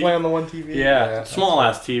when we used TV. to play on the one TV. Yeah,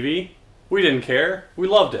 small-ass TV. We didn't care. We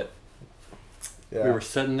loved it. Yeah. We were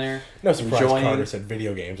sitting there, No surprise enjoying, Carter said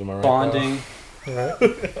video games, am I right? bonding.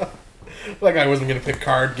 Right. Like I wasn't going to pick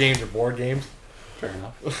card games or board games. Fair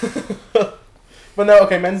enough. But no,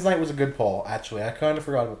 okay, Men's Night was a good poll, actually. I kind of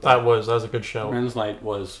forgot about that. That was a good show. Men's night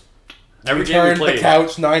was... We Every game we turned played. the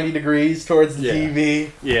couch 90 degrees towards the Yeah.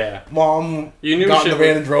 TV. Yeah. Mom You knew got in shit the van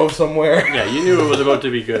was- and drove somewhere. Yeah, you knew it was about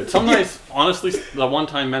to be good. Some nights, honestly, the one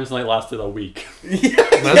time men's night lasted a week. Men's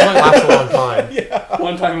night lasts a long time.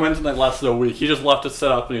 One time men's night lasted a week. He just left it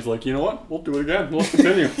set up and he's like, you know what? We'll do it again. We'll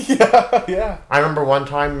continue. Yeah. I remember one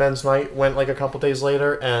time men's night went like a couple days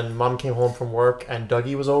later, and Mom came home from work, and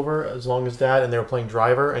Dougie was over as long as Dad, and they were playing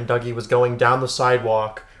driver, and Dougie was going down the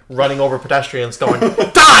sidewalk, running over pedestrians, going, "Die,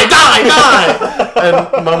 die, die!"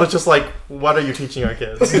 And Mom was just like, "What are you teaching our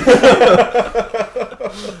kids?"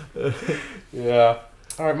 Yeah.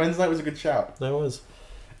 All right, Men's Night was a good shout. That was.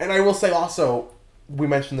 And I will say also, we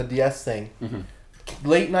mentioned the DS thing. Mm-hmm.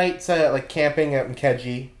 Late nights, like camping out in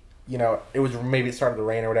Keji, you know, it started to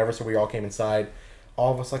rain or whatever, so we all came inside.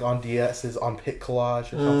 All of us like on DSs, on Pit Collage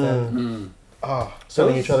or something. Mm. Oh,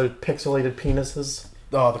 Sending each other pixelated penises.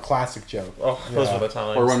 Oh, the classic joke. Oh, those Yeah. were the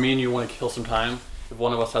times. Or when me and you want to kill some time, if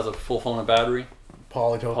one of us has a full phone of battery,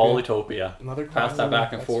 Polytopia. Polytopia. Another Pass that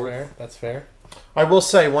back and That's forth. Fair. That's fair. I will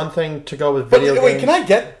say one thing to go with But video wait, games. can I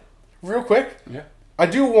get real quick? Yeah. I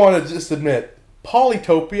do want to just admit,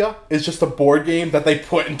 Polytopia is just a board game that they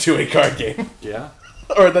put into a card game, Yeah.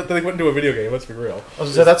 or that they put into a video game. Let's be real. I was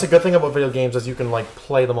gonna say that's a good thing about video games is you can like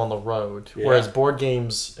play them on the road, Yeah. whereas board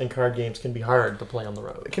games and card games can be hard to play on the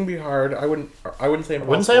road. It can be hard. I wouldn't say I impossible.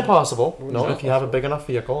 wouldn't say impossible. Wouldn't No, say if you have a big enough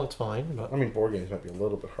vehicle, it's fine. But I mean, board games might be a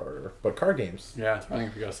little bit harder, but card games. Yeah, depending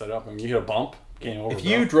if you got set up. I mean, you hit a bump, game over. If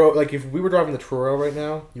you drove, like if we were driving the Truro right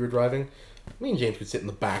now, you were driving, me and James could sit in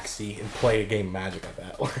the back seat and play a game of Magic at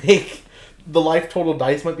that. Like, the life total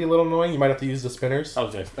dice might be a little annoying. You might have to use the spinners.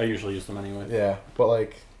 I usually use them anyway. Yeah, but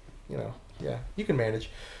like, you know, yeah, you can manage.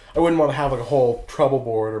 I wouldn't want to have like a whole trouble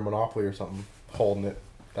board or Monopoly or something holding it.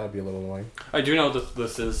 That'd be a little annoying. I do know that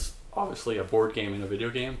this is obviously a board game and a video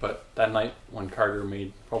game, but that night when Carter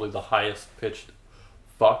made probably the highest pitched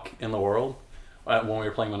fuck in the world when we were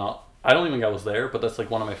playing Monopoly, I don't even think I was there, but that's like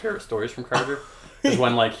one of my favorite stories from Carter is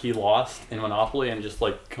when like he lost in Monopoly and just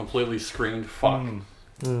like completely screamed fuck.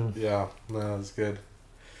 Yeah, no, that was good.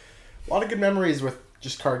 A lot of good memories with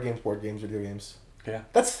just card games, board games, video games. Yeah.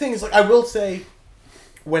 That's the thing, is like I will say,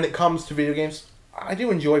 when it comes to video games, I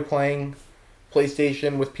do enjoy playing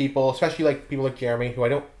PlayStation with people, especially like people like Jeremy, who I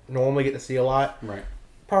don't normally get to see a lot. Right.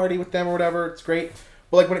 Party with them or whatever, it's great.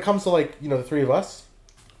 But like when it comes to like, you know, the three of us,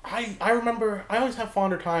 I remember I always have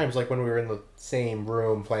fonder times like when we were in the same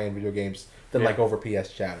room playing video games than Yeah. like over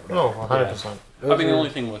PS Chat or whatever. oh, 100%. I mean, the only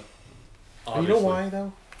thing with And you know why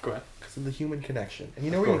though? Go ahead. Because of the human connection. And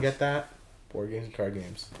you know Of where you course. get that? Board games and card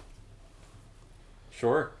games.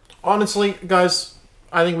 Sure. Honestly, guys,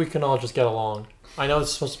 I think we can all just get along. I know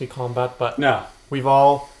it's supposed to be combat, but No. we've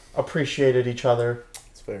all appreciated each other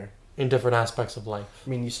It's fair. in different aspects of life. I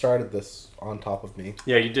mean, you started this on top of me.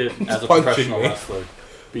 Yeah, you did as a punching professional me. wrestler.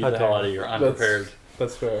 Beat How the dare hell you. out of your unprepared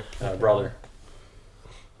That's fair. brother.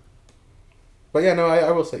 But yeah, no,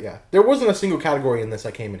 I will say, yeah. There wasn't a single category in this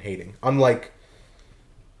I came in hating. Unlike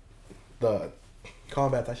the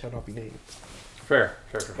combat that shall not be named. Fair.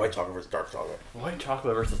 White chocolate versus dark chocolate. White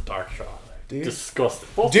chocolate versus dark chocolate. Dude. Disgusting.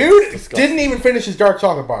 Both Dude disgusting. didn't even finish his dark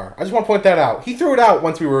chocolate bar. I just want to point that out. He threw it out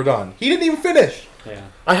once we were done. He didn't even finish. Yeah.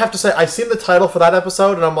 I have to say, I seen the title for that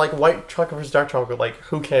episode, and I'm like, white chocolate versus dark chocolate. Like,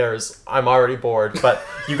 who cares? I'm already bored. But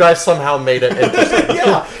you guys somehow made it interesting.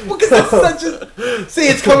 Yeah, because that's such a... See,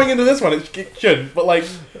 it's coming into this one. It shouldn't, but like...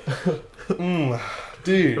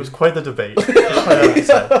 dude. It was quite the debate. I have to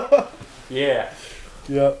say. Yeah.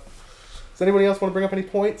 Yep. Does anybody else want to bring up any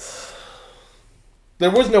points?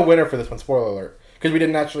 There was no winner for this one, spoiler alert. Because we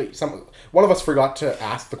didn't actually... One of us forgot to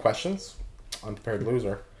ask the questions. Unprepared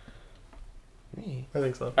loser. Me. I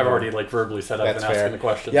think so. I've already verbally said I've been asking the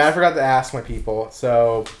questions. Yeah, I forgot to ask my people.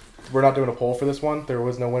 So we're not doing a poll for this one. There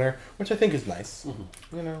was no winner, which I think is nice.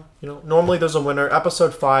 Mm-hmm. You know, normally there's a winner.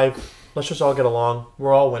 Episode 5, let's just all get along.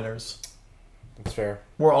 We're all winners. That's fair.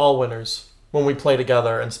 We're all winners when we play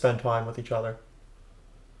together and spend time with each other.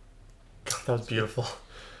 God, that was beautiful.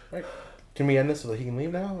 Right. Can we end this so that he can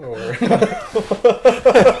leave now? Or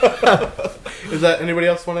is that anybody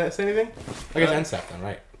else want to say anything? I guess end step then,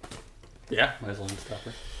 right? Yeah, might as well end step.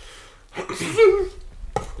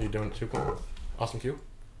 Are you doing it too cool? Awesome cue.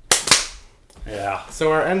 Yeah.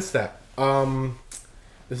 So our end step.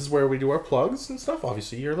 This is where we do our plugs and stuff.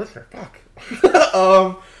 Obviously, you're a listener. Fuck.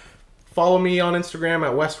 Follow me on Instagram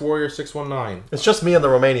at WestWarrior619. It's just me and the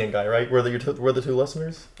Romanian guy, right? We're the two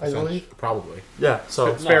listeners, I believe. Probably. Yeah,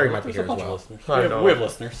 so... Sperry might be here as well. We have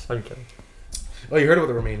listeners. I'm kidding. Oh, you heard about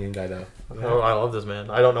the Romanian guy, though. Oh, I love this man.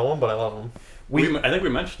 I don't know him, but I love him. I think we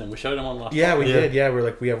mentioned him. We shouted him on last Yeah, time. we did. Yeah,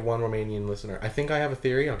 we're we have one Romanian listener. I think I have a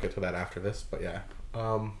theory. I'll get to that after this, but yeah.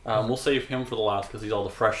 We'll save him for the last because he's all the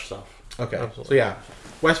fresh stuff. Okay. Absolutely. So yeah,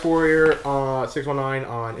 WestWarrior 619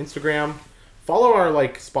 on Instagram. Follow our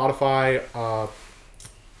Spotify,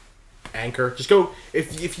 Anchor. Just go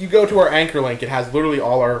if you go to our Anchor link, it has literally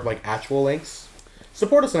all our actual links.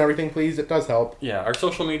 Support us on everything, please. It does help. Yeah, our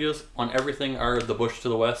social medias on everything are the Bush to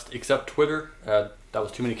the West, except Twitter. That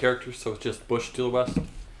was too many characters, so it's just Bush to the West.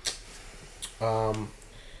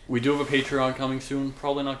 We do have a Patreon coming soon.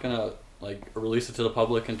 Probably not gonna release it to the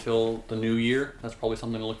public until the new year. That's probably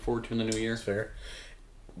something to look forward to in the new year. That's fair.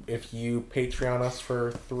 If you Patreon us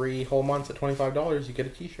for 3 whole months at $25, you get a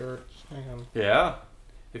T-shirt. Yeah,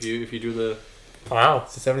 if you do the Wow,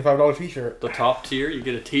 it's a $75 T-shirt. The top tier, you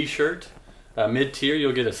get a T-shirt. Mid tier,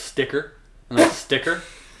 you'll get a sticker, a nice sticker.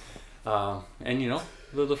 And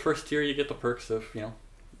the first tier, you get the perks of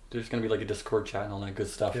there's gonna be a Discord chat and all that good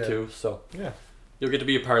stuff too. So yeah. You'll get to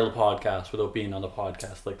be a part of the podcast without being on the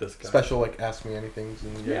podcast like this guy. Special Ask Me Anythings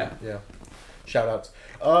and yeah. Shout outs.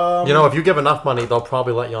 if you give enough money, they'll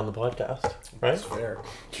probably let you on the podcast, right? That's fair.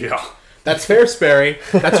 Yeah. That's fair, Sperry.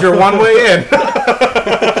 That's your one way in.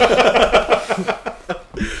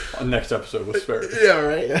 Next episode with Sperry. Yeah,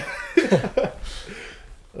 right.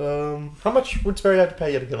 How much would Sperry have to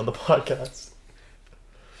pay you to get on the podcast?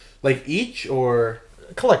 Each or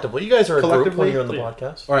Collectively. You guys are a group when Collectively? you're on the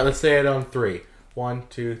podcast. all right? Let's say it on 3. 1,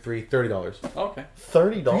 2, 3. $30. Okay.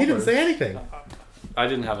 $30. You didn't say anything. I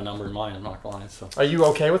didn't have a number in mind, I'm not gonna lie, so Are you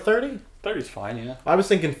okay with 30? 30's fine, yeah. I was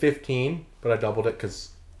thinking 15, but I doubled it because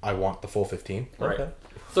I want the full 15. Right. Okay.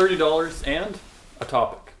 $30 and a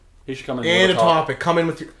topic. He should come in And with a topic. Come in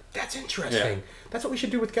with your. That's interesting. Yeah. That's what we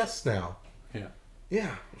should do with guests now. Yeah.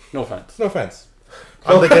 Yeah. No offense. No offense.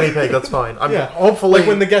 I'm the guinea pig, that's fine. Hopefully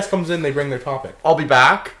when the guest comes in, they bring their topic. I'll be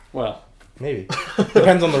back. Well, Maybe.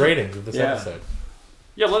 Depends on the ratings of this episode.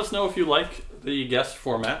 yeah, let us know if you like the guest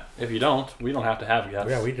format. If you don't, we don't have to have guests.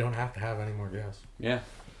 Yeah, we don't have to have any more guests. Yeah.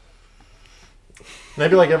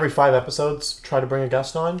 Maybe every 5 episodes, try to bring a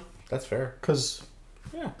guest on. That's fair. Because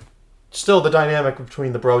Yeah. still the dynamic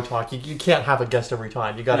between the bro talk, you can't have a guest every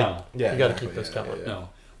time. You gotta No. Yeah, you gotta exactly. keep this Yeah, going. yeah, No.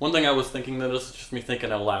 One thing I was thinking that is just me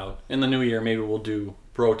thinking out loud. In the new year, maybe we'll do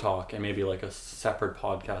bro talk and maybe a separate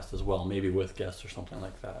podcast as well, maybe with guests or something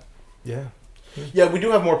like that. Yeah. Yeah, we do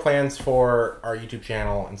have more plans for our YouTube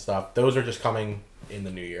channel and stuff. Those are just coming in the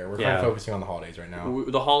new year. We're kind of focusing on the holidays right now.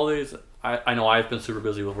 The holidays, I know I've been super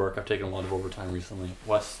busy with work. I've taken a lot of overtime recently.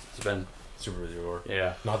 Wes has been Super busy with work.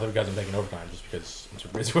 Yeah. Not that you guys are taking overtime, just because I'm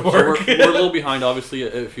super busy with So work. we're a little behind, obviously.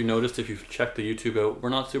 If you noticed, if you've checked the YouTube out, we're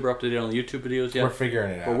not super up to date on the YouTube videos yet. We're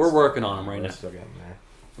figuring it out. But we're working on them right We're now. still getting there.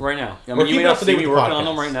 Right now. I We're mean, you may keeping not up to see date me with the working on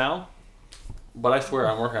them podcast. right now, but I swear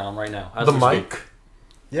I'm working on them right now. As The we mic, speak.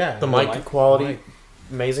 Yeah. the mic mic. quality, Mic.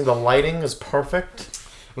 amazing. The lighting is perfect.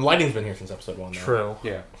 The lighting's been here since episode 1. Though. True.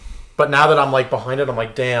 Yeah. But now that I'm behind it,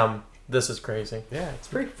 I'm damn, this is crazy. Yeah, it's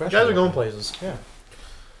pretty You professional. guys are going places. Yeah.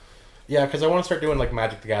 Yeah, because I want to start doing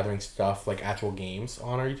Magic the Gathering stuff, actual games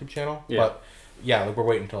on our YouTube channel. Yeah. But yeah, we're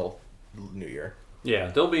waiting until New Year. Yeah,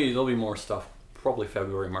 there'll be more stuff. Probably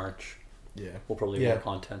February, March. Yeah. We'll probably have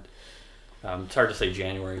more content. It's hard to say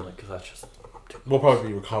January, because that's just We'll probably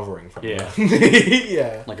be recovering from Yeah. that.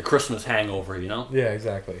 Yeah. like a Christmas hangover, you know? Yeah,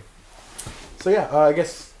 exactly. So yeah, I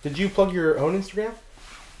guess, did you plug your own Instagram?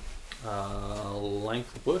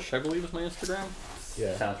 Length Bush, I believe is my Instagram.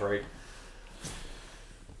 Yeah. Sounds right.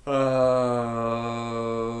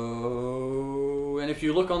 And if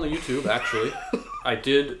you look on the YouTube, actually, I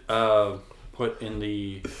did put in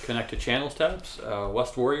the connected channels tabs,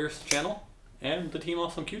 West Warriors channel and the Team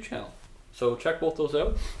Awesome Q channel. So check both those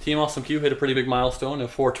out. Team Awesome Q hit a pretty big milestone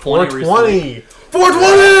of 420 recently.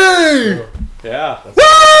 420! Yeah.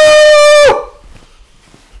 Woo!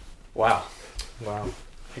 Wow.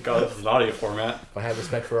 Thank God this is an audio format. If I had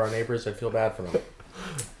respect for our neighbors, I'd feel bad for them.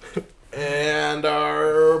 And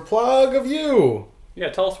our plug of you. Yeah,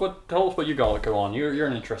 tell us what you got go on. You're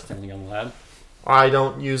an interesting young lad. I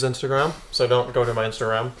don't use Instagram, so don't go to my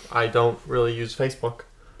Instagram. I don't really use Facebook.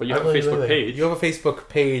 But you have a Facebook page. You have a Facebook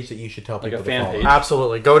page that you should tell people a fan to follow. page?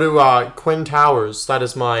 Absolutely. Go to Quinn Towers. That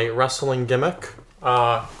is my wrestling gimmick.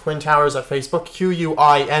 Quinn Towers at Facebook.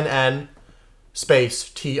 QUINN space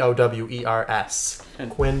TOWERS. And-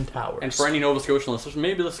 Quinn Towers. And for any Nova Scotian listeners,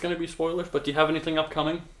 maybe this is going to be spoilers, but do you have anything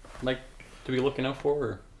upcoming, like, to be looking out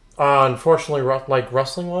for? Or? Unfortunately, like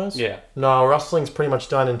wrestling-wise? Yeah. No, wrestling's pretty much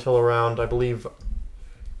done until around, I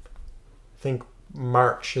think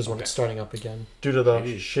March is when it's starting up again. Due to the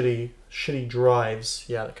shitty drives.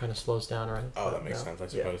 Yeah, that kind of slows down, right? Oh, that makes sense, I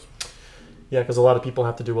suppose. Yeah, because a lot of people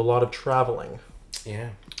have to do a lot of traveling. Yeah.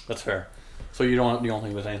 That's fair. So you don't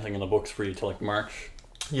think there's anything in the books for you till like March?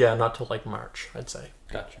 Yeah, not till like March, I'd say.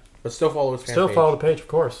 Gotcha. But still follow his fan Still page. follow the page, of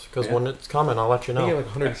course, because Yeah. when it's coming, I'll let you I think know. you have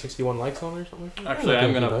like 161 likes on it or something like that. Actually, Yeah, I'm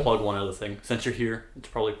don't going do to that. plug one other thing. Since you're here, it's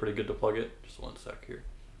probably pretty good to plug it. Just one sec here.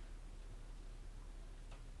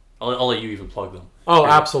 I'll let you even plug them. Oh,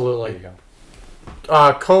 There absolutely. you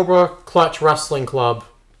go. Cobra Clutch Wrestling Club,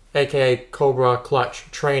 aka Cobra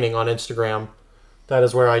Clutch Training on Instagram. That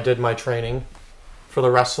is where I did my training for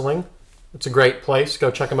the wrestling. It's a great place.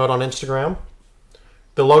 Go check them out on Instagram.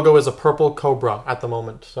 The logo is a purple cobra at the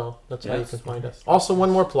moment, so that's how you Yes. can find us. Also,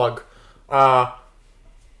 one more plug.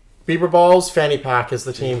 Beaver Balls Fanny Pack is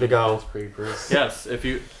the team to go. Yes, have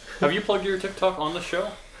you plugged your TikTok on the show?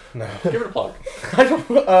 No. Give it a plug. I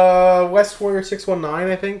don't. West Warrior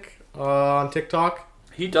 619, I think, on TikTok.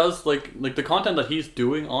 He does like the content that he's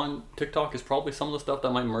doing on TikTok is probably some of the stuff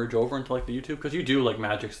that might merge over into like the YouTube, because you do like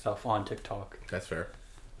magic stuff on TikTok. That's fair.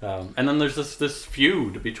 And then there's this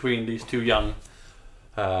feud between these two young,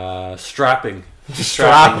 strapping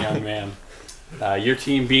young man. Your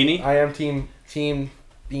team Beanie I am team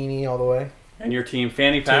Beanie all the way. and your team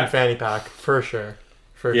Fanny Team Pack. Fanny Pack, for sure.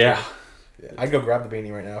 For Yeah, sure. Yeah, I'd go grab the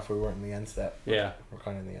Beanie right now if we weren't in the end step. yeah, We're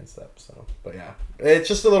kind of in the end step, so. But yeah. It's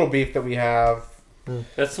just a little beef that we have.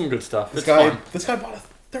 that's some good stuff. This It's guy fun. bought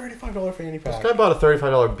a $35 fanny pack. This guy bought a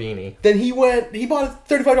 $35 beanie. Then he bought a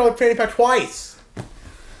 $35 fanny pack twice.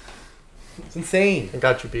 It's insane. I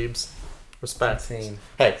got you, Beebs. Respect. Insane.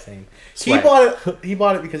 Hey, Insane. Swag. He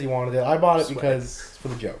bought it because he wanted it. I bought it Swag. because for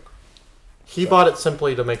the joke. he bought it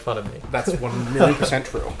simply to make fun of me. That's 1,000,000%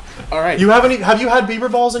 true. All right. Have you had beaver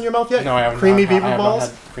balls in your mouth yet? No, I haven't. Creamy I beaver have balls? not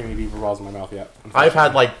had creamy beaver balls in my mouth yet. I've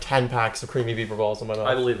had like 10 packs of creamy beaver balls in my mouth.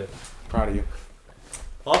 I believe it. Proud of you.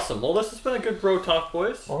 Awesome. Well, this has been a good bro talk,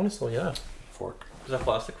 boys. Honestly, yeah. Fork. Is that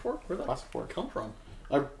plastic fork? Where'd that Plastic fork. come from?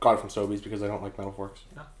 I got it from Sobeys because I don't like metal forks.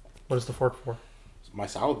 What is the fork for? My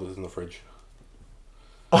salad is in the fridge.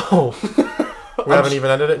 Oh. We haven't even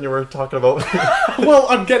ended it and you were talking about... Well,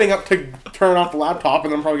 I'm getting up to turn off the laptop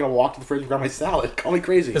and I'm probably going to walk to the fridge and grab my salad. Call me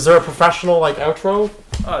crazy. Is there a professional like outro?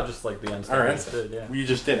 Just like the end. All right. Did, yeah. You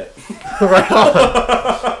just did it. Right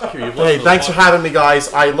on. Here, you've Hey, listened to thanks the for having me,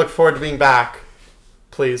 guys. I look forward to being back.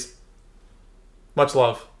 Please. Much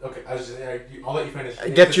love. Okay, I'll let you finish.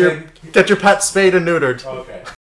 Get your pet spayed and neutered. Okay.